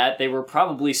 doing that, they were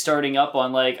probably starting up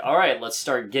on like, all right, let's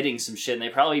start getting some shit. And they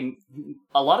probably,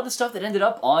 a lot of the stuff that ended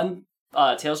up on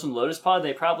Tales from the Lotus Pod,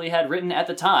 they probably had written at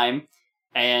the time,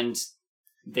 and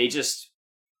they just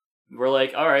were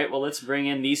like, all right, well, let's bring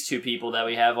in these two people that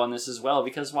we have on this as well,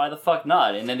 because why the fuck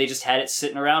not? And then they just had it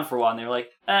sitting around for a while, and they were like,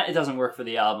 it doesn't work for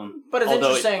the album. But it's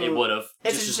Although interesting. it would have,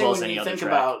 It's just as interesting well as when any you other think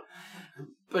track. about.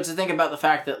 But to think about the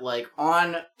fact that, like,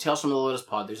 on Tales from the Lotus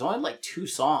Pod, there's only like 2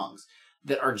 songs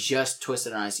that are just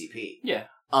Twisted and ICP. Yeah.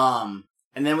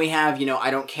 And then we have, you know, I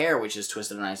Don't Care, which is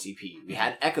Twisted and ICP. We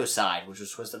had Echo Side, which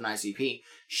was Twisted and ICP.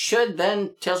 Should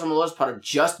then Tales from the Lotus Pod have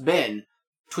just been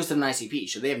Twisted and ICP?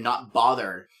 Should they have not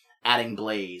bothered adding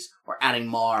Blaze or adding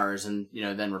Mars and, you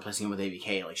know, then replacing him with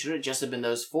ABK? Like, should it just have been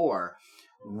those 4?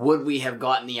 Would we have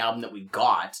gotten the album that we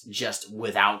got just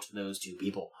without those 2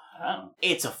 people? I don't know.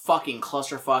 It's a fucking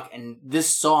clusterfuck, and this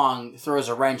song throws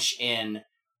a wrench in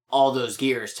all those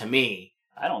gears to me.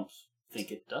 I don't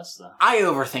think it does, though. I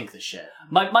overthink the shit.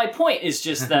 My point is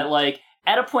just that, like,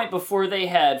 at a point before they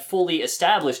had fully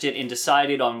established it and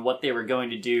decided on what they were going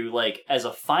to do, like, as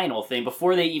a final thing,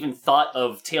 before they even thought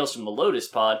of Tales from the Lotus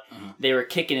Pod, they were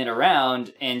kicking it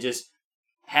around and just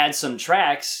had some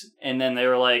tracks, and then they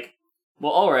were like,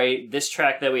 well, alright, this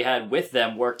track that we had with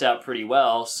them worked out pretty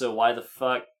well, so why the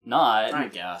fuck not? I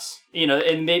guess. You know,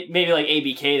 and maybe like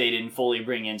ABK they didn't fully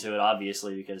bring into it,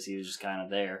 obviously, because he was just kind of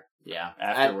there Yeah.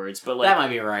 afterwards. But like, That might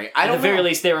be right. I at don't the very know.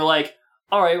 least, they were like,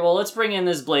 all right, well, let's bring in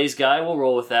this Blaze guy. We'll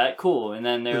roll with that. Cool. And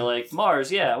then they're like,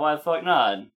 Mars, yeah, why the fuck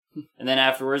not? And then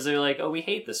afterwards, they're like, oh, we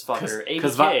hate this fucker.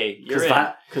 ABK, you're in.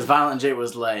 Because Violent J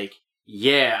was like,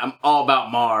 yeah, I'm all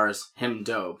about Mars. Him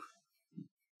dope.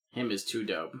 Him is too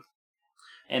dope.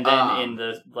 And then in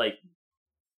the, like,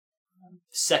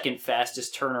 second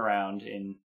fastest turnaround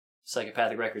in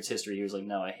Psychopathic Records history, he was like,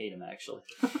 no, I hate him, actually.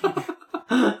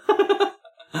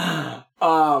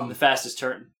 The fastest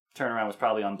turnaround was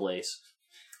probably on Blaze.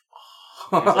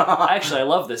 He was like, actually, I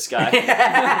love this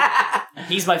guy.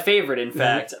 He's my favorite, in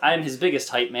fact. I'm his biggest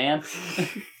hype man.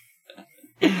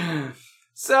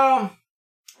 So,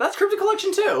 that's Cryptic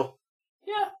Collection 2.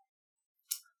 Yeah.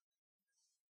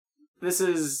 This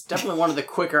is definitely one of the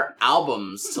quicker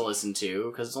albums to listen to,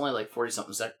 because it's only like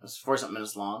 40-something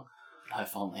minutes long.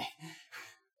 If only.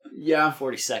 Yeah.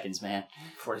 40 seconds, man.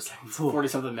 40 seconds.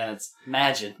 40-something minutes.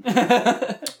 Imagine.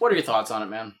 What are your thoughts on it,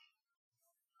 man?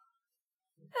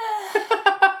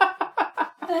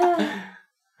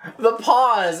 The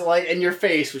pause, like, in your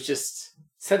face was just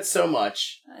said so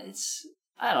much.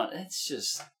 I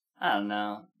don't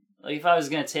know. Like, if I was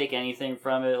gonna take anything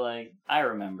from it, like, I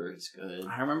Remember it's good.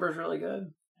 I remember it's really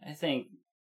good. I think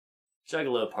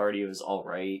Juggalo Party was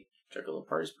alright. Juggalo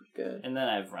Party's pretty good. And then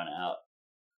I've run out.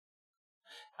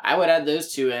 I would add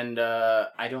those two, and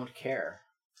I Don't Care.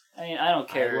 I mean, I Don't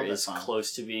Care love that is song.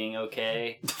 close to being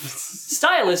okay.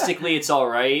 Stylistically, it's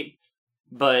alright,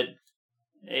 but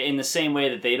in the same way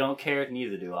that they don't care,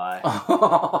 neither do I.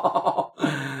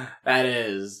 That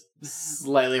is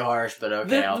slightly harsh, but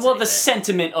okay. I'll The take it.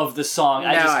 sentiment of the song,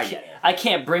 get it. I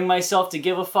can't bring myself to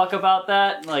give a fuck about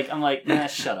that. Like, I'm like, nah,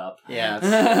 shut up. Yeah,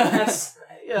 that's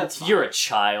fine. You're a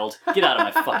child. Get out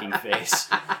of my fucking face.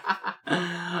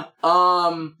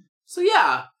 So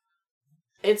yeah,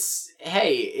 it's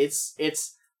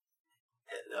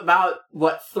about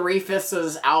what 3/5 of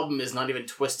this album is not even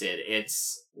Twisted.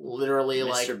 It's literally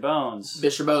like Mr. Bones.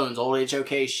 Mr. Bones, old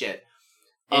HOK shit.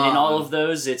 And in all of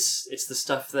those, it's the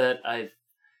stuff that I've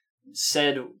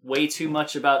said way too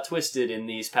much about Twisted in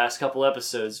these past couple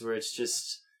episodes, where it's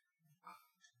just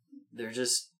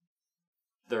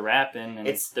they're rapping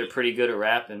and they're pretty good at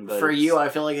rapping. But for you, I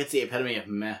feel like it's the epitome of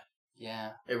meh.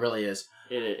 yeah, It really is.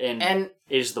 and And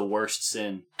it is the worst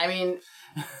sin. I mean,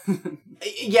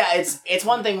 yeah, it's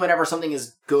one thing whenever something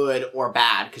is good or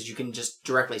bad, because you can just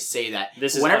directly say that.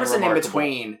 This is whenever it's an in unremarkable.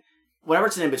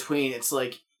 between, it's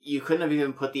like you couldn't have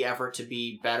even put the effort to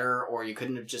be better, or you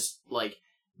couldn't have just like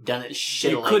done it shittily.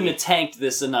 You couldn't have tanked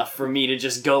this enough for me to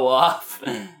just go off.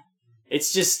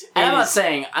 It's just. And I'm it not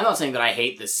is- saying that I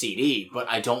hate this CD, but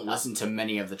I don't listen to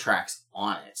many of the tracks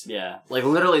on it. Yeah. Like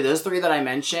literally, those three that I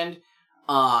mentioned,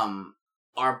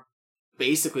 are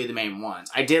basically the main ones.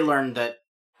 I did learn that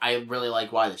I really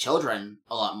like Why the Children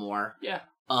a lot more. Yeah.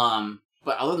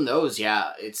 But other than those,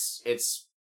 yeah, it's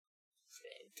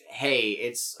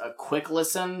a quick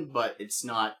listen, but it's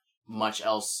not much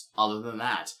else other than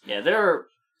that. Yeah, there are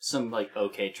some, like,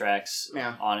 okay tracks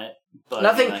Yeah. on it. But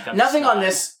Nothing like, I'm just on not-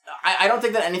 this. I don't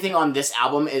think that anything on this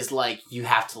album is like you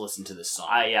have to listen to this song.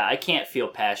 I can't feel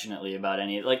passionately about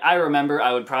any. Like, I Remember,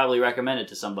 I would probably recommend it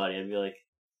to somebody. I'd be like,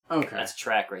 Okay. that's a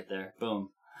track right there. Boom.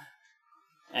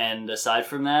 And aside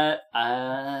from that,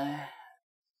 I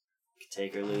could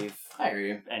take or leave I hear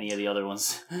you. any of the other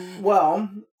ones. Well,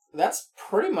 that's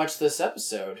pretty much this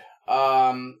episode.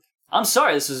 I'm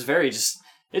sorry, this was very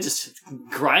it just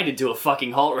grinded to a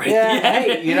fucking halt right Yeah, there.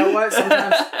 hey, you know what?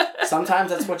 Sometimes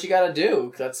that's what you gotta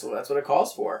do. That's what it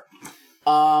calls for.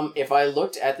 If I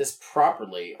looked at this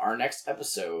properly, our next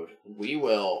episode, we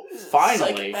will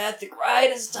finally... Psychopathic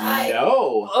Ride is tied.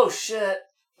 No! Oh, shit.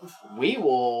 We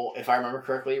will, if I remember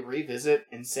correctly, revisit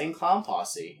Insane Clown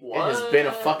Posse. What? It has been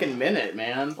a fucking minute,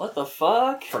 man. What the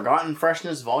fuck? Forgotten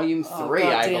Freshness Volume 3, Oh,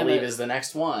 God I damn believe, it. is the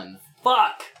next one.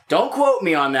 Fuck. Don't quote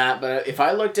me on that, but if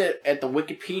I looked at the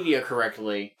Wikipedia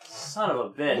correctly, Son of a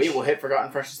bitch. we will hit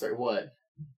Forgotten Freshness 3. What?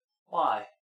 Why?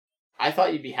 I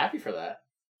thought you'd be happy for that.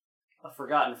 A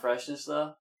Forgotten Freshness,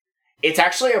 though? It's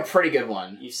actually a pretty good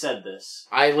one. You said this.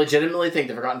 I legitimately think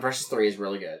the Forgotten Freshness 3 is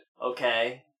really good.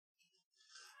 Okay.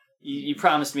 You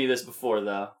promised me this before,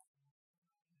 though.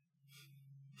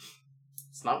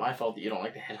 It's not my fault that you don't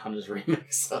like the Headhunters remix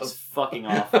It's of... fucking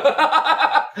awful.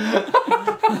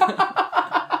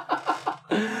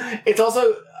 It's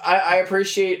also... I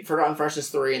appreciate Forgotten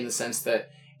Freshness 3 in the sense that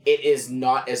it is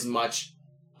not as much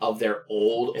of their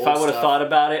old If I would have stuff. thought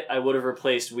about it, I would have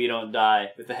replaced We Don't Die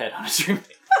with the Headhunters remix.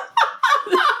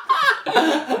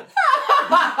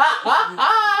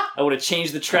 I would have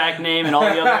changed the track name and all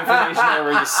the other information over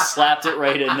and just slapped it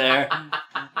right in there.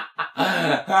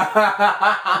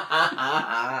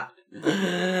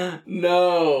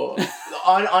 No.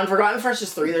 On Forgotten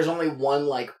Freshness 3, there's only one,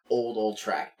 like, old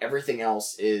track. Everything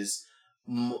else is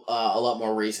a lot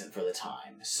more recent for the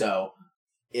time. So,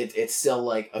 it's still,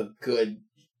 like, a good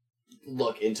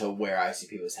look into where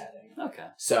ICP was heading. Okay.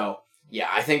 So, yeah,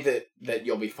 I think that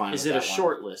you'll be fine Is with it a that one.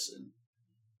 short listen?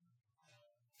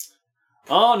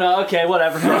 Oh no, okay,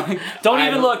 whatever. Don't I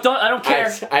even don't- look. I don't care.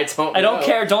 I don't I don't know.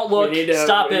 care. Don't look. We need to,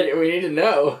 Stop it. We need to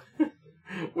know.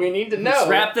 We need to know. Let's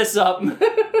wrap this up. We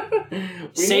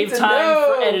Save need to time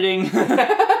know. for editing.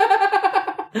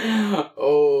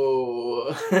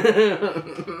 Oh.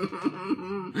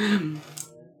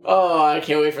 Oh, I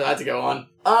can't wait for that to go on.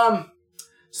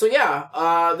 So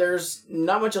yeah, there's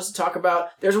not much else to talk about.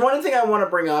 There's one thing I want to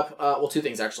bring up. Well, two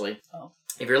things actually. Oh.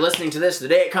 If you're listening to this the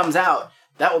day it comes out,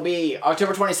 that will be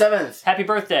October 27th. Happy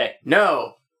birthday.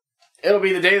 No. It'll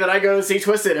be the day that I go to see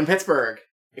Twisted in Pittsburgh.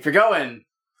 If you're going,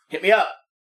 hit me up.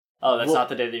 Oh, that's Well- not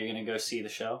the day that you're going to go see the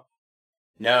show?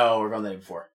 No, we're going the day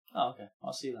before. Oh, okay.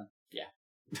 I'll see you then.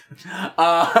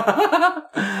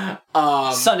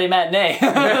 Sunday matinee.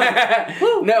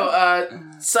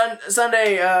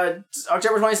 Sunday,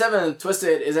 October 27th,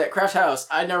 Twisted is at Craft House.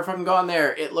 I'd never fucking gone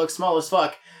there. It looks small as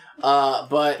fuck.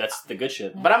 But That's the good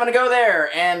shit. I'm gonna go there,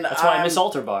 and That's why I miss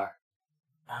Altar Bar.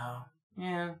 Oh,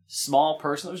 yeah. Small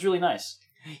person. It was really nice.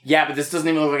 Yeah, but this doesn't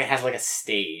even look like it has like a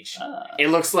stage. Ah. It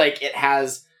looks like it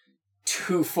has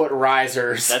 2-foot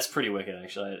risers. That's pretty wicked,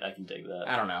 actually. I can dig that.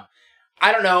 I don't know.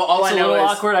 All It's I a know little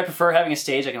is awkward. I prefer having a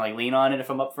stage. I can like lean on it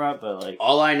if I'm up front, but like.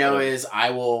 all I know is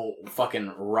I will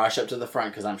fucking rush up to the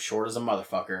front because I'm short as a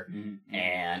motherfucker. Mhm.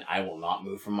 And I will not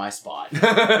move from my spot.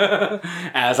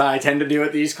 As I tend to do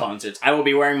at these concerts. I will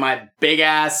be wearing my big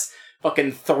ass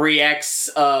fucking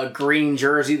 3X green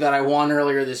jersey that I won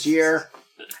earlier this year.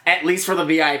 At least for the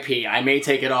VIP. I may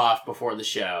take it off before the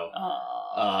show.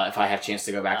 If I have a chance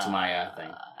to go back to my thing.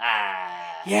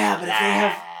 Yeah, but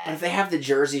if they have the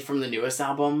jersey from the newest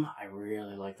album, I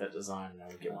really like that design and I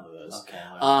would get one of those. Okay.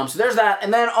 So there's that.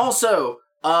 And then also,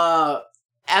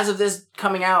 as of this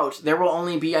coming out, there will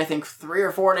only be, I think, 3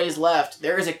 or 4 days left.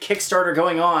 There is a Kickstarter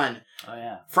going on Oh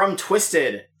yeah. from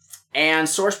Twisted and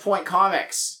SourcePoint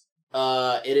Comics.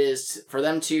 It is for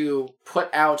them to put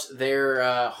out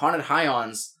their Haunted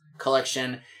Highons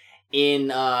collection in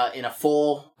a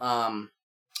full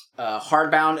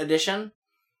hardbound edition.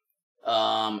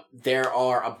 There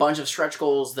are a bunch of stretch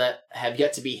goals that have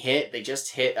yet to be hit. They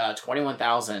just hit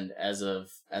 21,000 as of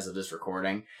this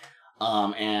recording.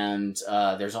 And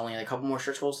there's only a couple more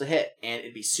stretch goals to hit, and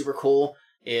it'd be super cool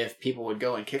if people would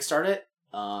go and kickstart it.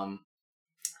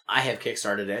 I have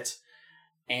kickstarted it,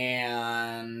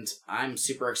 and I'm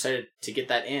super excited to get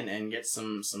that in and get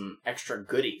some extra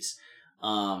goodies.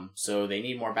 So they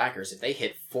need more backers. If they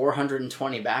hit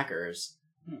 420 backers,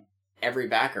 every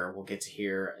backer will get to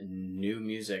hear new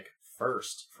music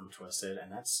first from Twisted,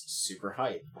 and that's super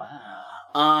hype.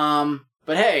 Wow.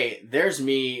 But hey, there's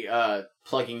me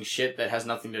plugging shit that has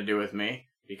nothing to do with me,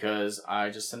 because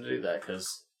I just tend to do that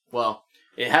because, well,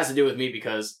 it has to do with me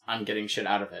because I'm getting shit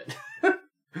out of it.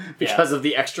 Because of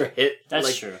the extra hit. That's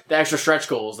like, true. The extra stretch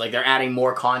goals. Like, they're adding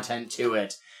more content to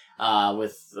it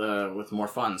with more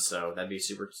fun, so that'd be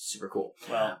super, super cool.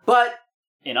 Well, But,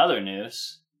 in other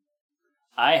news,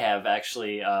 I have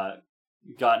actually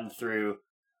gotten through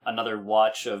another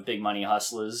watch of Big Money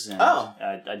Hustlers, and Oh.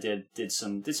 I did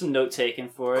some note taking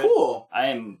for it. cool. I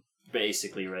am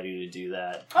basically ready to do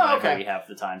that. Oh, whenever okay. we have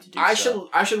the time to do I so.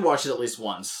 should watch it at least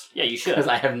once. Yeah, you should. Because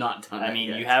I have not done it I mean,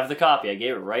 yet. you have the copy. I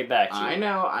gave it right back to you. I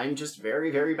know. I'm just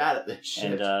very, very bad at this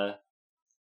shit. And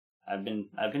I've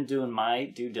been doing my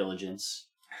due diligence.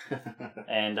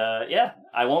 And yeah,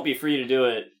 I won't be free to do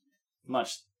it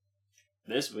much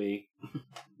this week.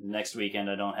 Next weekend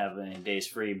I don't have any days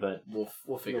free, but we'll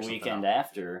figure the something weekend out.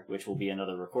 after, which will be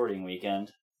another recording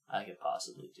weekend, I could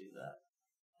possibly do that.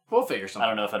 We'll figure something I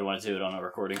don't know if I'd want to do it on a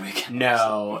recording weekend.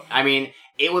 No. I mean,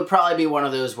 it would probably be one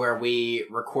of those where we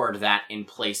record that in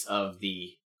place of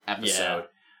the episode.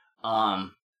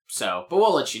 So, but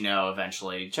we'll let you know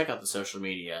eventually. Check out the social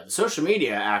media. The social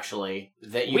media, actually,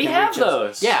 that you We can have reach us-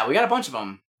 those. Yeah, we got a bunch of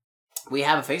them. We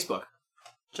have a Facebook.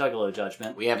 Juggalo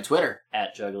Judgment. We have a Twitter.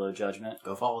 At Juggalo Judgment.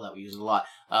 Go follow that. We use it a lot.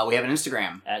 We have an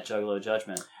Instagram. At Juggalo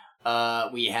Judgment.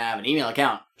 We have an email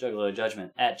account.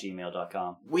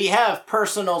 JuggaloJudgment@gmail.com. We have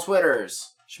personal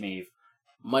Twitters. Shmeev.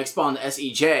 Mike Spawn,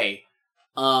 SEJ.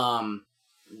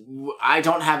 I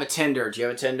don't have a Tinder. Do you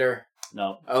have a Tinder?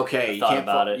 No. Okay. I thought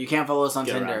about it. You can't follow us on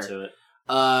Get Tinder. around to it.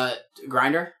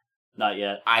 Grindr? Not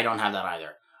yet. I don't have that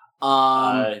either.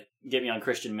 Get me on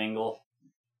Christian Mingle.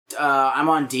 I'm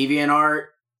on DeviantArt.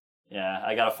 Yeah,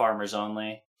 I got a Farmers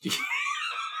Only.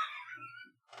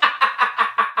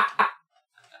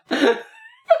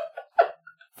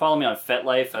 Follow me on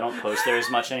FetLife. I don't post there as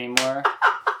much anymore.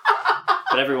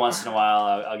 But every once in a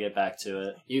while, I'll get back to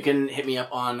it. You can hit me up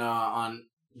on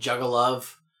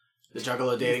Juggalove, the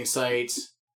Juggalo dating site.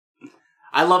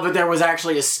 I love that there was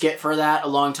actually a skit for that a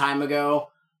long time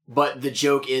ago, but the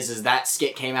joke is that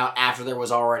skit came out after there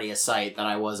was already a site that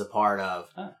I was a part of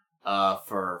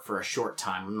for a short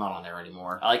time. I'm not on there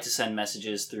anymore. I like to send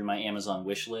messages through my Amazon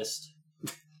wish list.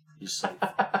 You just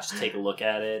take a look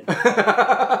at it.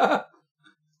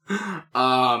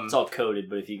 It's all coded,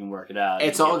 but if you can work it out,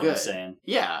 it's you get all what good. I'm saying.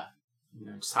 Yeah,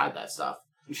 just hide that stuff.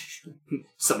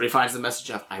 Somebody finds the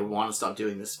message of, I want to stop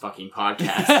doing this fucking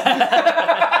podcast.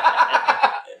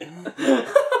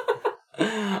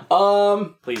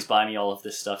 Please buy me all of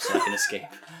this stuff so I can escape.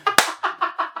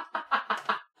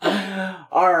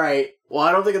 All right. Well,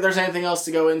 I don't think that there's anything else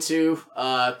to go into.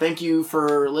 Thank you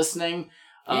for listening.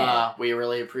 Yeah. We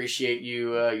really appreciate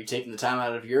you taking the time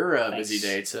out of your busy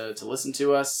day to listen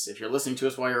to us. If you're listening to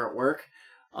us while you're at work,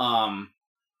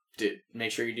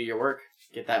 make sure you do your work.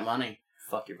 Get that money.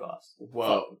 Fuck your boss.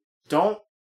 Whoa. Don't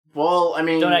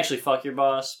actually fuck your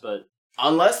boss, but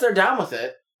unless they're down with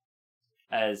it.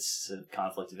 It's a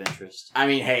conflict of interest. I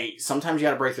mean, hey, sometimes you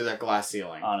gotta break through that glass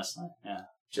ceiling. Honestly, yeah.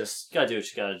 Just gotta do what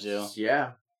you gotta do.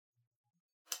 Yeah.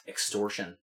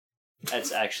 Extortion.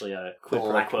 That's actually a quid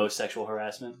pro quo sexual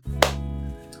harassment.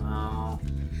 Oh.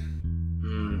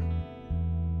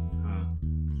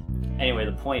 Anyway,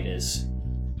 the point is,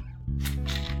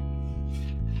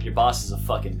 your boss is a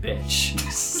fucking bitch.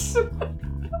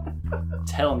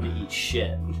 Tell him to eat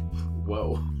shit.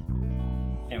 Whoa.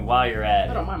 And while you're at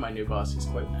I don't mind my new boss. He's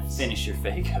quite nice. finish your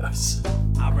Fagos.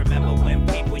 I remember when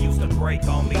people used to break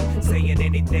on me, saying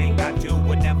anything I do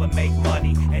would never make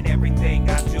money, and everything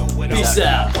I do would Peace always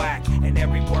out. be whack, and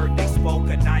every word they spoke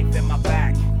a knife in my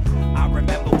back. I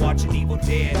remember watching Evil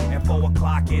Dead at 4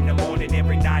 o'clock in the morning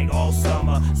every night all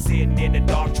summer, sitting in the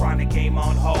dark trying to game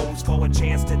on hoes for a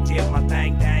chance to dip my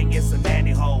thing, dang, it's a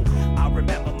nanny hole.